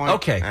that point.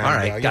 Okay, all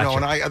right,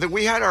 gotcha. I think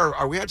we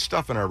had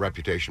stuff in our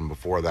reputation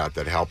before that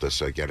helped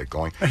us get it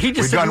going. We'd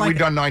done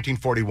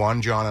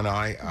 1941, John and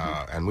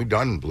I, and we'd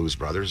done Blues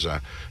Brothers,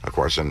 of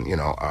course, and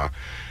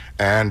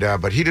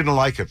but he didn't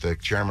like it. The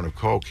chairman of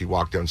Coke, he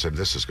walked out and said,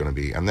 "This is going to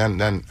be." And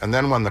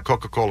then when the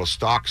Coca-Cola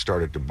stock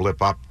started to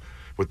blip up,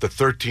 with the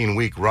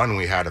 13-week run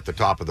we had at the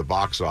top of the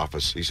box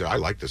office, he said, "I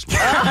like this movie."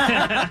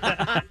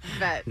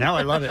 Now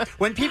I love it.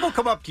 When people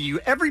come up to you,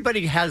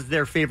 everybody has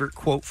their favorite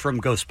quote from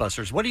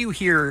Ghostbusters. What do you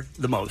hear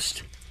the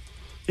most?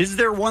 Is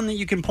there one that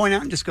you can point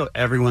out and just go,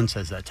 everyone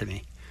says that to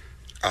me?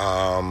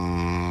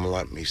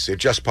 Let me see. It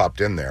just popped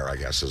in there, I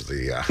guess, is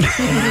the...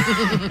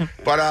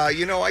 But, I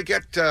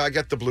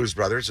get the Blues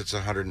Brothers. It's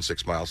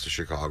 106 miles to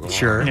Chicago.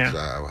 Sure.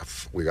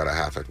 We got a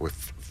half it with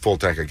full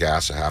tank of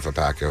gas, a half a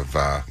pack of,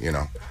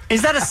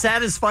 Is that a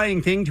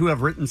satisfying thing to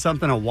have written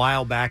something a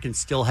while back and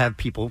still have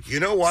people?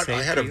 You know what? say I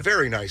it had to a you?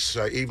 very nice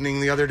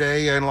evening the other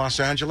day in Los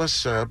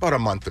Angeles. About a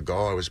month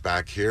ago, I was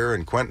back here,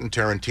 and Quentin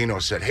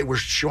Tarantino said, "Hey, we're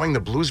showing the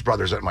Blues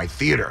Brothers at my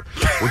theater.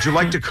 Would you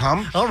like to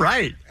come?" All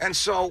right. And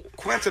so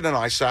Quentin and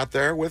I sat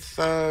there with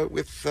at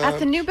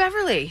the New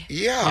Beverly.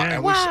 Yeah,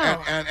 and,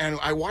 wow. and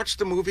I watched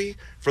the movie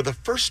for the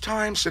first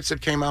time since it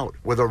came out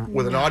with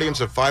an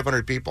audience of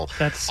 500 people.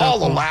 That's so all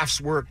cool. the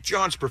laughs worked.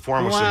 John's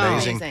performance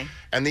was amazing.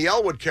 And the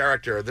Elwood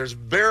character, there's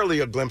barely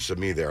a glimpse of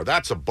me there.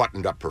 That's a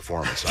buttoned-up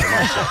performance, I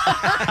must say.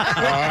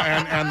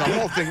 And the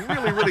whole thing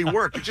really, really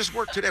worked. It just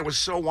worked today. It was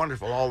so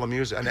wonderful. All the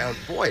music, and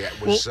boy,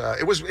 it was.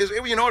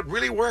 It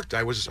really worked.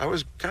 I was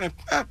kind of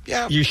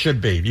yeah. You should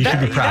be. You should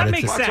be proud. That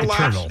makes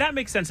sense. That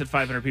makes sense that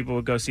 500 people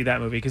would go see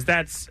that movie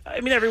because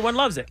everyone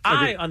loves it.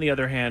 I, on the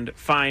other hand,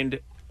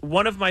 find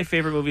one of my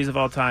favorite movies of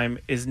all time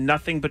is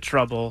Nothing But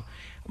Trouble.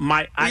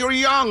 You're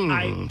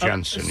young,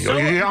 Jensen. You're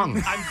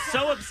young. I'm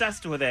so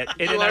obsessed with it.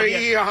 You're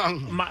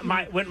young.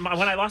 When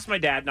I lost my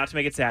dad, not to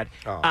make it sad,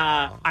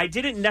 I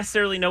didn't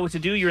necessarily know what to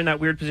do. You're in that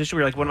weird position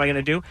where you're like, what am I going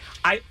to do?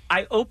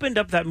 I opened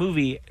up that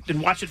movie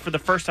and watched it for the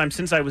first time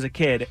since I was a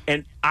kid,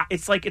 and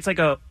it's like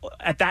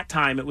at that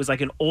time it was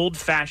like an old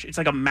fashioned. It's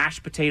like a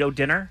mashed potato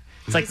dinner.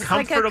 It's like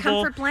comfortable, like a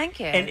comfort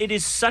blanket, and it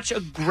is such a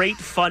great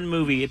fun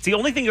movie. It's the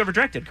only thing you ever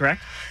directed,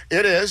 correct?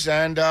 It is,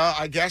 and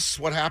I guess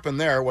what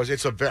happened there was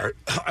it's a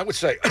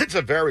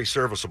very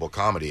serviceable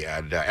comedy,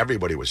 and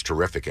everybody was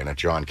terrific in it.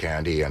 John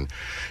Candy, and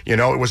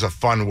it was a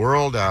fun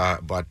world.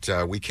 But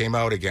we came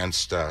out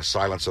against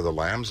Silence of the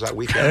Lambs that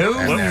weekend,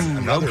 and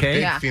another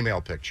big female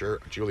picture,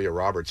 Julia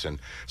Roberts in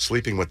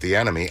Sleeping with the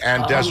Enemy,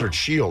 and Desert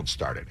Shield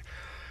started.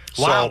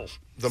 Wow. So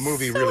the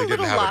movie really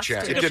didn't have a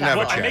chance. It didn't have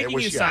a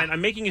chance.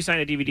 I'm making you sign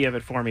a DVD of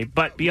it for me.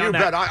 But beyond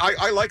that, that,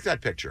 I like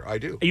that picture. I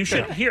do. You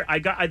should. Here,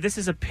 this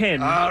is a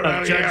pin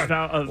of Judge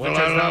Val.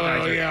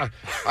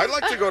 I'd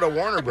like to go to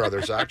Warner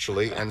Brothers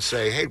actually and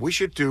say, hey, we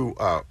should do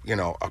a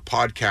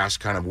podcast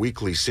kind of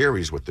weekly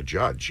series with the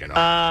judge.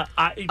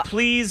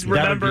 Please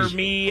remember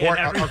me and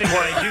everything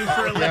that I do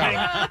for a living.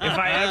 If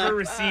I ever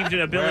received an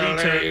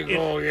ability to, there you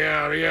go.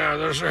 Yeah.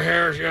 There's a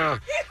hair. Yeah,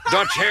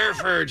 Dutch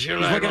Hereford.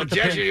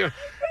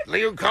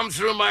 You come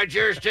through my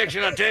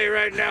jurisdiction, I'll tell you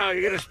right now,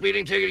 you get a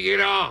speeding ticket, you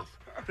get off.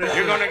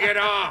 You're going to get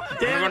off.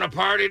 We're going to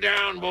party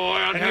down, boy,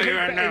 I'll tell you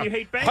right now. And you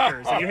hate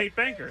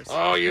bankers.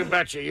 Oh, you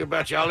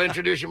betcha. I'll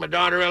introduce you to my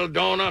daughter,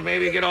 Eldona,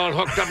 maybe get all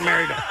hooked up and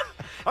married.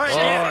 All right,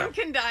 Dan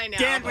can die now.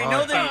 Dan,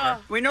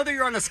 we know that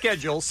you're on a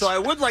schedule, so I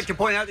would like to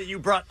point out that you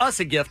brought us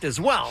a gift as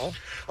well.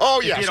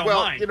 Oh, yes.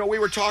 We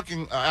were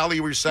talking, Ali,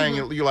 we were saying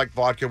you like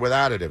vodka with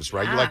additives,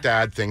 right? You like to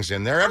add things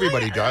in there.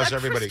 Everybody does.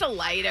 Everybody. Crystal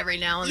Light every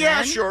now and then.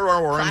 Yeah, sure.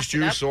 Or orange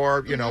juice,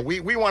 or,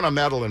 we won a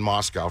medal in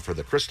Moscow for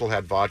the Crystal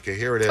Head vodka.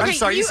 Here it is. I'm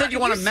sorry, you said you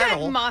won a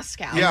medal. Said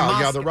Moscow.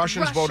 Yeah, the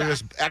Russians voted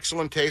as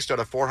excellent taste out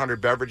of 400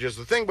 beverages.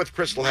 The thing with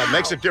Crystal Head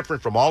makes it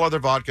different from all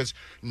other vodkas.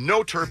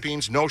 No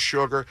terpenes, no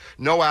sugar,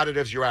 no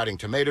additives. You're adding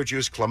tomato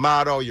juice,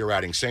 Clamato, you're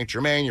adding Saint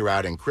Germain, you're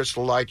adding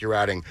Crystal Light, you're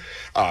adding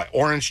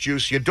orange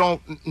juice. You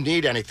don't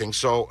need anything.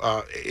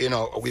 So,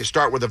 we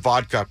start with a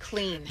vodka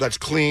that's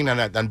clean,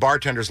 and then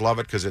bartenders love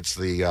it because it's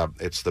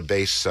the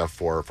base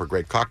for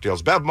great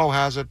cocktails. Bevmo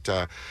has it,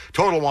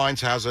 Total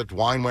Wines has it,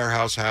 Wine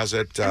Warehouse has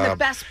it. And the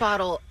best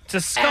bottle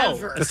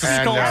ever.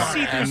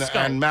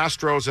 And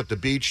Mastro's at the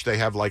beach, they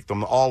have like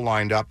them all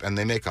lined up, and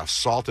they make a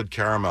salted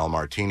caramel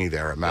martini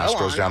there at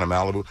Mastro's down in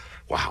Malibu.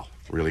 Wow.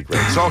 Really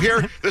great. So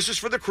here, this is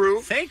for the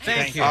crew.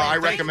 Thank you. I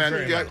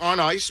recommend on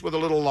ice with a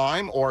little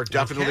lime, or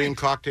definitely in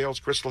cocktails.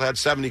 Crystal Head,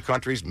 70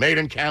 countries, made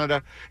in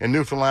Canada. In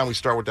Newfoundland, we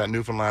start with that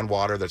Newfoundland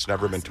water that's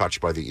never been touched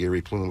by the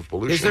eerie plume of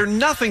pollution. Is there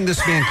nothing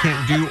this man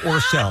can't do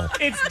or sell?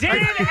 It's Dan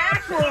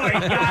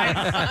Aykroyd,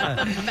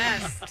 guys. The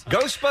best.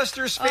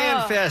 Ghostbusters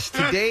Fan Fest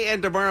today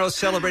and tomorrow,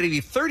 celebrating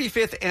the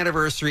 35th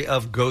anniversary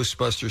of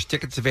Ghostbusters.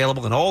 Tickets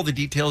available and all the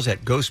details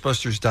at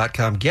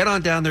Ghostbusters.com. Get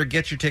on down there,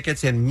 get your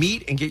tickets, and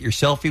meet and get your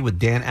selfie with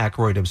Dan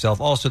Aykroyd himself.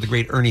 Also, the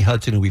great Ernie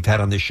Hudson, who we've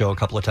had on this show a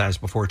couple of times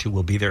before, too,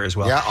 will be there as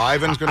well. Yeah,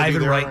 Ivan's going to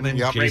be there. Ivan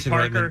Reitman, Jason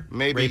Parker. Reitman,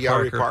 Maybe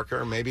Ray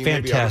Parker. Maybe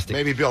Fantastic.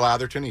 Maybe Bill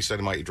Atherton. He said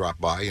he might drop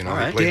by. You know,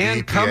 right.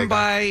 Dan, come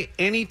by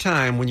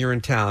anytime when you're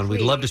in town.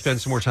 We'd love to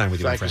spend some more time with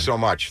you, my friend. Thank you so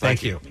much.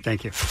 Thank you.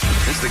 Thank you.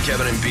 It's the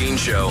Kevin and Bean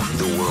Show,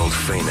 the world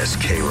famous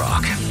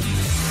K-Rock.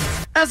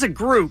 As a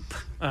group,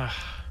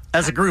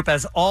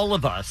 as all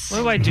of us. What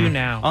do I do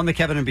now? On the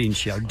Kevin and Bean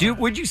Show.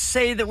 Would you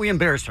say that we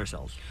embarrassed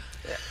ourselves?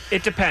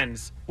 It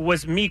depends.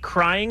 Was me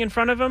crying in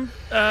front of him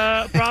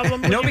a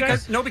problem?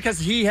 because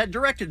he had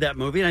directed that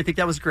movie, and I think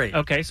that was great.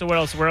 Okay, so what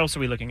else? Where else are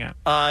we looking at?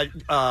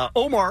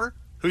 Omar,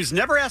 who's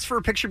never asked for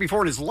a picture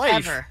before in his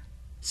life, Ever.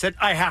 said,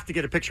 I have to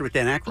get a picture with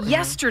Dan Aykroyd.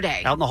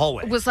 Yesterday. Out in the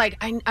hallway. Was like,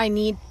 I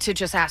need to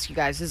just ask you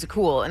guys, is it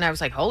cool? And I was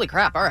like, holy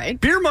crap, all right.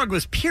 Beer Mug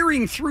was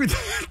peering through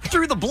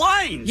the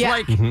blinds. Yeah.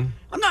 Like,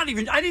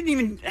 I didn't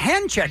even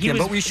hand check him,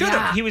 but we should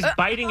have. He was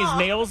biting his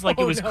nails like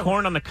it was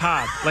corn on the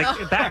cob,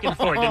 like back and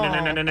forth,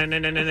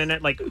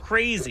 like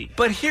crazy.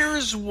 But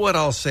here's what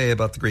I'll say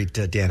about the great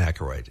Dan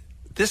Aykroyd.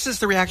 This is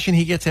the reaction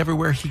he gets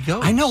everywhere he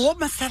goes. I know. What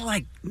must that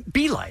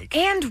be like?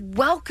 And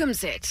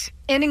welcomes it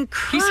and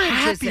encourages He's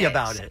happy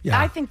about it.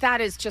 I think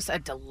that is just a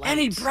delight. And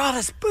he brought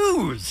us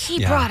booze.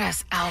 He brought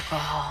us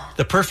alcohol.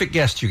 The perfect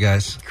guest, you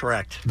guys.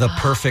 Correct. The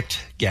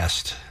perfect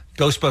guest.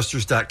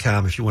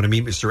 Ghostbusters.com if you want to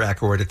meet Mr.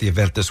 Aykroyd at the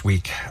event this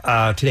week,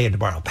 today and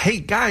tomorrow.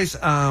 Hey, guys,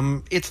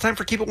 it's time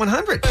for Keep It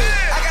 100. I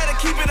gotta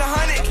keep it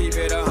 100. Keep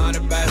it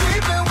 100, baby.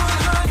 Keep it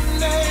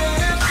 100.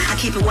 I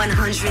keep it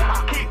 100.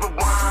 Keep it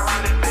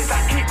 100, baby.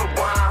 I keep it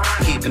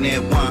 100. Keeping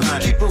it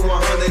 100. Keep it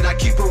 100. I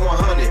keep it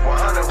 100.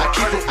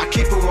 I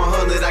keep it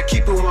 100. I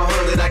keep it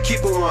 100. I keep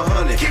it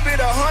 100. Keep it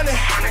 100.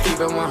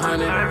 Keep it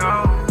 100.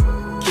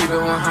 Keep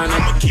it 100.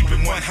 I'ma keep it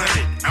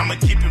 100. I'ma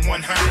keep it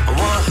 100.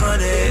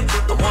 100.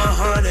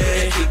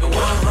 100. Keep it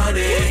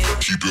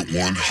 100. Keep it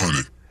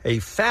 100. A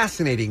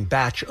fascinating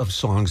batch of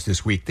songs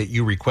this week that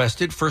you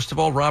requested. First of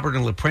all, Robert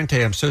and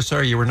LaPrente, I'm so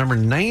sorry you were number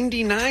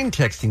 99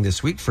 texting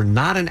this week for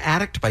Not an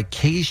Addict by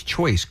Kay's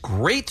Choice.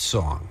 Great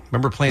song.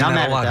 Remember playing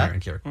that a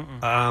lot here.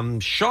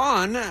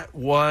 Sean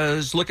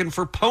was looking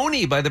for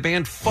Pony by the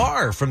band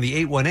Far from the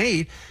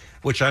 818,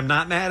 which I'm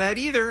not mad at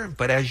either.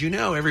 But as you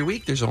know, every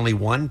week there's only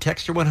one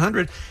Texter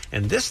 100,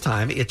 and this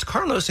time it's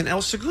Carlos and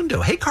El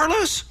Segundo. Hey,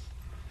 Carlos.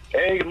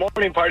 Hey, good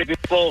morning, party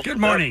people. Good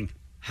morning.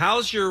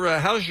 How's your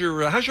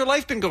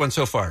life been going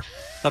so far?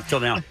 Up till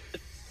now.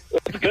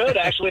 It's good,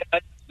 actually. I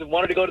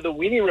wanted to go to the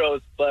Weenie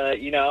Roast, but,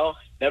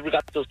 never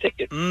got those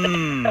tickets.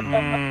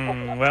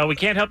 Well, we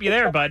can't help you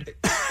there, bud.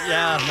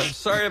 Yeah, I'm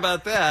sorry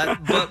about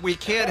that, but we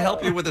can't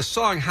help you with a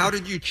song. How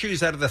did you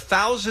choose, out of the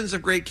thousands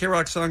of great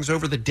K-Rock songs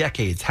over the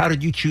decades, how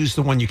did you choose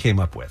the one you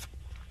came up with?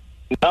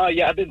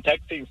 Yeah, I've been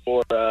texting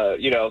for,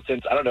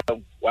 since,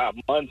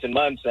 months and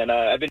months, and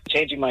I've been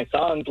changing my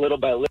songs little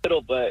by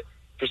little, but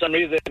for some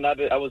reason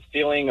I was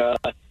feeling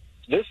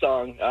this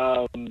song,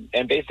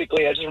 and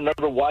basically I just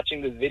remember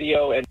watching this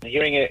video and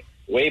hearing it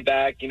way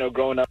back,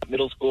 growing up,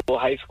 middle school,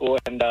 high school,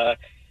 and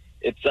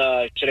it's,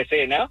 should I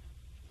say it now?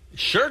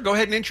 Sure, go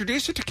ahead and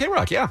introduce it to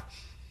K-Rock, yeah.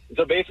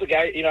 So basically,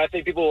 I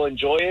think people will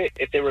enjoy it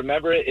if they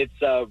remember it.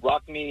 It's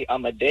Rock Me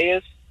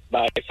Amadeus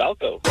by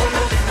Falco.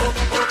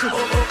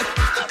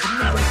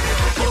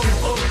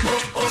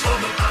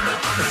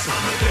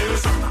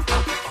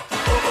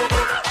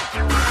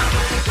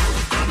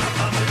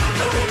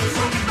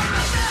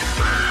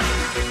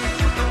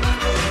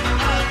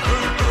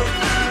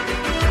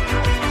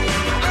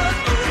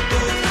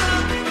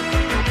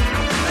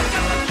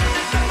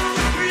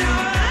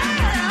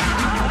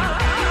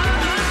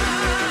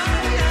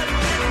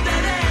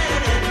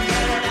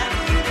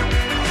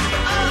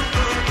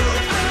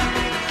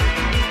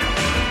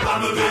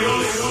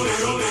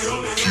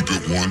 Keep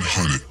it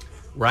 100.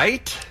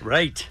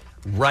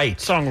 Right.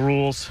 Song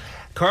rules.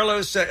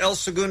 Carlos El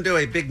Segundo,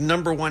 a big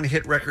number one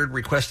hit record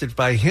requested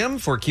by him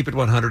for Keep It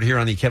 100 here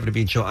on the Kevin and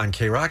Bean Show on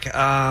K-Rock.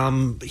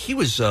 He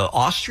was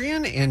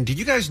Austrian, and did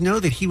you guys know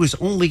that he was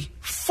only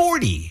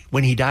 40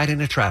 when he died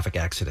in a traffic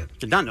accident?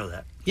 Did not know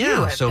that. Yeah,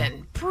 you have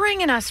been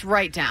bringing us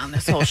right down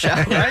this whole show.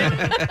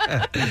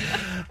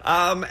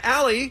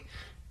 Allie,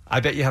 I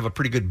bet you have a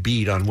pretty good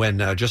beat on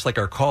when, just like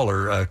our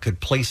caller, could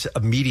place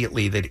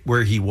immediately that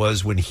where he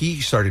was when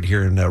he started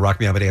hearing Rock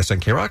Me Amadeus on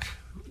K-Rock.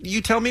 You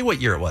tell me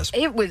what year it was.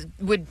 It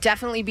would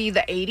definitely be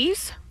the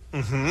 80s.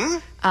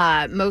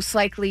 Mm-hmm. Most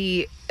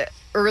likely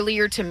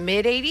earlier to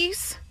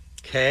mid-80s.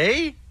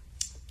 Okay.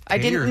 I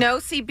didn't know.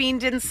 See, Bean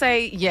didn't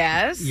say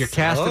yes. You're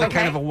casting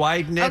kind of a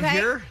wide net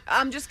here.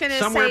 I'm just going to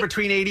say... Somewhere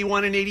between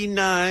 81 and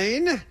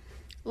 89.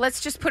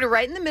 Let's just put it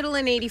right in the middle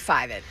and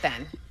 85 it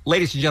then.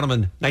 Ladies and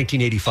gentlemen,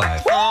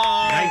 1985.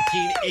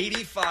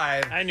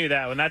 1985. I knew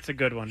that one. That's a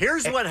good one.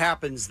 Here's what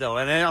happens, though,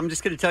 and I'm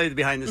just going to tell you the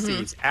behind the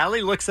scenes.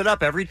 Allie looks it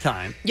up every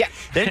time. Yeah.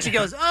 Then she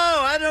goes,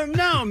 I don't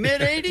know,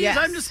 mid-80s? Yes.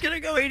 I'm just going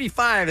to go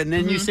 85. And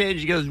then you say it, and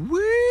she goes,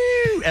 woo,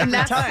 every And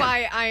that's time.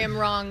 why I am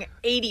wrong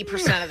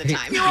 80% of the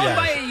time. You're wrong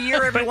by a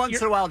year every once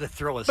in a while to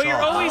throw us But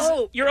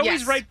off. you're always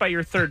yes. right by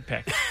your third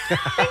pick.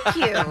 Thank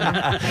you.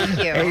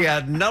 Thank you.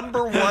 A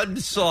number one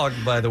song,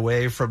 by the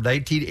way, from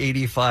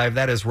 1985.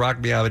 That is Rock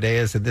Me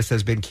Amadeus, and this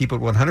has been Keep It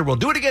 100. We'll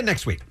do it again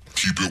next week.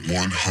 Keep it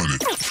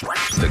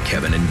 100. The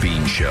Kevin and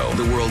Bean Show.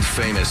 The world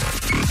famous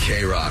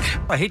K-Rock.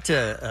 I hate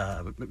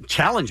to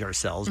challenge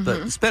ourselves,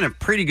 but it's been a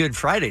pretty good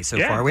Friday so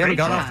far. We haven't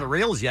gone off the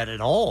rails yet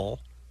at all,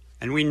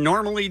 and we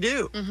normally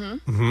do.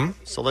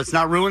 So let's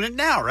not ruin it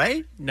now,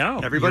 right? No.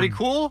 Everybody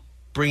cool?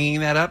 Bringing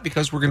that up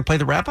because we're going to play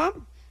the wrap-up?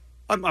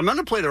 I'm going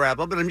to play the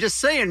wrap-up, but I'm just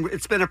saying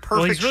it's been a perfect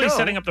Well, he's really show.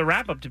 setting up the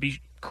wrap-up to be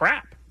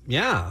crap.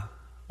 Yeah.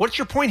 What's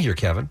your point here,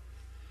 Kevin?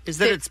 Is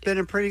that it's been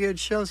a pretty good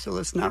show, so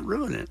let's not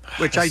ruin it.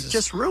 Which I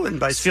just ruined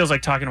by This feels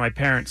like talking to my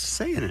parents.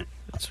 saying it.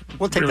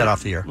 We'll take really that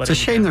off the air. let It's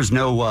a it shame there's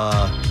no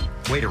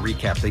way to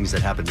recap things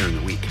that happened during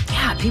the week.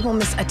 Yeah, people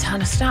miss a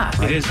ton of stuff.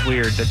 It is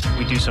weird that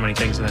we do so many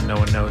things and then no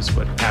one knows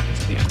what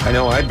happens at the end. I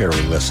know I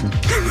barely listen.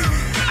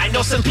 I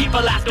know some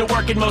people after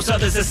work and most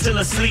others are still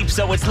asleep,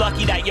 so it's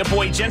lucky that your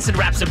boy Jensen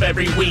wraps up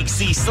every week.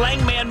 See,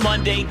 Slang Man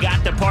Monday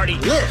got the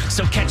party,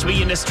 so catch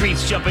me in the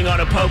streets jumping on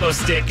a pogo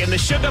stick. And the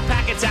sugar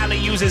packets Allie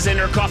uses in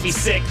her coffee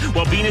sick,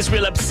 while Bean is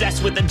real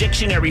obsessed with the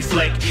dictionary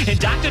flick. And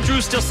Dr.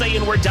 Drew's still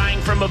saying we're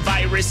dying from a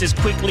virus as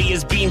quickly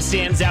as Bean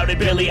stands out at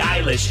Billie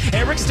Eilish.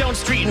 Eric Stone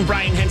Street and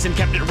Brian Henson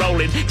kept it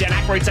rolling. Dan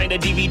Aykroyd signed a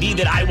DVD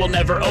that I will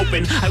never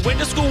open. I went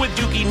to school with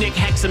Dookie Nick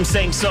Hexum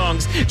sang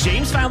songs.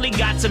 James finally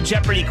got some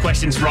Jeopardy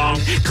questions wrong.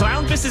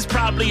 Clown Biss is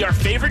probably our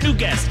favorite new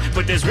guest,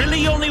 but there's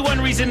really only one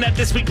reason that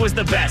this week was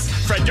the best.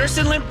 Fred Durst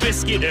and Limp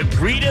Bizkit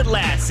agreed at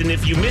last, and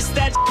if you missed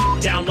that,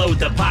 download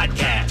the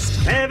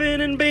podcast.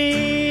 Kevin and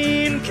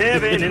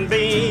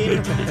Bean,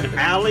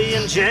 Allie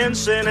and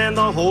Jensen and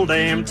the whole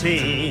damn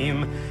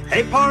team.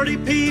 Hey, party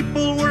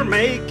people, we're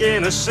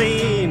making a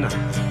scene,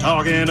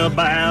 talking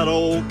about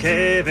old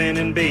Kevin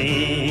and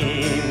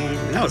Bean.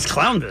 That was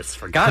Clown Biss,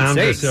 for God's Clown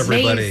sake. Biss,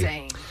 everybody.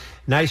 Amazing.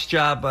 Nice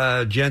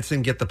job,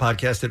 Jensen. Get the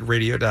podcast at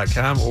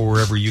radio.com or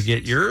wherever you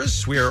get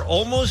yours. We are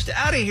almost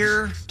out of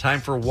here. Time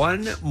for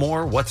one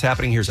more What's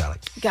Happening. Here's Allie.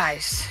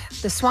 Guys,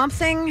 the Swamp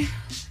Thing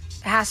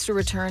has to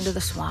return to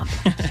the swamp.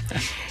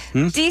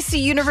 DC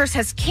Universe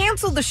has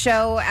canceled the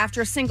show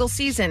after a single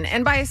season.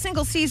 And by a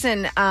single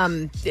season,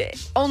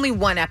 only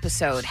one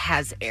episode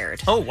has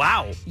aired. Oh,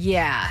 wow.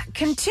 Yeah.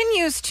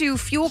 Continues to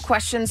fuel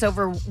questions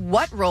over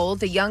what role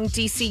the young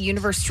DC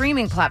Universe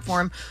streaming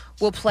platform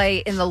will play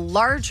in the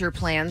larger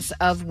plans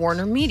of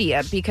Warner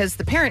Media, because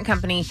the parent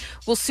company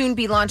will soon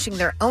be launching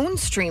their own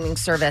streaming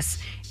service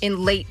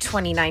in late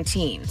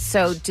 2019.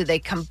 So do they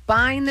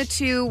combine the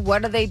two?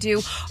 What do they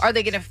do? Are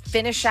they going to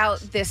finish out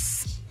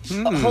this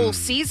whole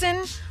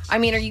season? I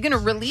mean, are you going to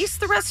release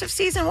the rest of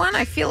season one?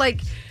 I feel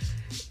like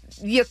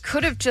you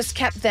could have just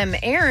kept them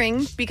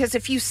airing, because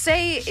if you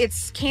say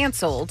it's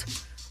canceled,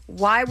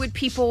 why would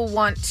people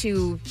want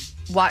to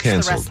watch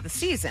the rest of the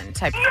season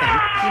type of thing?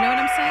 You know what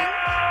I'm saying?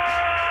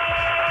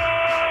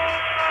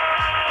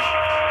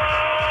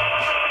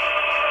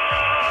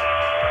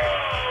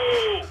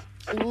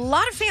 A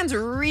lot of fans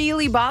are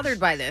really bothered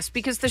by this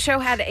because the show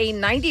had a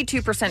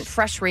 92%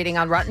 fresh rating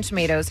on Rotten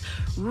Tomatoes,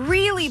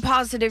 really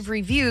positive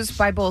reviews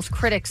by both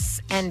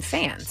critics and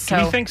fans. So,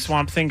 Do you think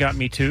Swamp Thing got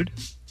Me Too'd?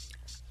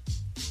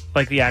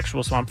 Like the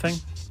actual Swamp Thing?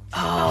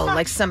 Oh,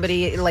 like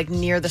somebody like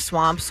near the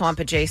swamp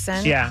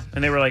adjacent? Yeah,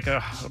 and they were like,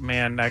 oh,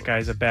 man, that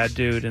guy's a bad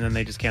dude, and then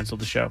they just canceled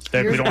the show.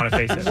 We don't want to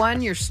face it.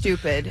 One, you're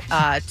stupid.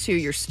 Two,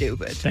 you're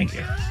stupid. Thank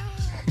you.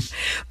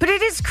 But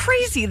it is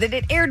crazy that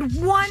it aired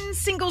one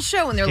single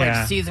show and they're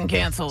like, season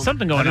canceled.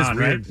 Something going on,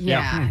 right?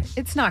 Yeah,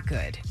 it's not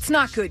good. It's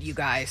not good, you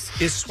guys.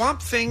 Is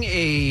Swamp Thing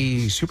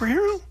a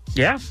superhero?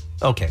 Yeah.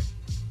 Okay.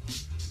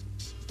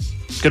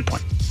 Good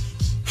point.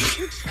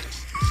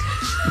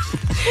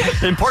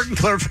 Important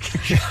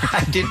clarification.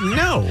 I didn't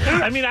know.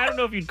 I mean, I don't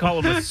know if you'd call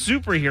him a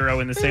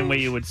superhero in the same way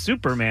you would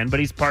Superman, but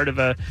he's part of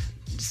a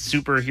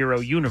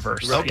superhero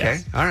universe. Okay,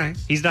 yes. All right.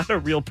 He's not a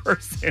real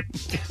person.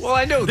 Well,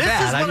 I know this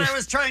that. This is what I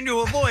was trying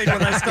to avoid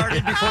when I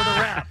started before the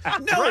rap.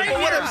 No, right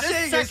but what here, I'm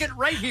saying this is, second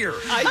right here.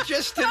 I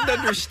just didn't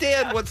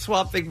understand what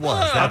Swamp Thing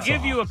was. I'll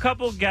give you a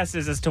couple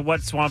guesses as to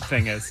what Swamp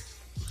Thing is.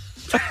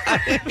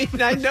 I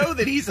mean, I know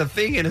that he's a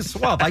thing in a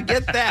swamp. I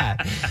get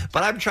that.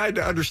 But I'm trying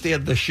to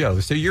understand the show.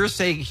 So you're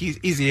saying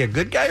is he a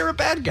good guy or a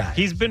bad guy?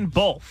 He's been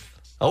both.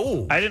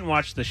 Oh. I didn't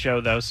watch the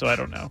show, though, so I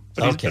don't know.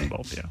 But he's been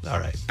both, yeah. All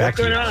right. Back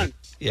to you. on?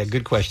 Yeah,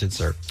 good question,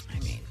 sir. I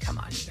mean, come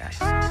on, you guys.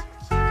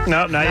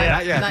 No, not yet.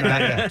 Not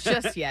yet. Not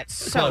just yet.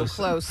 So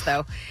close,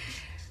 though.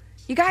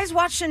 You guys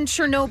watching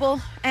Chernobyl?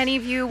 Any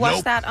of you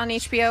watch that on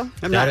HBO?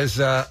 That is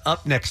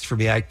up next for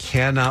me. I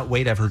cannot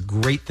wait. I've heard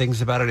great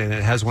things about it, and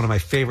it has one of my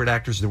favorite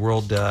actors in the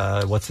world.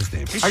 What's his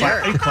name?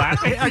 Are you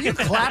clapping? Are you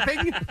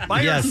clapping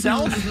by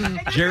yourself?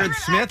 Jared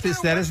Smith,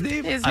 is that his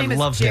name? His name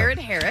is Jared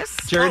Harris.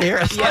 Jared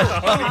Harris.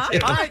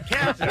 Yeah. I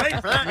can't wait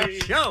for that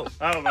show.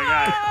 Oh, my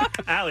God.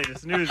 Allie,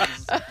 this news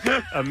is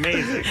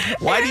amazing.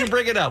 Why do you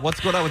bring it up? What's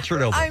going on with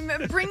Chernobyl? I'm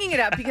bringing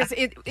it up because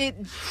it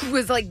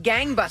was like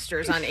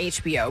gangbusters on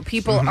HBO.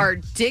 People are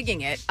digging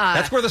it.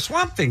 That's where the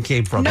swamp thing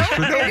came from. No,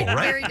 Chernobyl,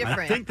 right? very different.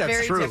 I think that's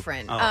very true.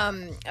 different.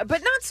 Oh.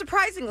 But not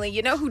surprisingly,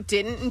 you know who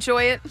didn't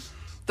enjoy it?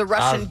 The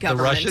Russian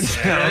government. The Russians.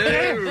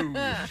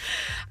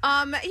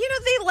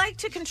 They like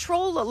to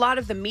control a lot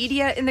of the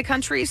media in the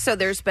country, so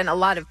there's been a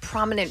lot of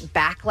prominent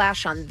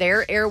backlash on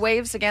their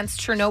airwaves against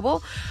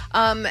Chernobyl.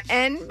 And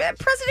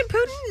President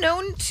Putin,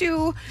 known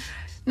to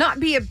not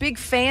be a big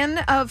fan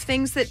of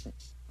things that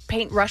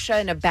paint Russia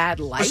in a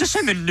bad light. Was this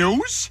in the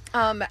news?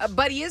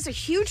 But he is a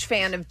huge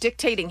fan of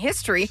dictating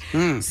history.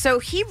 So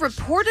he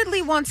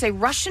reportedly wants a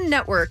Russian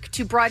network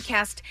to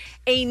broadcast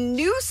a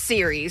new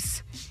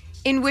series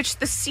in which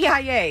the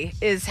CIA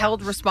is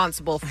held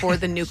responsible for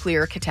the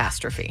nuclear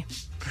catastrophe.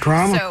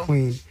 Drama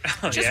queen.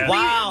 Just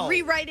Wow.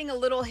 rewriting a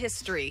little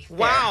history.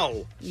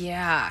 Wow.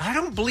 Yeah. I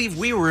don't believe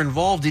we were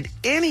involved in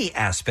any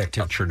aspect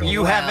of Chernobyl.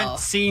 You haven't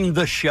seen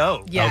the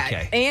show. Yeah.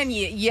 Okay. And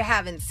you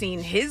haven't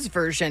seen his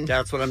version.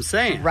 That's what I'm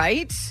saying.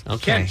 Right? You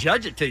can't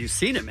judge it till you've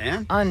seen it,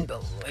 man.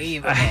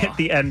 Unbelievable.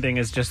 The ending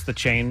is just the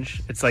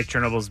change. It's like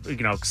Chernobyl's,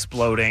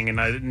 exploding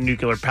and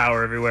nuclear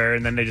power everywhere,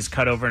 and then they just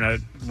cut over and a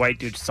white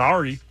dude,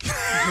 sorry.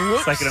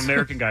 It's like an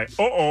American guy.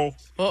 Uh-oh.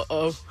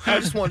 Uh-oh. I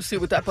just want to see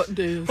what that button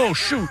does. Oh,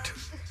 shoot.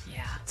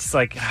 It's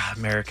like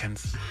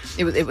Americans.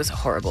 It was a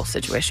horrible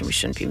situation. We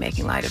shouldn't be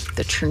making light of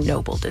the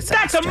Chernobyl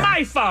disaster. That's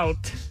my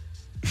fault.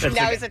 That's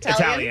Now he's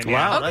Italian?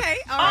 yeah. Wow, Okay,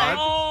 all right.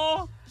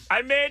 Oh,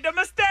 I made a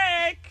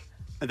mistake.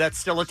 That's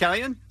still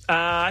Italian?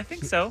 I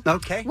think so.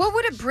 Okay. What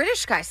would a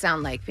British guy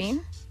sound like,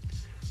 Bean?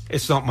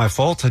 It's not my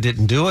fault. I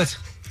didn't do it.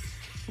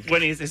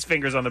 When his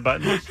finger's on the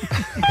button.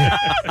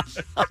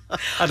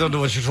 I don't know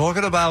what you're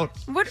talking about.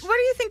 What do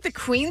you think the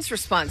Queen's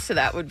response to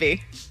that would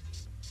be?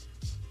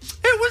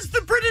 It was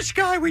the British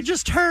guy we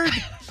just heard.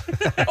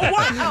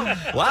 Wow.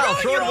 Wow,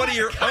 throwing one of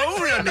your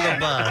own under the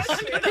bus.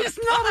 He's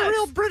not a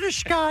real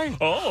British guy.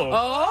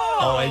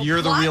 Oh, and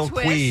you're the plot real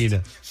twist.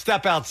 queen.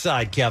 Step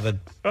outside, Kevin.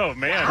 Oh,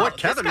 man. What,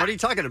 Kevin? What are you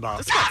talking about?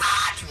 This got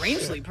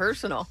strangely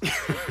personal.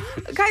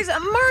 Guys,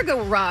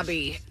 Margot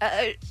Robbie,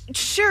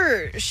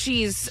 sure,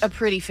 she's a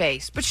pretty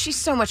face, but she's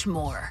so much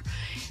more.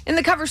 In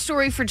the cover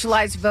story for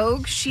July's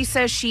Vogue, she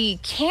says she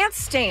can't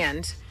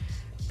stand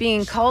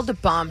being called a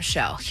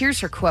bombshell. Here's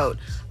her quote.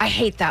 I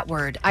hate that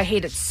word. I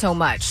hate it so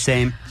much.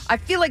 Same. I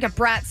feel like a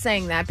brat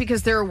saying that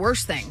because there are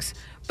worse things.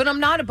 But I'm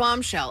not a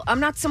bombshell. I'm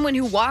not someone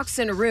who walks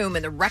in a room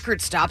and the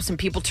record stops and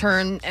people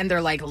turn and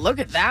they're like, look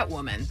at that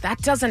woman. That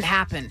doesn't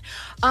happen.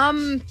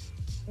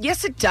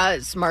 Yes, it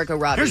does, Margot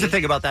Robbie. Here's the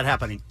thing about that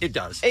happening. It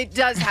does. It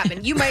does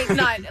happen. You might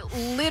not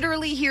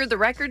literally hear the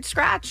record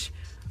scratch,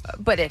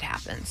 but it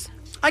happens.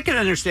 I can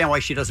understand why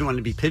she doesn't want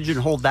to be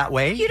pigeonholed that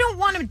way. You don't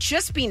want to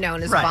just be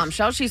known as a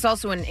bombshell. She's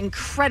also an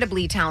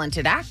incredibly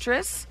talented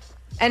actress.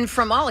 And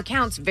from all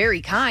accounts,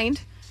 very kind.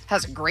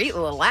 Has a great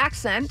little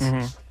accent.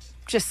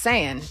 Just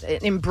saying,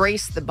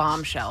 embrace the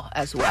bombshell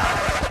as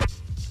well.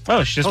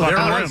 Oh, she just walked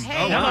in the room.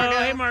 Hey, Hello, Margot.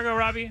 hey, Margot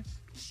Robbie.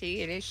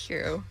 See, it is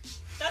true.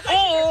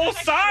 Oh,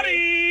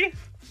 sorry.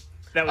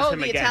 That was him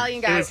the again.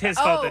 Italian guy. It was his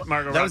fault that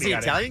Margot Robbie That was the got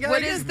it. Italian guy?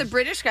 What does the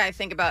British guy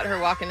think about her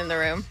walking in the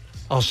room?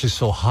 Oh, she's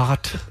so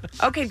hot.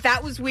 Okay,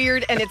 that was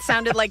weird, and it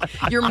sounded like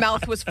your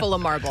mouth was full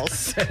of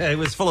marbles. It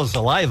was full of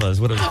saliva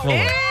is what it was full of.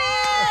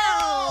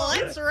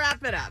 Ew, let's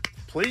wrap it up.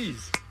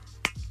 Please.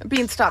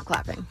 Bean, stop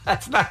clapping.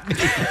 That's not me.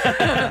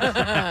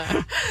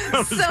 That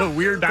was a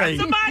weird thing.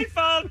 That's my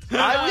fault.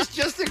 I was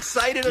just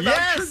excited about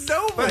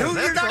Chernobyl. But who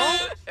That's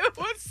all. It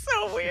was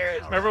so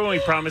weird. Remember when we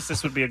promised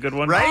this would be a good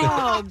one? Right?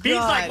 Oh, He's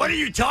like, God. what are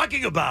you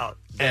talking about?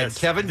 And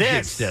Kevin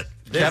jinxed it.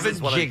 Kevin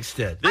jinxed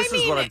it. This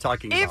is what I'm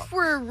talking about. If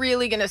we're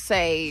really going to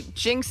say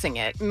jinxing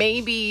it,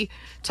 maybe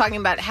talking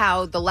about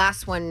how the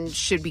last one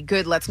should be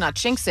good, let's not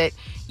jinx it,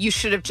 you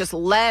should have just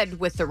led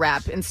with the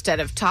rap instead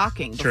of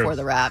talking before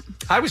the rap.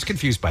 I was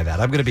confused by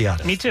that. I'm going to be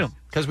honest. Me too.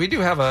 Because we do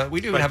have a Do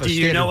you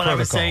standard know what I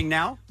was protocol. saying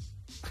now?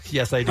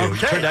 Yes, I do.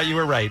 Okay. Turned out you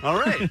were right. All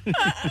right.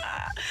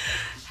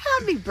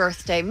 Happy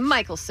birthday,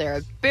 Michael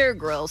Cera, Bear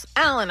Grylls,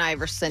 Allen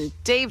Iverson,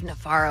 Dave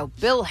Navarro,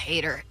 Bill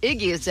Hader,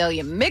 Iggy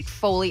Azalea, Mick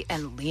Foley,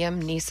 and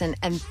Liam Neeson.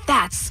 And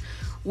that's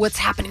what's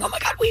happening. Oh my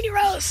God, Weenie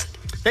Rose.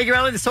 Thank you,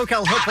 Allie. The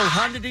SoCal Helpful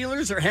Honda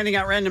dealers are handing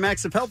out random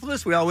acts of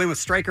helpfulness. We all win with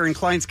Stryker and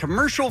Klein's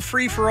commercial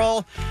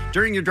free-for-all.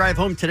 During your drive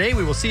home today,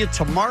 we will see you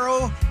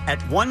tomorrow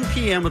at 1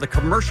 p.m. with a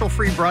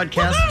commercial-free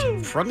broadcast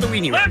from the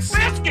Weenie Rose.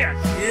 Let's get.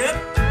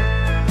 Yep.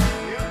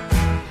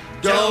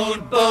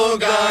 Don't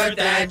bogart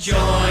that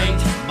joint,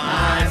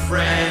 my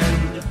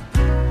friend.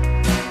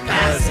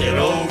 Pass it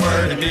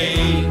over to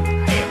me.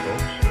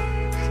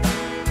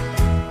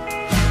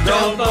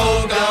 Don't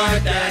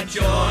bogart that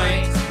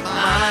joint,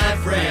 my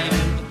friend.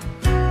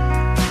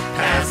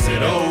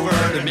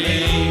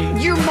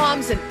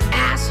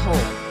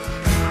 asshole.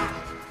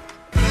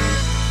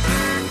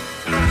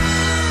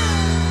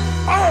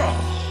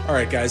 All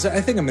right, guys,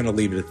 I think I'm going to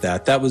leave it at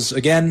that. That was,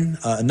 again,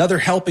 another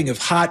helping of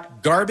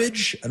hot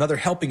garbage, another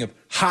helping of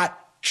hot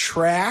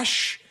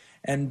trash,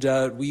 and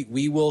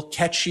we will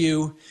catch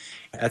you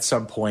at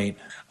some point.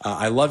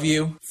 I love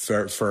you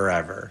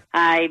forever.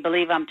 I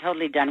believe I'm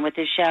totally done with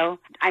this show.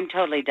 I'm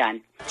totally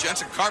done.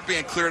 Jensen cart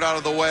being cleared out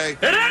of the way.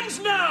 It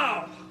ends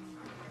now!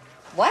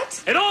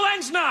 What? It all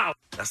ends now!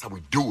 That's how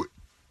we do it.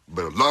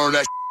 Better learn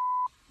that.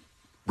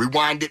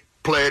 Rewind it,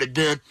 play it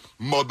again,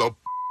 mother.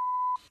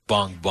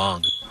 Bong,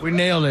 bong. We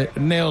nailed it.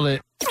 Nailed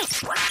it.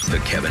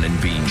 The Kevin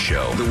and Bean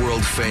Show. The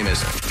world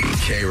famous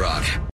K-Rock.